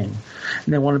own thing,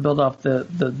 and they want to build up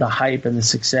the hype and the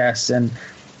success. And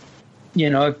you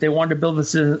know, if they wanted to build the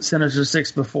Sinister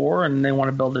Six before, and they want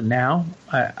to build it now,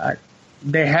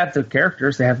 they have the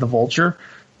characters. They have the Vulture.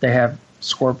 They have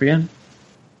Scorpion.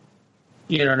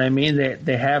 You know what I mean?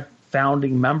 They have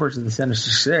founding members of the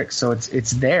Sinister Six, so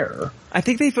it's there. I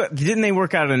think didn't they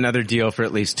work out another deal for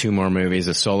at least 2 more movies,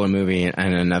 a solo movie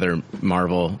and another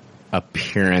Marvel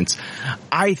appearance.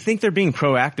 I think they're being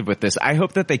proactive with this. I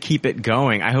hope that they keep it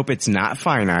going. I hope it's not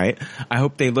finite. I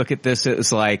hope they look at this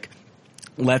as like,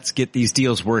 let's get these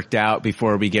deals worked out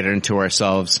before we get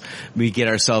ourselves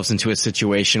into a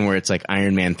situation where it's like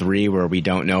Iron Man 3, where we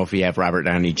don't know if we have Robert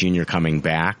Downey Jr. coming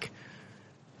back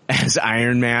as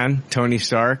Iron Man, Tony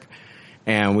Stark,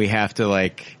 and we have to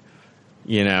like,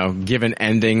 you know, give an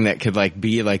ending that could like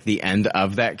be like the end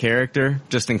of that character,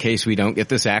 just in case we don't get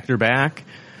this actor back.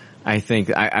 I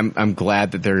think I'm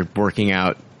glad that they're working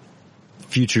out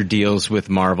future deals with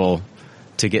Marvel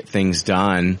to get things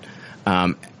done.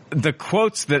 The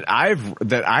quotes that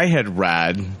I had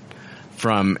read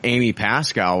from Amy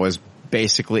Pascal was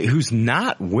basically, who's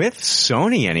not with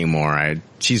Sony anymore.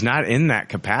 She's not in that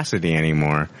capacity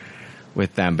anymore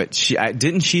with them. But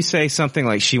didn't she say something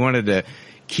like she wanted to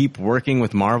keep working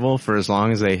with Marvel for as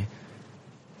long as they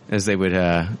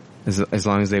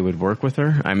would work with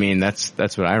her? I mean, that's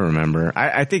what I remember.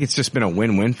 I think it's just been a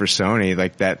win-win for Sony.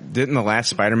 Like that, didn't the last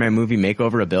Spider-Man movie make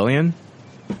over $1 billion?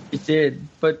 It did,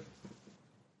 but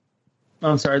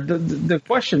I'm sorry. The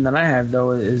question that I have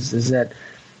though is that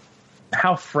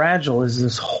how fragile is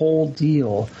this whole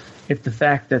deal if the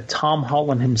fact that Tom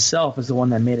Holland himself is the one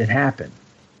that made it happen?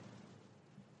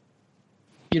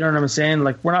 You know what I'm saying?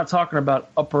 Like, we're not talking about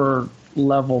upper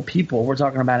level people. We're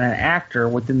talking about an actor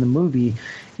within the movie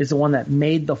is the one that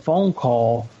made the phone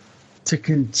call to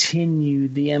continue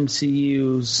the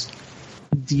MCU's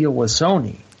deal with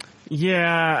Sony.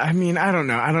 Yeah, I mean, I don't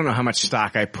know. I don't know how much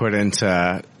stock I put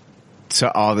into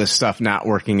all this stuff not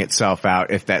working itself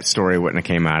out if that story wouldn't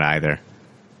have came out either.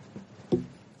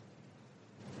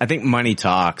 I think money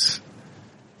talks.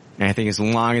 And I think as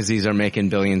long as these are making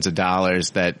billions of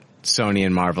dollars, that Sony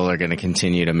and Marvel are going to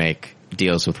continue to make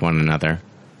deals with one another.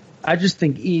 I just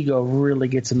think ego really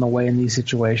gets in the way in these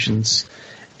situations,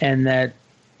 and that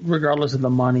regardless of the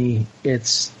money,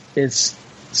 it's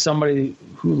somebody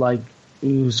who's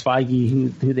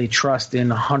Feige, who they trust in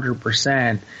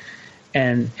 100%.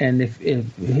 And if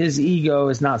his ego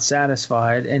is not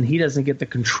satisfied and he doesn't get the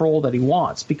control that he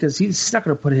wants, because he's not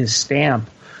going to put his stamp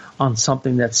on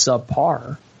something that's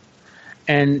subpar.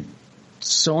 And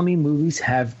Sony movies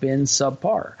have been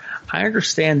subpar. I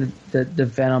understand that the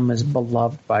Venom is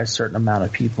beloved by a certain amount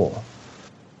of people.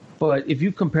 But if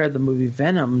you compare the movie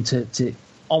Venom to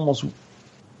almost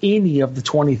any of the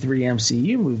 23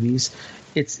 MCU movies,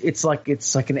 it's like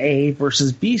an A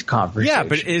versus B conversation. Yeah,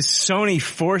 but is Sony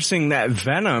forcing that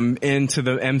Venom into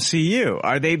the MCU?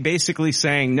 Are they basically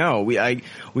saying, no,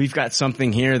 we've got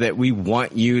something here that we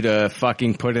want you to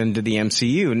fucking put into the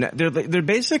MCU? They're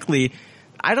basically,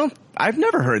 I've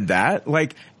never heard that.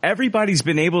 Like, everybody's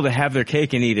been able to have their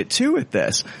cake and eat it too with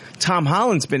this. Tom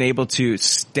Holland's been able to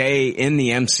stay in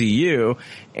the MCU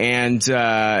and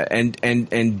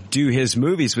do his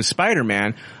movies with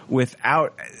Spider-Man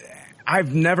without,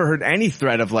 I've never heard any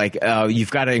threat of like,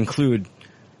 you've got to include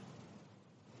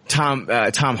Tom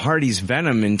Hardy's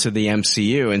Venom into the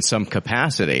MCU in some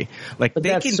capacity. Like, but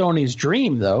that's Sony's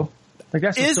dream, though. Like,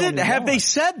 that's is it? Have they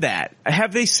said that?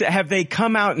 Have they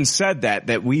come out and said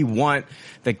that we want,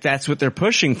 like, that's what they're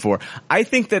pushing for? I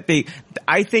think that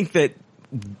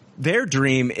their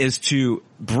dream is to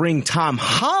bring Tom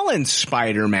Holland's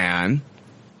Spider-Man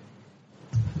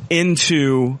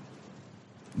into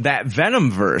that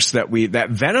Venomverse that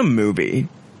Venom movie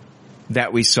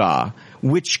that we saw,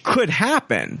 which could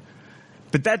happen.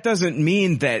 But that doesn't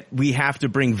mean that we have to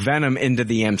bring Venom into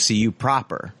the MCU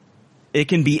proper. It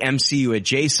can be MCU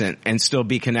adjacent and still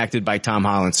be connected by Tom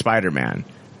Holland's Spider-Man.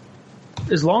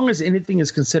 As long as anything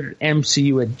is considered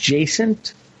MCU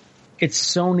adjacent, it's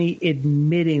Sony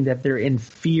admitting that they're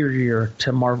inferior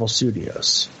to Marvel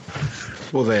Studios.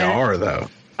 Well, they are, though.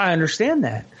 I understand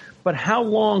that. But how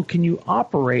long can you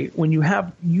operate when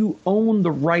you own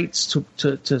the rights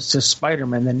to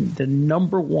Spider-Man, the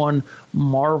number one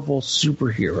Marvel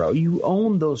superhero? You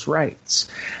own those rights.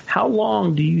 How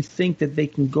long do you think that they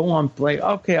can go on play?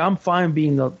 Okay, I'm fine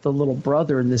being the little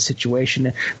brother in this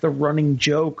situation, the running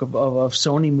joke of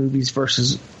Sony movies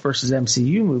versus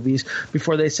MCU movies,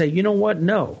 before they say, you know what?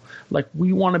 No, like,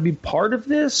 we want to be part of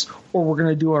this, or we're going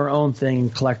to do our own thing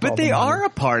and collect. But they are a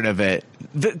part of it.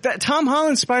 That Tom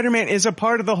Holland's Spider-Man is a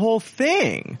part of the whole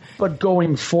thing. But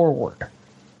going forward,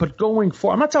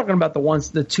 I'm not talking about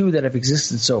the two that have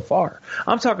existed so far.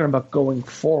 I'm talking about going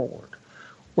forward.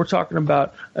 We're talking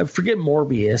about, forget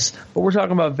Morbius, but we're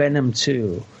talking about Venom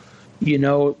 2. You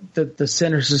know, the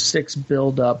Sinister Six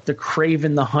build up, the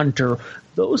Kraven the Hunter,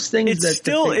 those things.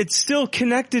 It's still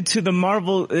connected to the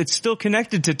Marvel. It's still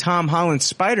connected to Tom Holland's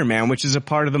Spider-Man, which is a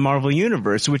part of the Marvel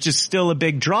universe, which is still a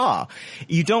big draw.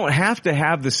 You don't have to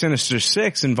have the Sinister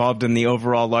Six involved in the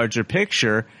overall larger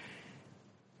picture.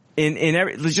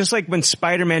 Just like when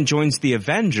Spider-Man joins the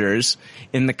Avengers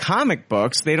in the comic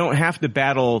books, they don't have to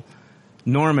battle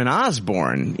Norman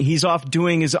Osborn. He's off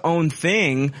doing his own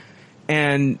thing.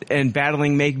 And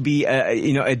battling maybe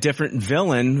a different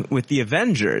villain with the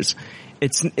Avengers.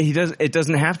 It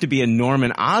doesn't have to be a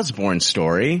Norman Osborn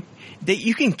story.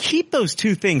 You can keep those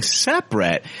two things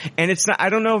separate. And it's not, I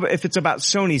don't know if it's about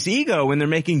Sony's ego when they're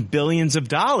making billions of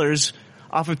dollars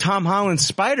off of Tom Holland's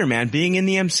Spider-Man being in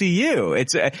the MCU.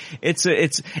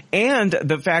 And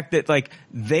the fact that, like,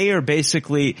 they are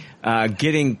basically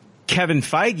getting Kevin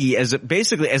Feige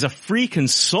as a free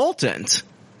consultant.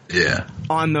 Yeah.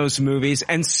 On those movies,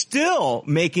 and still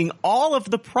making all of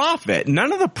the profit.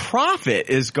 None of the profit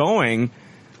is going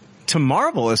to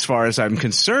Marvel, as far as I'm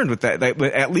concerned, with that.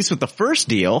 At least with the first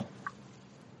deal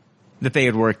that they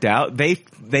had worked out, they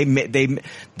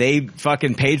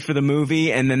fucking paid for the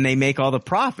movie, and then they make all the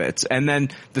profits. And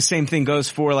then the same thing goes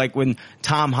for, like, when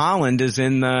Tom Holland is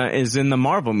in the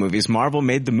Marvel movies. Marvel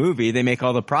made the movie, they make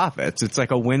all the profits. It's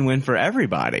like a win-win for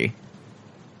everybody.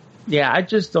 Yeah, I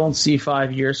just don't see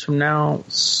 5 years from now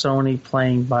Sony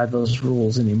playing by those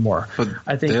rules anymore. But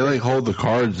I think they hold the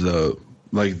cards, though.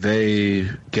 Like, they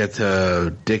get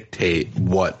to dictate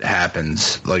what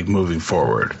happens, like, moving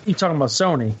forward. You're talking about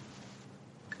Sony?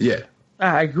 Yeah.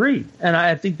 I agree. And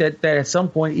I think that at some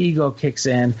point ego kicks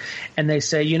in and they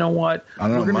say, you know what,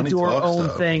 we're going to do our own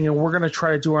thing, and we're going to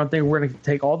try to do our own thing. We're going to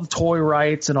take all the toy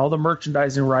rights and all the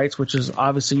merchandising rights, which is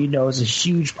obviously, is a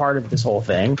huge part of this whole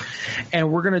thing.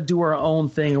 And we're going to do our own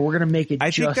thing, and we're going to make it I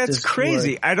think that's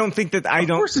crazy. Good. Of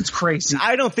course it's crazy.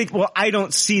 I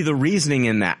don't see the reasoning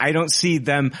in that. I don't see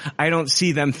them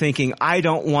thinking, I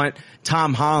don't want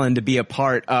Tom Holland to be a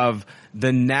part of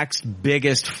the next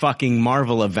biggest fucking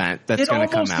Marvel event that's going to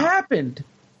come out. It almost happened.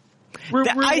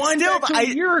 Rewind back to a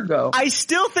year ago. I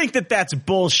still think that's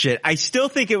bullshit. I still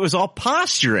think it was all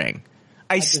posturing.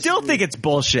 I still think it's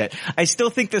bullshit. I still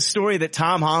think the story that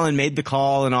Tom Holland made the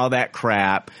call and all that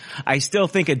crap, I still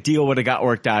think a deal would have got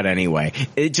worked out anyway.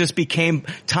 It just became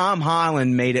Tom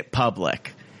Holland made it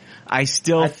public. I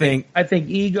think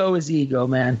ego is ego,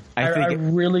 man. I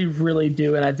really, really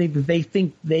do. And I think that they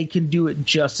think they can do it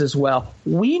just as well.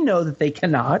 We know that they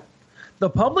cannot. The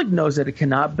public knows that it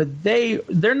cannot, but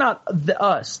they're not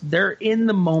us. They're in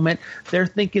the moment. They're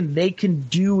thinking they can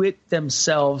do it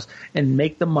themselves and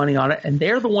make the money on it. And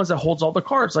they're the ones that holds all the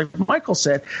cards. Like Michael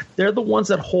said, they're the ones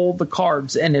that hold the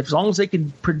cards. And as long as they can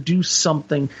produce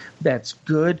something that's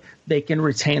good, they can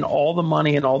retain all the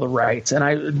money and all the rights. And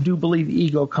I do believe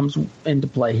ego comes into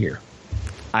play here.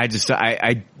 I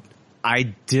disagree.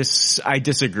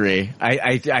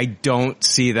 I don't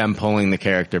see them pulling the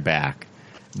character back.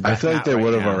 I feel like they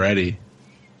would have already.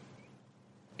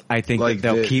 I think like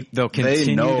they'll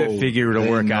continue to figure to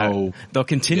work out. They'll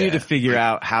continue to figure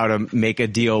out how to make a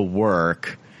deal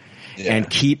work and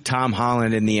keep Tom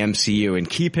Holland in the MCU and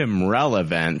keep him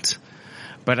relevant.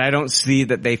 But I don't see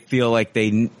that they feel like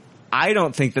I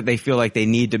don't think that they feel like they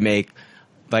need to make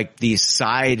like these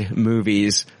side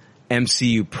movies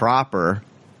MCU proper,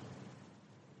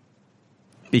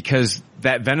 because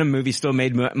that Venom movie still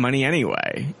made money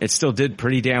anyway. It still did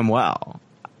pretty damn well.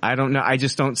 I don't know. I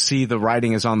just don't see the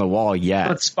writing is on the wall yet.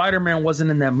 But Spider-Man wasn't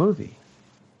in that movie.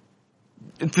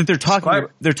 They're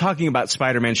talking about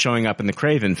Spider-Man showing up in the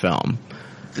Kraven film.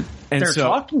 And they're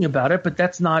talking about it, but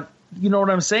that's not, you know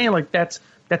what I'm saying? Like that's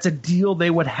a deal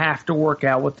they would have to work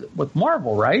out with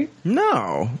Marvel, right?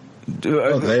 No.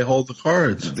 They hold the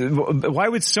cards. Why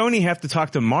would Sony have to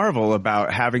talk to Marvel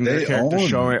about having their character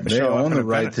show up? They own the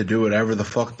right to do whatever the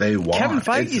fuck they want. Kevin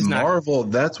Feige's not Marvel.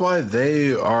 That's why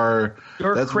they are.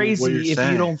 You're crazy if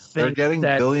you don't think they're getting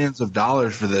billions of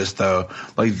dollars for this, though.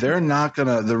 Like, they're not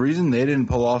gonna. The reason they didn't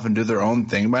pull off and do their own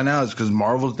thing by now is because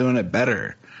Marvel's doing it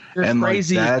better. You're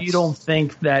crazy if you don't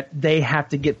think that they have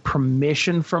to get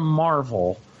permission from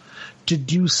Marvel to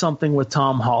do something with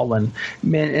Tom Holland.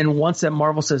 And once that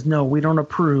Marvel says, no, we don't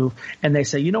approve, and they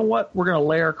say, you know what, we're going to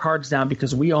lay our cards down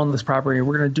because we own this property and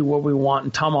we're going to do what we want,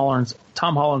 and Tom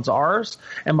Holland's ours,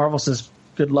 and Marvel says,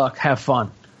 good luck, have fun.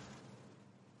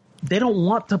 They don't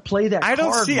want to play that card,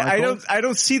 Michael. I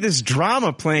don't see this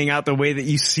drama playing out the way that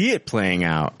you see it playing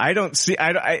out. I don't think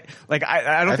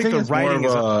the writing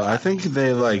is. I think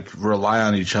they rely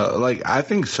on each other. Like, I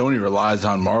think Sony relies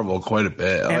on Marvel quite a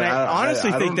bit. And I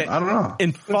honestly think that I don't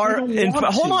know.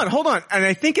 Hold on. And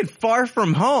I think in Far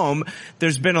From Home,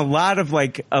 there's been a lot of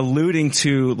alluding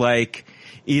to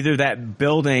either that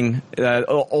building,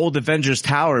 old Avengers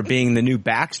Tower being the new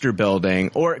Baxter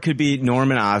building, or it could be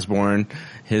Norman Osborn,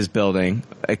 his building.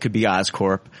 It could be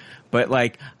Oscorp. But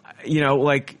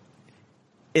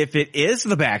if it is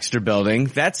the Baxter building,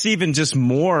 that's even just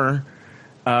more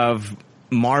of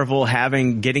Marvel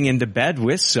getting into bed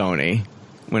with Sony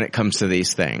when it comes to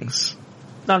these things.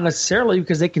 Not necessarily,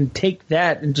 because they can take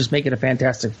that and just make it a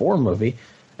Fantastic Four movie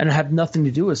and have nothing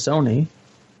to do with Sony.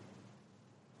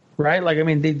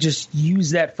 Right? They just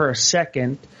use that for a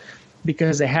second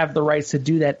because they have the rights to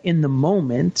do that in the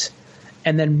moment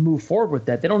and then move forward with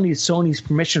that. They don't need Sony's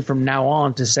permission from now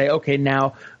on to say, okay,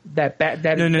 now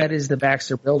that is the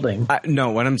Baxter building.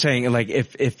 No, what I'm saying,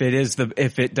 if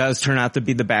it does turn out to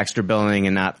be the Baxter building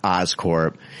and not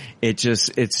Oscorp, it's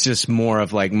just more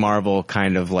of Marvel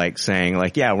kind of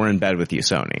saying yeah, we're in bed with you,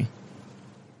 Sony.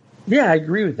 Yeah, I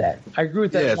agree with that. Yeah,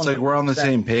 it's we're on the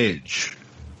same page.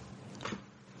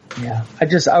 Yeah,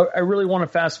 I really want to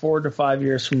fast forward to 5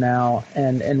 years from now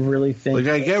and really think.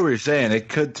 I get what you're saying. It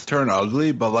could turn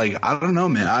ugly, but I don't know,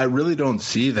 man. I really don't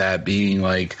see that being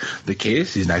the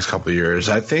case these next couple of years.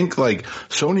 I think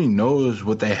Sony knows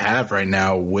what they have right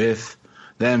now with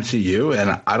the MCU,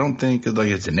 and I don't think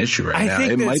it's an issue right now.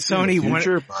 It might be in the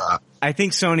future, but I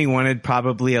think Sony wanted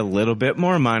probably a little bit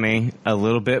more money, a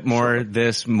little bit more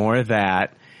this, more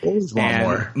that.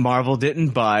 And Marvel didn't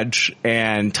budge,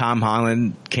 and Tom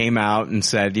Holland came out and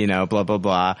said, blah, blah,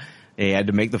 blah. He had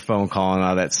to make the phone call and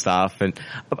all that stuff. And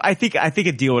I think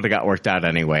a deal would have got worked out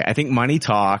anyway. I think money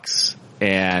talks,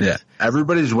 and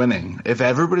everybody's winning. If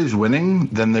everybody's winning,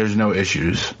 then there's no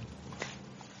issues.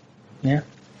 Yeah.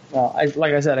 Well,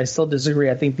 like I said, I still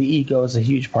disagree. I think the ego is a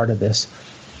huge part of this,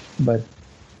 but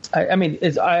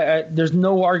there's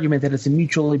no argument that it's a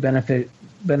mutually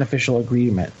beneficial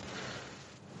agreement.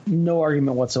 No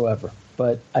argument whatsoever.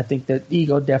 But I think that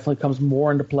ego definitely comes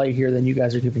more into play here than you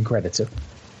guys are giving credit to.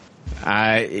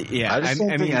 I just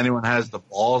don't think anyone has the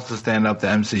balls to stand up to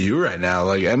MCU right now.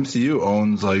 MCU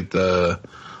owns the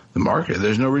market.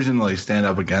 There's no reason to stand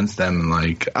up against them. And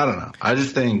I don't know. I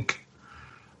think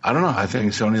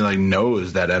Sony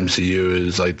knows that MCU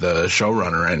is the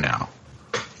showrunner right now.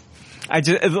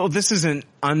 This is an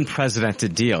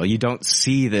unprecedented deal. You don't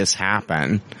see this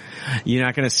happen. You're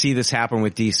not going to see this happen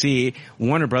with DC.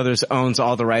 Warner Brothers owns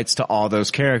all the rights to all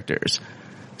those characters.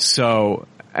 So,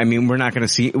 we're not going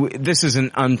to see, this is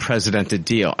an unprecedented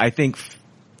deal. I think for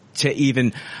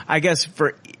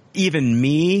even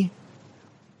me,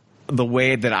 the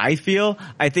way that I feel,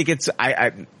 I think it's,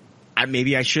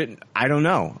 maybe I shouldn't, I don't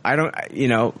know.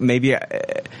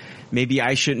 Maybe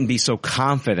I shouldn't be so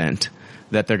confident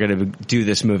that they're going to do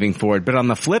this moving forward. But on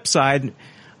the flip side,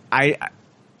 I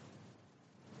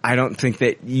don't think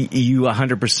that you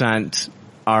 100%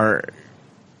 are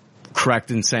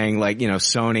correct in saying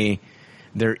Sony,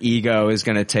 their ego is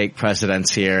going to take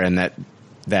precedence here, and that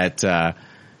they're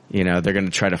going to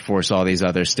try to force all these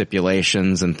other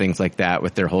stipulations and things like that,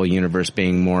 with their whole universe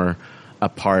being more a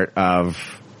part of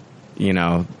the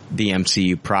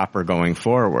MCU proper going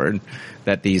forward.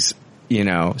 That these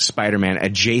Spider-Man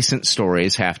adjacent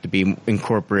stories have to be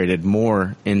incorporated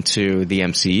more into the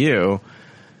MCU.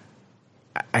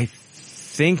 I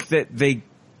think that they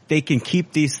can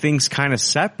keep these things kind of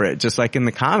separate, just like in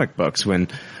the comic books.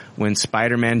 When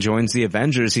Spider-Man joins the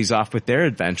Avengers, he's off with their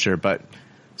adventure, but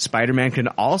Spider-Man can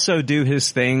also do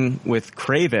his thing with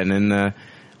Kraven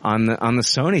on the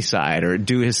Sony side, or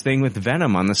do his thing with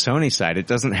Venom on the Sony side. It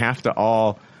doesn't have to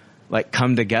all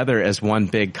come together as one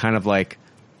big kind of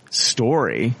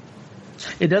story.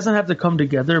 It doesn't have to come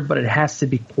together, but it has to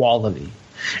be quality.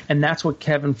 And that's what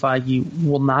Kevin Feige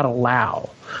will not allow.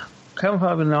 Kevin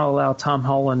Feige would not allow Tom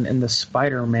Holland and the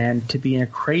Spider-Man to be in a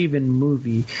Craven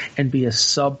movie and be a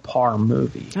subpar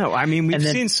movie. No, I mean, we've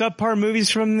seen subpar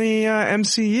movies from the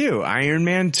MCU. Iron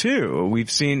Man 2. We've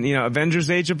seen,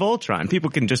 Avengers Age of Ultron. People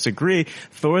can disagree.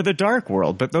 Thor the Dark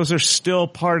World. But those are still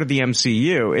part of the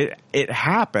MCU. It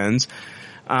happens.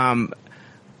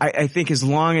 I think as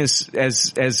long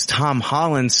as Tom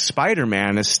Holland's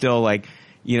Spider-Man is still like,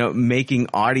 making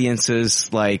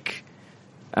audiences like,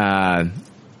 what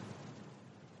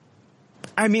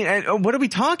are we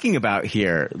talking about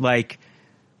here? Like,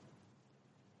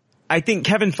 I think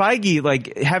Kevin Feige,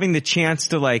 like, having the chance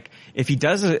to, like, if he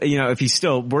does, if he's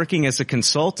still working as a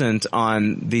consultant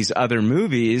on these other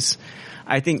movies,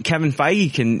 I think Kevin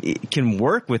Feige can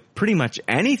work with pretty much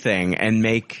anything and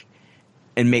make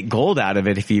gold out of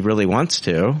it if he really wants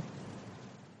to.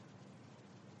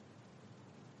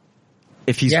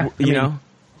 If he's, Kevin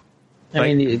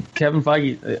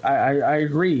Feige, I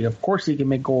agree. Of course he can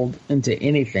make gold into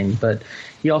anything, but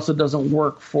he also doesn't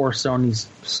work for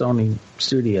Sony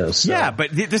Studios. So. Yeah,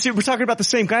 but we're talking about the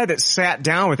same guy that sat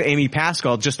down with Amy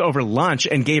Pascal just over lunch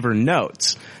and gave her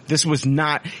notes. This was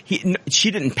not,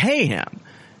 she didn't pay him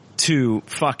to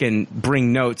fucking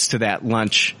bring notes to that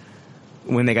lunch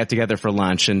when they got together for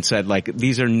lunch and said, like,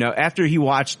 these are after he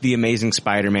watched The Amazing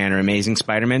Spider-Man or Amazing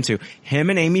Spider-Man 2, him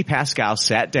and Amy Pascal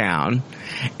sat down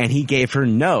and he gave her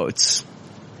notes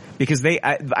because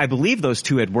I believe those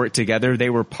two had worked together.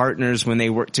 They were partners when they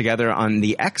worked together on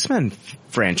the X-Men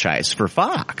franchise for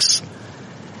Fox.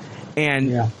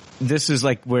 And this is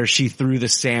like where she threw the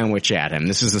sandwich at him.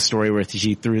 This is the story where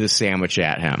she threw the sandwich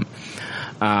at him.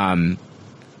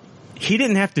 He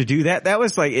didn't have to do that. That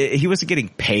was like, he wasn't getting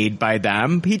paid by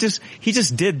them. He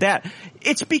just did that.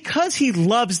 It's because he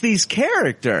loves these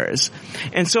characters.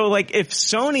 And so, like, if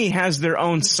Sony has their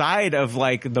own side of,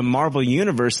 like, the Marvel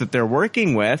universe that they're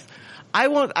working with,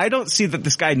 I don't see that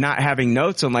this guy not having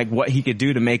notes on, like, what he could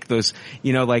do to make those,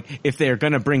 like, if they're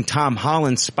gonna bring Tom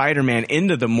Holland's Spider-Man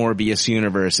into the Morbius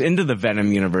universe, into the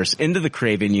Venom universe, into the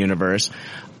Craven universe,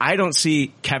 I don't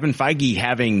see Kevin Feige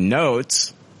having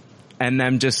notes and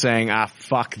them just saying,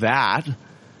 fuck that.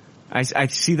 I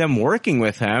see them working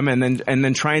with him and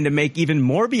then trying to make even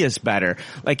Morbius better.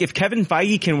 Like, if Kevin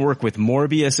Feige can work with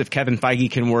Morbius, if Kevin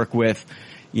Feige can work with,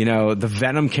 the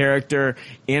Venom character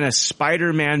in a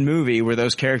Spider-Man movie where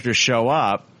those characters show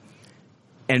up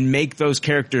and make those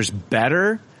characters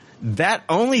better, that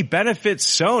only benefits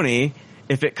Sony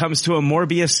if it comes to a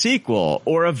Morbius sequel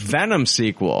or a Venom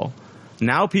sequel.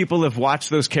 Now people have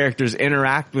watched those characters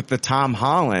interact with the Tom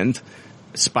Holland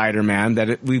Spider-Man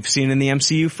that we've seen in the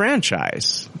MCU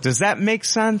franchise. Does that make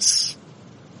sense?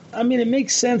 I mean, it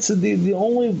makes sense.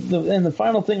 The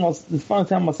final time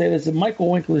I'll say this, and Michael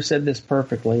Winkler said this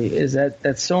perfectly, is that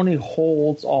Sony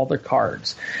holds all the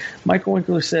cards. Michael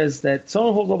Winkler says that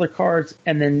Sony holds all the cards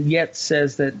and then yet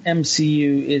says that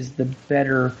MCU is the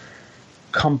better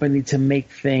company to make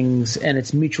things and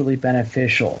it's mutually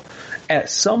beneficial. At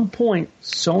some point,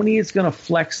 Sony is going to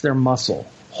flex their muscle,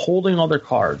 holding all their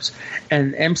cards,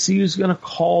 and MCU is going to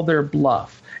call their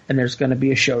bluff, and there's going to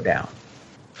be a showdown.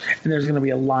 And there's going to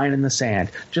be a line in the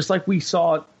sand, just like we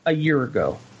saw it a year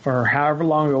ago, or however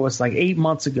long ago, it's like 8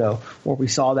 months ago, where we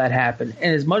saw that happen.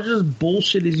 And as much as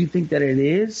bullshit as you think that it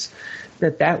is,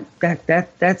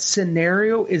 that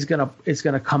scenario is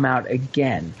gonna come out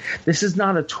again. This is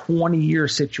not a 20-year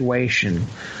situation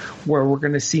where we're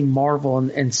going to see Marvel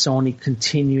and Sony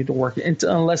continue to work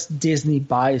unless Disney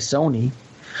buys Sony.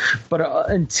 But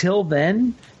until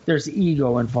then, there's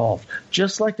ego involved.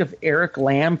 Just like if Eric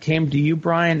Lamb came to you,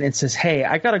 Brian, and says, hey,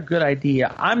 I got a good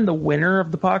idea. I'm the winner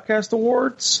of the podcast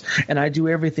awards and I do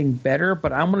everything better,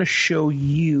 but I'm going to show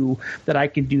you that I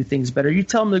can do things better. You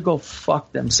tell them to go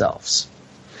fuck themselves.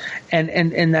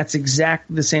 And that's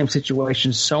exactly the same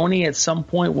situation. Sony at some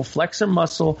point will flex their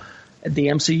muscle. The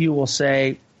MCU will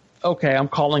say, okay, I'm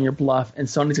calling your bluff, and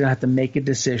Sony's going to have to make a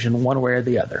decision one way or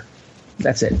the other.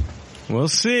 That's it. We'll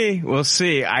see.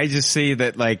 I just see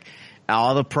that, like,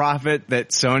 all the profit that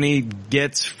Sony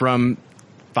gets from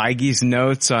Feige's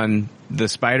notes on the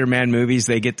Spider-Man movies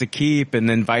they get to keep, and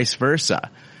then vice versa.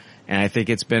 And I think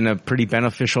it's been a pretty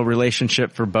beneficial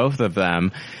relationship for both of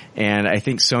them. And I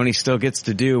think Sony still gets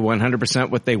to do 100%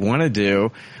 what they want to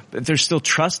do. But they're still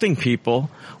trusting people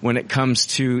when it comes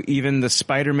to even the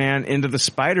Spider-Man Into the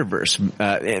Spider-Verse,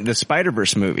 the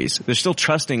Spider-Verse movies. They're still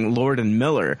trusting Lord and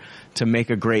Miller to make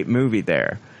a great movie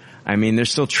there. I mean, they're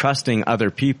still trusting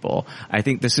other people. I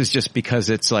think this is just because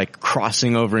it's like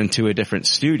crossing over into a different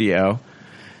studio.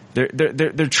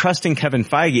 They're trusting Kevin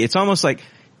Feige. It's almost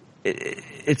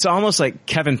like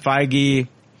Kevin Feige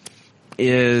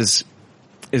is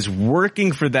is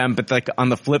working for them, but like on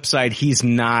the flip side, he's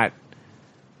not.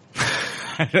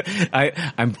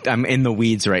 I'm in the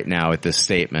weeds right now with this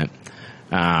statement.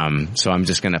 So I'm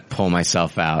just going to pull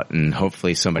myself out and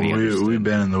hopefully somebody we've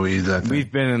been in the weeds. I think.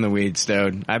 We've been in the weeds,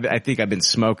 dude. I think I've been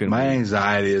smoking. My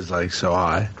anxiety is like so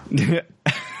high.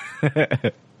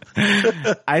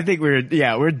 I think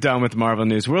we're done with Marvel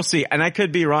news. We'll see. And I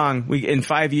could be wrong. In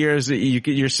 5 years,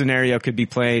 your scenario could be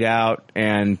played out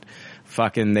and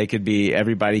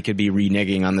everybody could be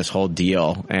reneging on this whole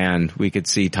deal and we could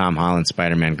see Tom Holland's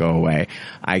Spider-Man go away.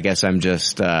 I guess I'm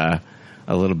just,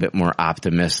 a little bit more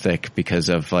optimistic because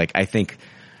of my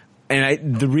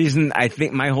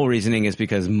whole reasoning is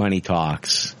because money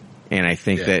talks. And I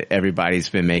think that everybody's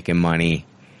been making money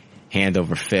hand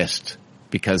over fist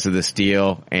because of this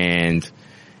deal. And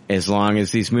as long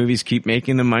as these movies keep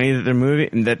making the money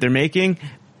that they're making,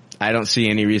 I don't see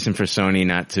any reason for Sony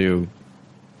not to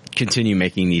continue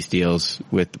making these deals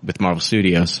with Marvel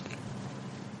Studios.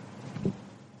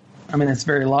 I mean, it's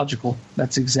very logical.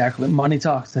 That's exactly money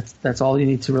talks. That's all you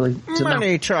need to really to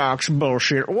money know. Talks,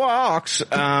 bullshit walks.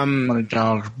 Money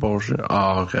talks, bullshit.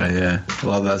 Oh, okay, yeah,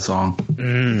 love that song.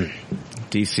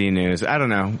 DC news. I don't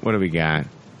know. What do we got?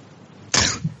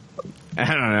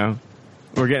 I don't know.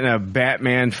 We're getting a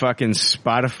Batman fucking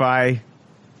Spotify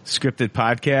scripted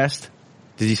podcast.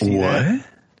 Did you see that?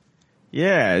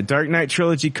 Yeah, Dark Knight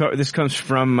Trilogy. This comes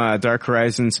from Dark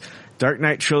Horizons. Dark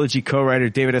Knight Trilogy co-writer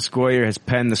David S. Goyer has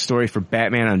penned the story for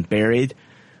Batman Unburied,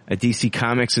 a DC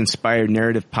Comics-inspired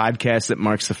narrative podcast that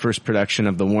marks the first production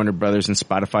of the Warner Brothers and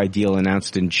Spotify deal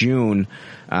announced in June.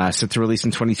 Set to release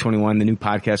in 2021, the new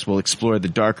podcast will explore the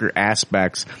darker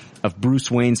aspects of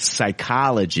Bruce Wayne's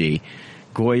psychology.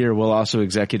 Goyer will also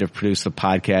executive produce the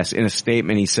podcast. In a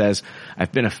statement, he says,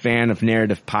 "I've been a fan of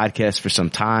narrative podcasts for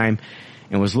some time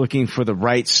and was looking for the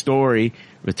right story.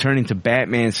 Returning to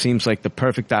Batman seems like the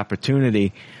perfect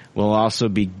opportunity. We'll also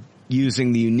be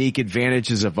using the unique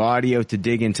advantages of audio to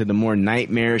dig into the more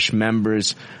nightmarish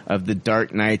members of the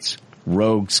Dark Knight's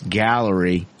Rogues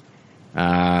Gallery.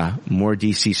 More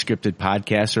DC scripted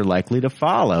podcasts are likely to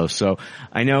follow." So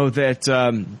I know that,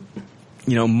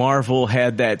 Marvel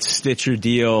had that Stitcher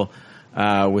deal,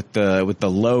 with the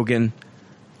Logan,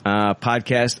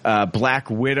 podcast,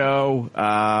 Black Widow.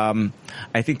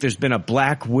 I think there's been a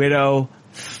Black Widow,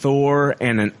 Thor,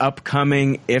 and an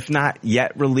upcoming, if not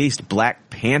yet released, Black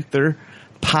Panther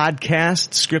podcast,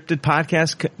 scripted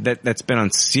podcast that's been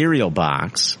on Serial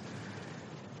Box.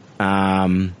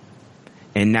 And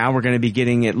now we're going to be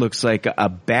getting, it looks like, a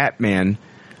Batman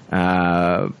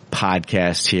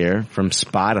podcast here from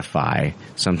Spotify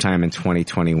sometime in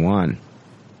 2021.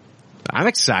 I'm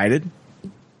excited.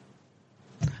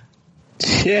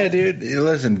 Yeah, dude.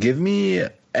 Listen, give me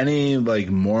any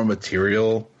more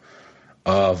material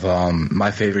of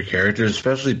my favorite characters,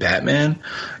 especially Batman.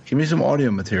 Give me some audio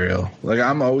material.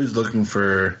 I'm always looking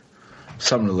for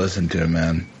something to listen to,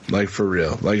 man. For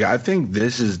real. I think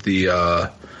this is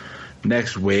the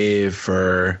next wave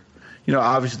for,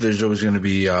 obviously there's always going to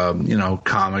be,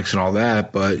 comics and all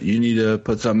that, but you need to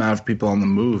put something out for people on the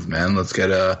move, man. Let's get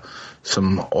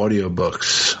some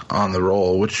audiobooks on the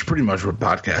roll, which is pretty much what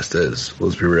podcast is.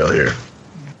 Let's be real here.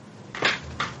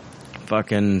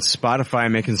 Fucking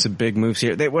Spotify making some big moves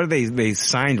here. They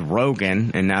signed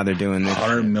Rogan and now they're doing this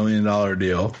 $100 million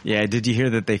deal. Yeah, did you hear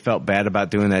that they felt bad about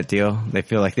doing that deal? They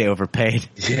feel like they overpaid.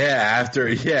 Yeah, after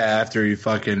he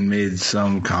fucking made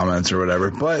some comments or whatever.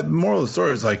 But moral of the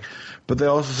story is but they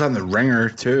also signed the Ringer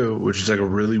too, which is a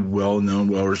really well-known,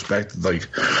 well-respected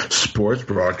sports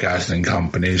broadcasting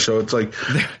company. So it's I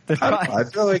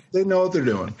feel like they know what they're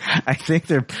doing. I think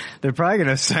they're probably going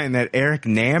to sign that Eric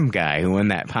Nam guy who won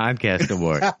that podcast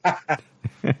award.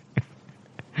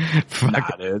 Nah,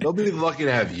 dude, they'll be lucky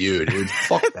to have you, dude.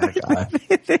 Fuck that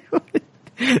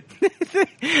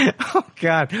guy. Oh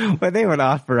God, well, they would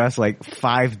offer us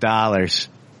 $5.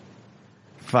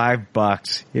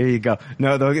 $5. Here you go.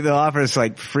 No, they'll offer us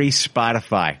free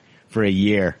Spotify for a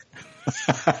year.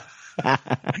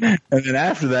 And then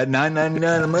after that,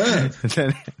 $9.99 a month.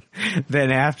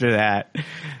 then after that,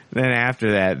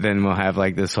 then we'll have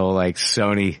this whole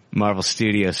Sony Marvel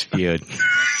Studios feud.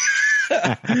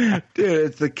 Dude,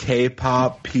 it's the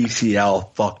K-pop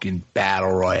PCL fucking battle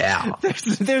royale.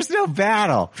 There's no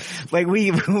battle.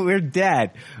 We're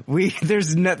dead.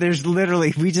 There's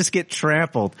literally, we just get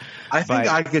trampled. I think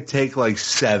I could take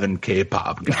 7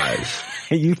 K-pop guys.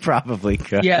 You probably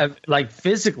could. Yeah,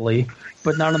 physically,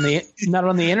 but not on the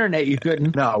internet. You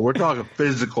couldn't. No, we're talking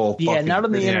physical. Yeah, not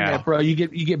on the internet, bro. You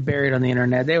get buried on the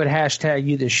internet. They would hashtag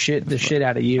you the shit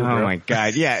out of you. Oh bro. My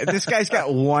God. Yeah, this guy's got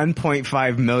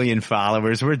 1.5 million followers.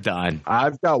 followers. We're done.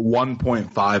 I've got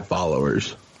 1.5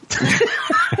 followers. Rick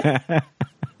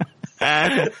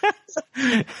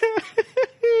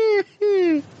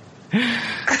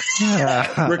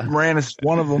Moranis is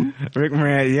one of them. Rick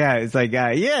Moranis, yeah. It's like,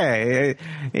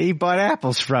 he bought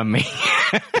apples from me.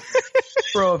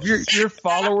 Bro, if your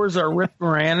followers are Rick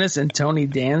Moranis and Tony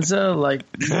Danza, like,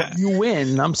 you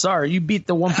win. I'm sorry. You beat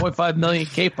the 1.5 million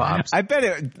K-pops. I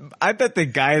bet the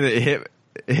guy that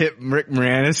hit Rick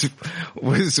Moranis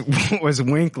was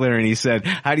Winkler, and he said,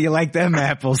 "How do you like them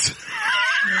apples?"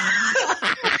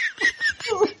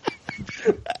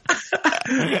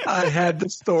 I had the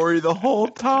story the whole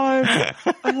time.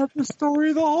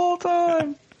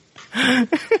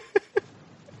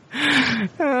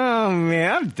 Oh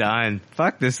man, I'm done.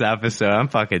 Fuck this episode. I'm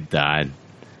fucking done.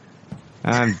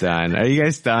 I'm done. Are you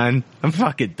guys done? I'm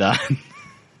fucking done.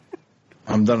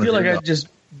 I'm done. I feel like I've just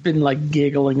been like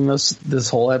giggling this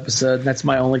whole episode. That's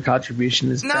my only contribution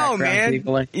is background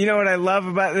giggling. You know what I love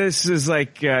about this is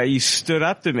like you stood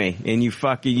up to me and you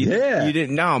fucking you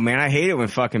didn't know, man. I hate it when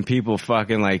fucking people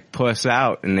fucking like puss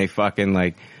out and they fucking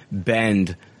like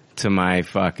bend to my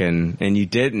fucking, and you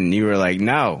didn't. You were like,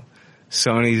 no.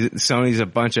 Sony's a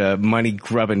bunch of money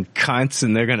grubbing cunts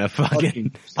and they're gonna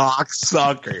fucking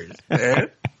cocksuckers.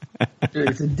 Dude,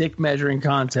 it's a dick measuring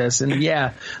contest, and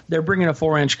yeah, they're bringing a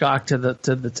 4-inch cock to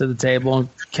the table, and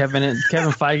Kevin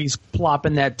Feige's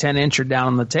plopping that 10-incher down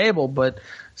on the table, but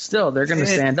still, they're going to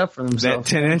stand up for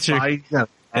themselves. That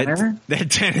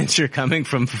 10-incher coming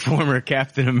from former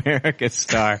Captain America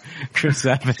star Chris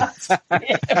Evans.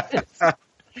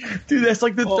 Dude, that's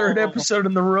like the third episode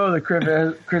in the row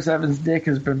that Chris Evans' dick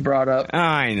has been brought up. Oh,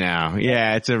 I know.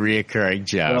 Yeah, it's a reoccurring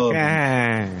joke.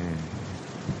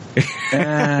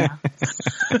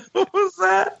 What was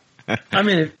that? I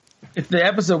mean, if the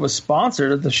episode was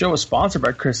sponsored, if the show was sponsored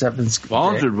by Chris Evans.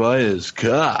 Sponsored by his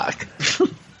cock.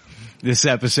 This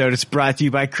episode is brought to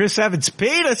you by Chris Evans'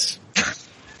 penis.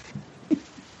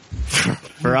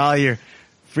 For all your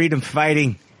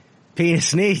freedom-fighting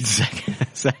penis needs, I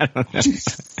guess. I don't know.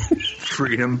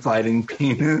 Freedom-fighting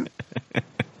penis.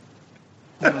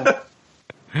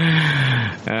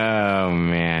 Oh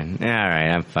man. All right,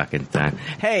 I'm fucking done.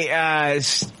 Hey,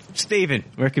 Steven,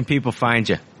 where can people find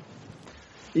you?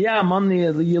 Yeah, I'm on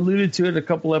you alluded to it a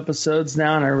couple episodes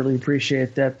now, and I really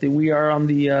appreciate that. We are on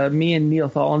the, me and Neil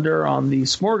Thallander on the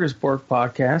Smorgasbord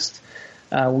podcast.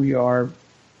 We are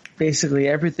basically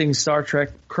everything Star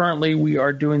Trek. Currently, we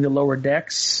are doing the Lower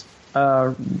Decks,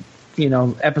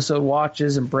 episode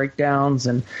watches and breakdowns,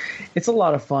 and it's a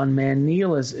lot of fun, man.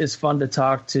 Neil is fun to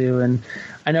talk to, and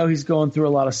I know he's going through a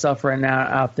lot of stuff right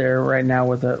now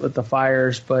with the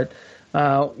fires, but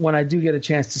when I do get a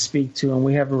chance to speak to him,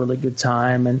 we have a really good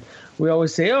time, and we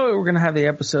always say, we're going to have the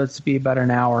episodes to be about an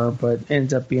hour, but it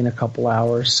ends up being a couple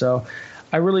hours. So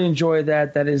I really enjoy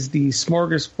that. That is the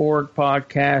Smorgasbord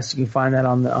podcast. You can find that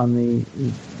on the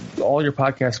all your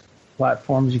podcast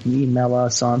platforms. You can email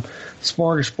us on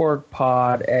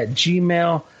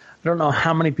smorgasbordpod@gmail.com. I don't know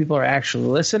how many people are actually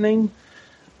listening,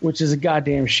 which is a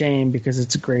goddamn shame because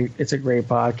it's a great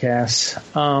podcast.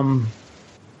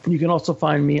 You can also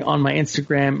find me on my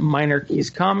Instagram, Minor Keys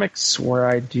Comics, where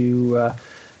I do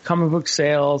comic book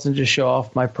sales and just show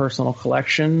off my personal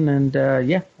collection. And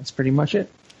that's pretty much it.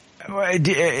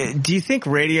 Do you think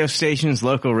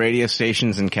local radio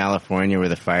stations in California where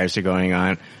the fires are going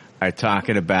on, are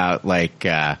talking about like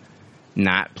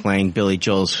not playing Billy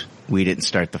Joel's "We Didn't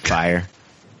Start the Fire"?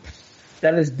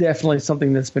 That is definitely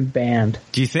something that's been banned.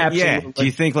 Do you think? Absolutely. Yeah. Do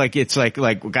you think like it's like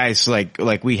guys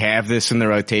like we have this in the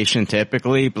rotation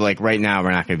typically, but like right now we're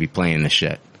not going to be playing this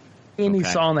shit. Any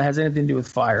song that has anything to do with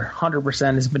fire,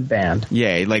 100% has been banned.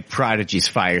 Yeah, like Prodigy's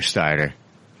 "Firestarter."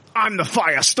 I'm the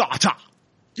fire starter.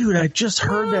 Dude, I just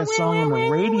heard that song on the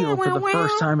radio for the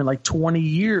first time in like 20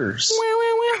 years.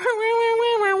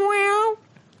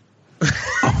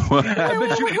 I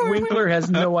bet you Winkler has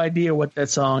no idea what that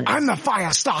song is. I'm the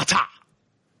fire starter.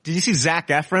 Did you see Zac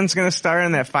Efron's going to star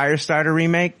in that Firestarter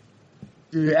remake?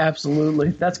 Dude,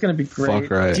 absolutely. That's going to be great.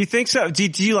 Fuck right. Do you think so? Do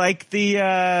you like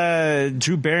the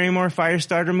Drew Barrymore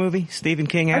Firestarter movie? Stephen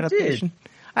King adaptation?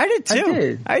 I did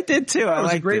too. I did too. It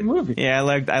was a great movie. Yeah,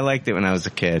 I liked it when I was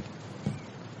a kid.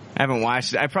 I haven't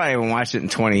watched it. I probably haven't watched it in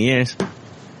 20 years.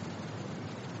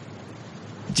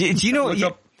 Do you know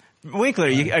what? Winkler,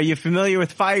 are you familiar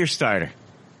with Firestarter?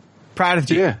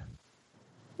 Prodigy. Yeah.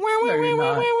 Wait,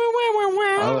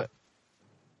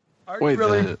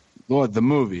 really? The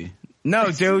movie?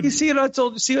 No, dude. You see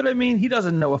what I mean? He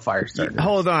doesn't know a Firestarter.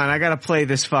 Hold on, I gotta play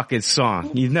this fucking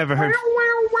song. You've never heard.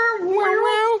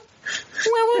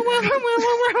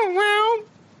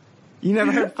 You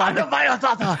never heard I'm the fire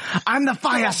starter. I'm the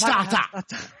fire starter.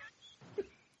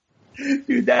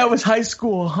 Dude, that was high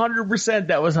school. 100%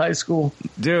 that was high school.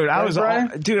 Dude, I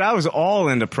Right, was all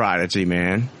into Prodigy,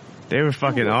 man. They were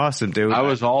fucking awesome, dude. I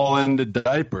was all into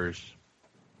diapers.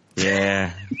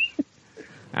 Yeah.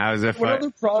 I was a What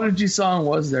other Prodigy song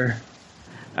was there?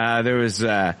 there was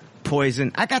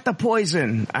Poison. I got the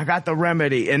poison. I got the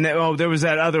remedy. And there was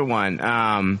that other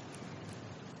one.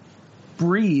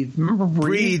 Breathe. Remember Breathe?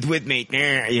 Breathe with me.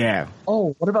 Yeah.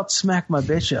 Oh, what about Smack My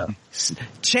Bitch Up?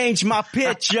 Change my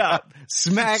pitch up.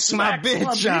 Smack my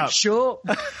bitch up.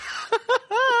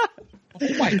 Oh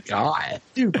my God.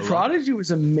 Dude, Prodigy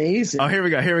was amazing. Oh, here we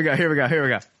go.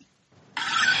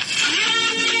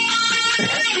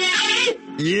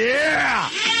 Yeah.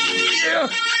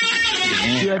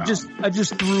 Dude, I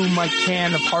just threw my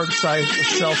can of hard cider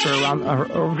seltzer around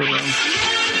over the room.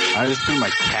 I just threw my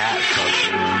cat across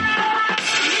the room.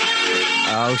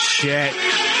 Oh shit.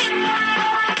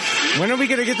 When are we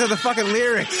gonna get to the fucking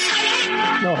lyrics?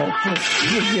 No,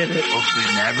 forget it. Hopefully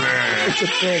never. It's a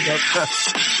thing.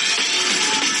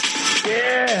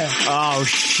 Yeah. Oh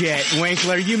shit,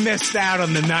 Winkler, you missed out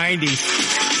on the 90s.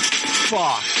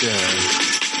 Fuck, dude.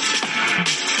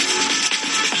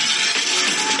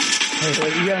 Hey,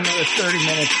 wait, you got another 30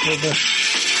 minutes for the...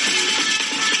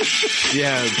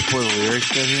 Yeah, before the lyrics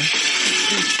get here.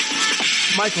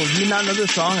 Michael, do you not know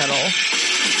this song at all?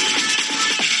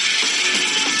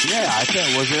 Yeah, I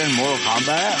think, was it in Mortal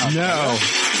Kombat? No.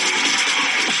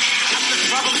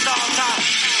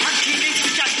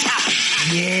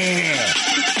 Yeah.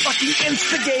 Fucking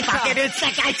instigator. Fucking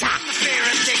instigator.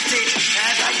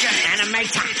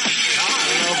 Animator. I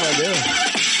don't know if I do.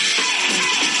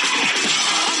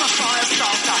 I'm a fire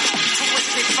starter.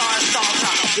 Twisted fire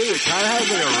starter. Dude, it kind of has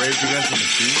like a Rage Against the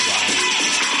Machine vibe.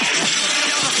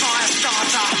 I'm a fire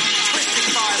starter. Twisted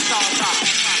fire starter.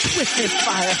 Twisted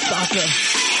fire starter.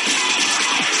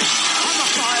 I'm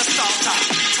a fire starter.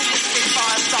 Twisted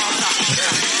fire starter.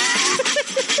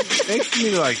 Makes me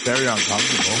like very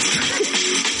uncomfortable.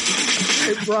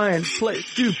 Hey, Brian, play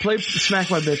Smack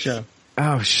My Bitch Up.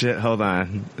 Oh shit, hold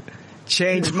on.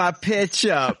 Change my pitch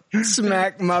up.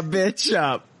 Smack my bitch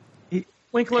up.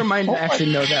 Winkler might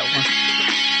actually know that one.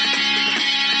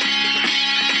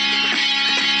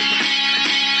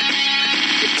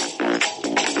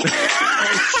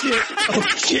 Oh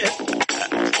shit.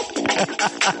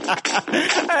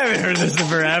 I haven't heard this in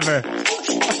forever.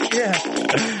 Yeah.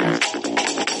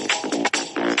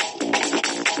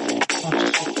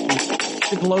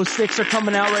 The glow sticks are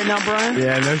coming out right now, Brian.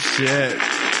 Yeah, no shit.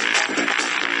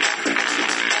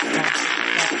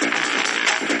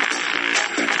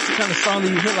 It's the kind of song that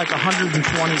you hit like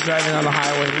 120 driving on the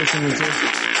highway listening to.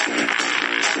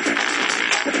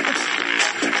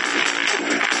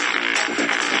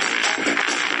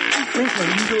 Winkler,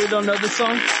 you really don't know this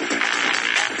song?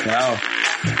 No.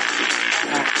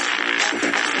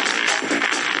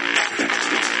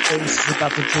 This is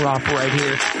about to drop right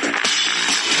here.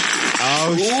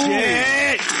 Oh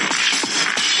shit!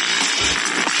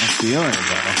 I'm feeling it,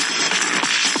 though.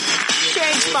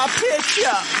 Change my pitch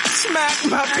up. Smack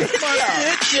my bitch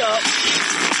up.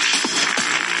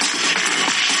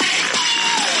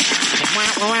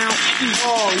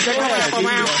 Oh, check out that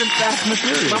video. Some fast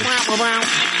material.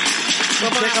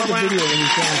 Check out the video when you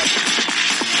can.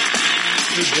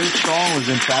 Dude, this song was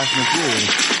in Fast and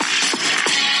Furious.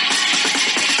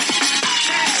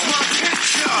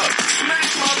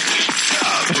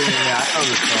 Yeah, I know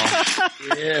this song.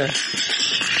 Yeah.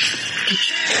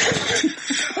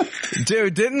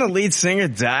 Dude, didn't the lead singer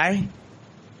die?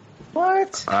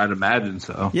 What? I'd imagine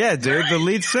so. Yeah, dude, the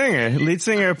lead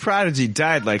singer of Prodigy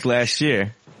died like last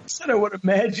year. I said I would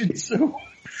imagine so.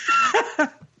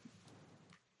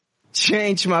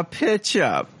 Change my pitch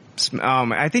up.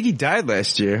 I think he died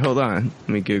last year. Hold on. Let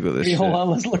me Google this. Hey, hold shit. on,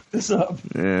 let's look this up.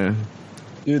 Yeah.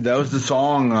 Dude, that was the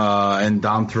song in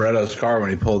Dom Toretto's car when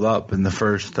he pulled up in the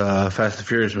first Fast and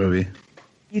Furious movie.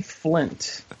 Keith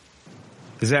Flint.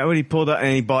 Is that what he pulled up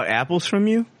and he bought apples from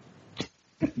you?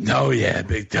 Oh yeah,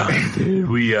 big time, dude.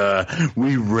 We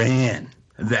ran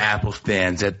the Apple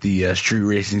stands at the Street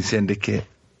Racing Syndicate.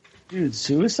 Dude,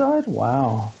 suicide?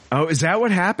 Wow. Oh, is that what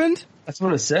happened? That's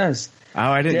what it says. Oh,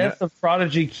 I didn't Death of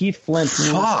Prodigy Keith Flint.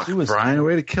 Fuck, Brian,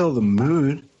 way to kill the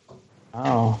mood.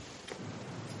 Oh.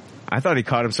 I thought he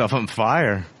caught himself on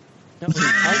fire.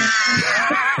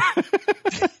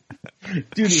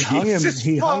 Dude, he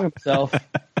hung himself.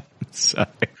 Sorry.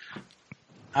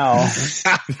 Ow.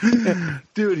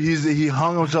 Dude, he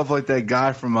hung himself like that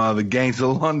guy from the Gangs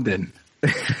of London.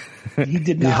 He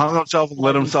did not. He hung himself and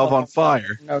lit himself on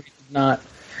fire. No, he did not.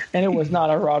 And it was not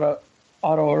a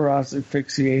autoerotic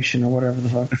asphyxiation or whatever the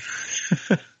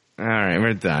fuck. All right,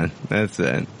 we're done. That's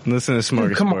it. Listen to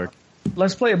Come Smorgasbord. on.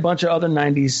 Let's play a bunch of other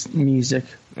 90s music.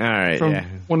 All right, from yeah.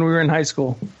 when we were in high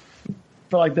school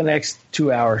for like the next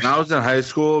 2 hours. When I was in high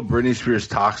school, Britney Spears'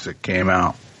 Toxic came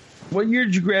out. What year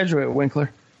did you graduate,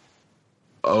 Winkler?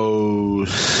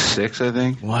 06, I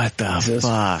think. What the Jesus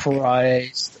fuck?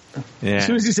 Christ. Yeah. As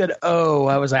soon as you said, oh,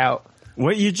 I was out.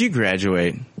 What year did you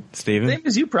graduate, Steven? Same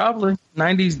as you, probably.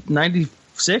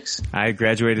 96? I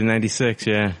graduated in 96,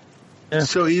 yeah.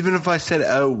 So even if I said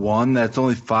 01, that's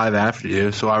only 5 after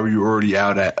you. So why were you already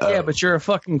out at Yeah, but you're a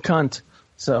fucking cunt.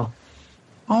 So.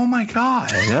 Oh my God,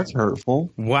 that's hurtful.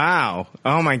 Wow.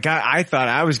 Oh my God. I thought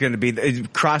I was going to be,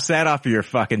 cross that off of your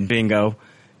fucking bingo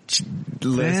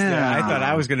list. Yeah. I thought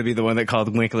I was going to be the one that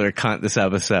called Winkler a cunt this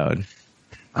episode.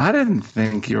 I didn't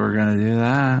think you were going to do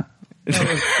that.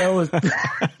 That was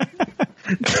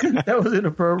that was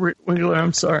inappropriate, Winkler.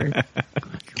 I'm sorry.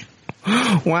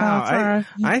 Wow.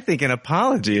 I think an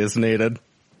apology is needed.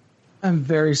 I'm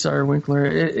very sorry, Winkler.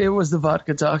 It was the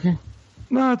vodka talking.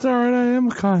 No, it's all right. I am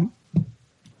a cunt.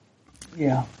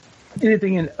 Yeah.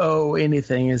 Anything in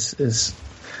anything is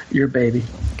your baby.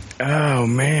 Oh,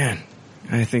 man.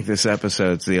 I think this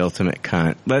episode's the ultimate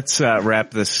cunt. Let's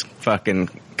wrap this fucking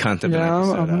cunt of an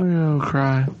episode I'm going to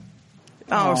cry.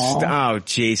 Oh,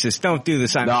 Jesus. Don't do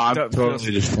this. I'm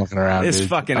totally just fucking around, This dude.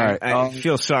 fucking, All right, I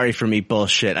feel sorry for me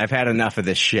bullshit. I've had enough of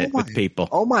this shit with people.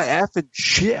 Oh my effing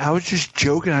shit. I was just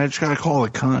joking. I just got to call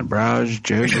it a cunt, bro. I was just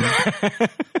joking.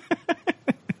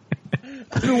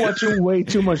 I've been watching way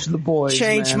too much of The Boys.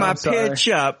 Change my pitch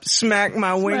up. Smack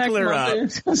my Winkler up.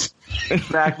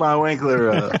 Smack my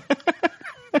Winkler up.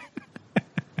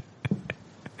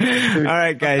 All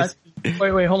right, guys.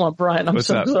 Wait, hold on, Brian. I'm What's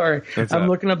so up? sorry. What's I'm up?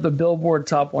 looking up the Billboard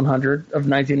Top 100 of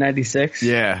 1996.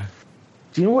 Yeah.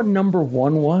 Do you know what number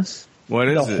one was? What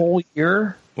is the it? whole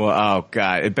year? Well, oh,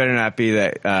 God. It better not be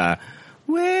that,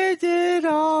 where did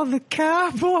all the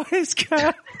cowboys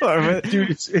go?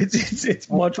 Dude, it's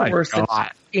much worse than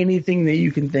anything that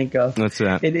you can think of. What's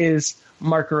that? It is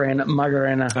Macarena.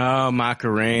 Oh,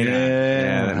 Macarena.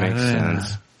 Yeah, that makes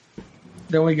sense.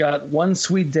 Then we got One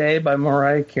Sweet Day by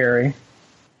Mariah Carey.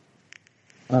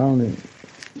 I don't know.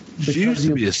 She used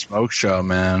to be a smoke show,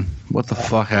 man. What the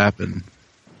fuck happened?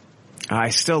 I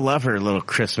still love her little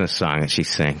Christmas song that she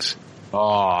sings. Oh,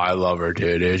 I love her,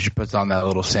 dude. She puts on that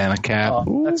little Santa cap.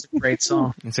 Oh, that's a great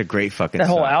song. It's a great fucking That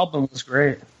song. whole album was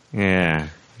great. Yeah,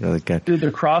 really good. Dude,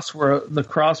 the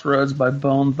Crossroads by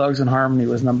Bone Thugs and Harmony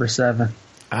was number 7.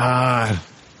 I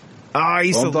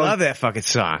used to Bone Thugs- love that fucking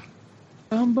song.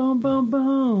 Boom, boom, boom,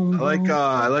 boom.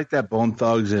 I like that Bone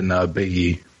Thugs and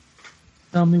Biggie.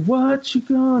 Tell me what you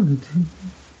gonna do.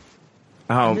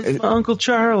 Oh, It's my Uncle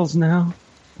Charles now.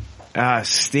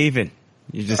 Steven,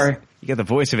 you got the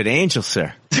voice of an angel,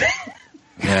 sir.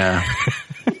 Yeah.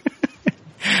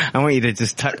 I want you to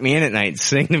just tuck me in at night and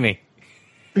sing to me.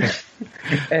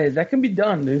 Hey, that can be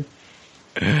done, dude.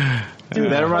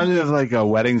 Dude, that reminds me of like a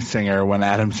wedding singer when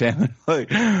Adam Sandler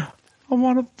like, I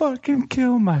want to fucking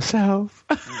kill myself.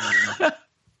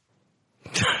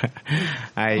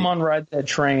 Come on, Ride That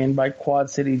Train by Quad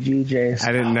City GJs.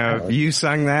 I didn't know if you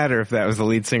sung that or if that was the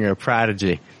lead singer of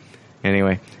Prodigy.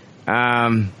 Anyway,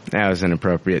 that was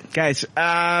inappropriate. Guys,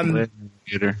 we're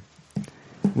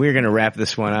going to wrap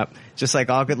this one up. Just like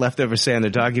all good leftovers say on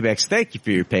their doggy bags, thank you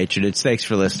for your patronage. Thanks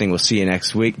for listening. We'll see you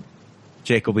next week.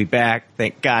 Jake will be back.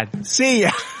 Thank God. See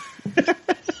ya.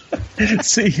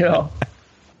 See y'all.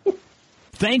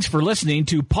 Thanks for listening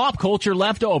to Pop Culture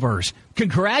Leftovers.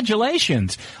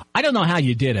 Congratulations. I don't know how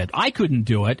you did it. I couldn't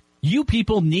do it. You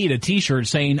people need a t-shirt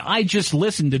saying, I just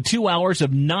listened to 2 hours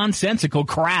of nonsensical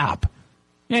crap.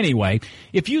 Anyway,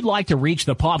 if you'd like to reach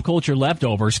the Pop Culture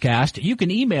Leftovers cast, you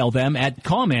can email them at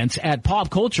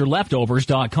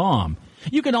comments@popcultureleftovers.com.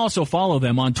 You can also follow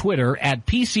them on Twitter at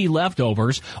PC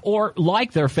Leftovers or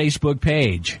like their Facebook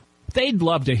page. They'd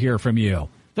love to hear from you.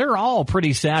 They're all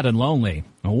pretty sad and lonely.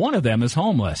 One of them is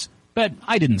homeless, but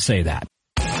I didn't say that.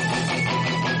 There's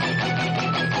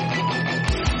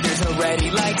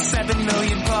already like 7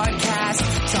 million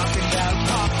podcasts talking about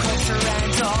pop culture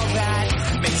and all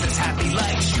that. Makes us happy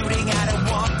like shooting at a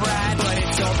womp rat, but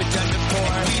it's all been done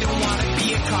before. We don't want to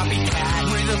be a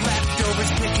copycat. We're the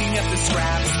leftovers picking up the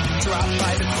scraps dropped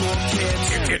by the cool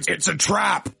kids. It's a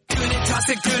trap. Gonna toss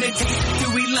it, gonna taste it.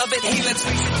 Do we love it? Hey, let's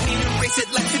face it, can't erase it.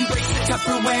 Let's embrace the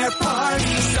Tupperware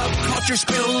party. Subculture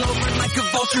spill over like a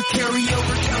vulture. Carry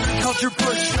over counterculture,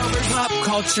 pushovers, pop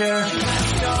culture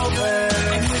leftovers.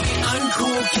 And we're the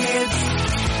uncool kids.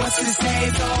 What's to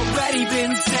say has already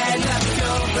been said.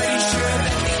 Leftovers. Pretty sure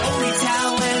that the only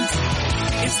talent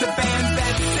is the band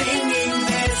that's singing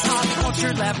this. Pop culture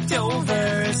culture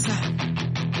leftovers.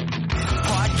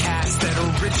 Podcasts that are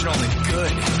original and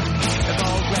good have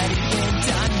already been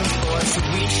done before, so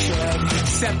we should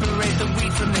separate the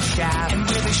wheat from the chaff. And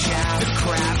we're the chaff, the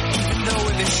crap, even though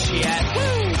we're the shit.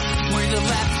 Woo! We're the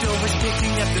leftovers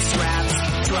picking up the scraps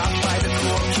dropped by the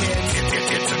cool kids.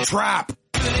 It's a trap.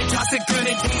 Good and toss it, good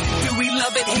and taste it. Do we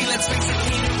love it? Hey, let's face it,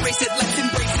 can't erase it. Let's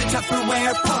embrace the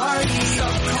Tupperware party.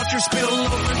 Subculture spill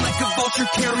over like a vulture.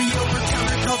 Carry over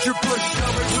counterculture,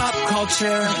 pushovers, pop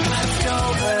culture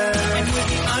leftover. And with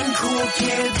the uncool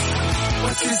kids,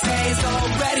 what's to say has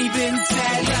already been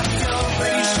said. Leftover.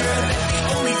 Pretty sure that the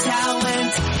only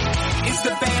talent is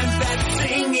the band that's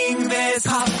singing this.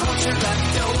 Pop culture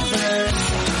leftovers.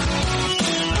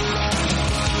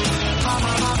 Pop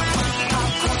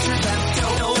culture leftovers.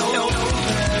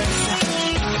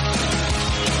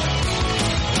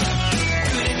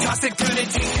 Good and toss it, good and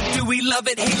taste it. Do we love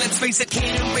it? Hey, let's face it,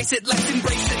 can't erase it. Let's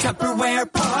embrace the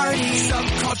Tupperware party.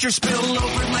 Subculture spill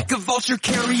over like a vulture.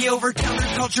 Carry over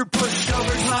counterculture,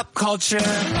 pushovers, pop culture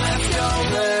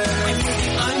leftovers. And for the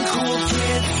uncool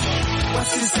kids,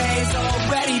 what's to say has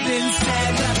already been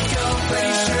said. Leftovers.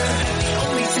 Pretty sure that the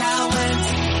only talent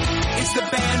is the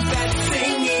band that's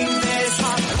singing this.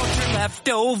 Pop culture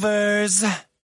leftovers.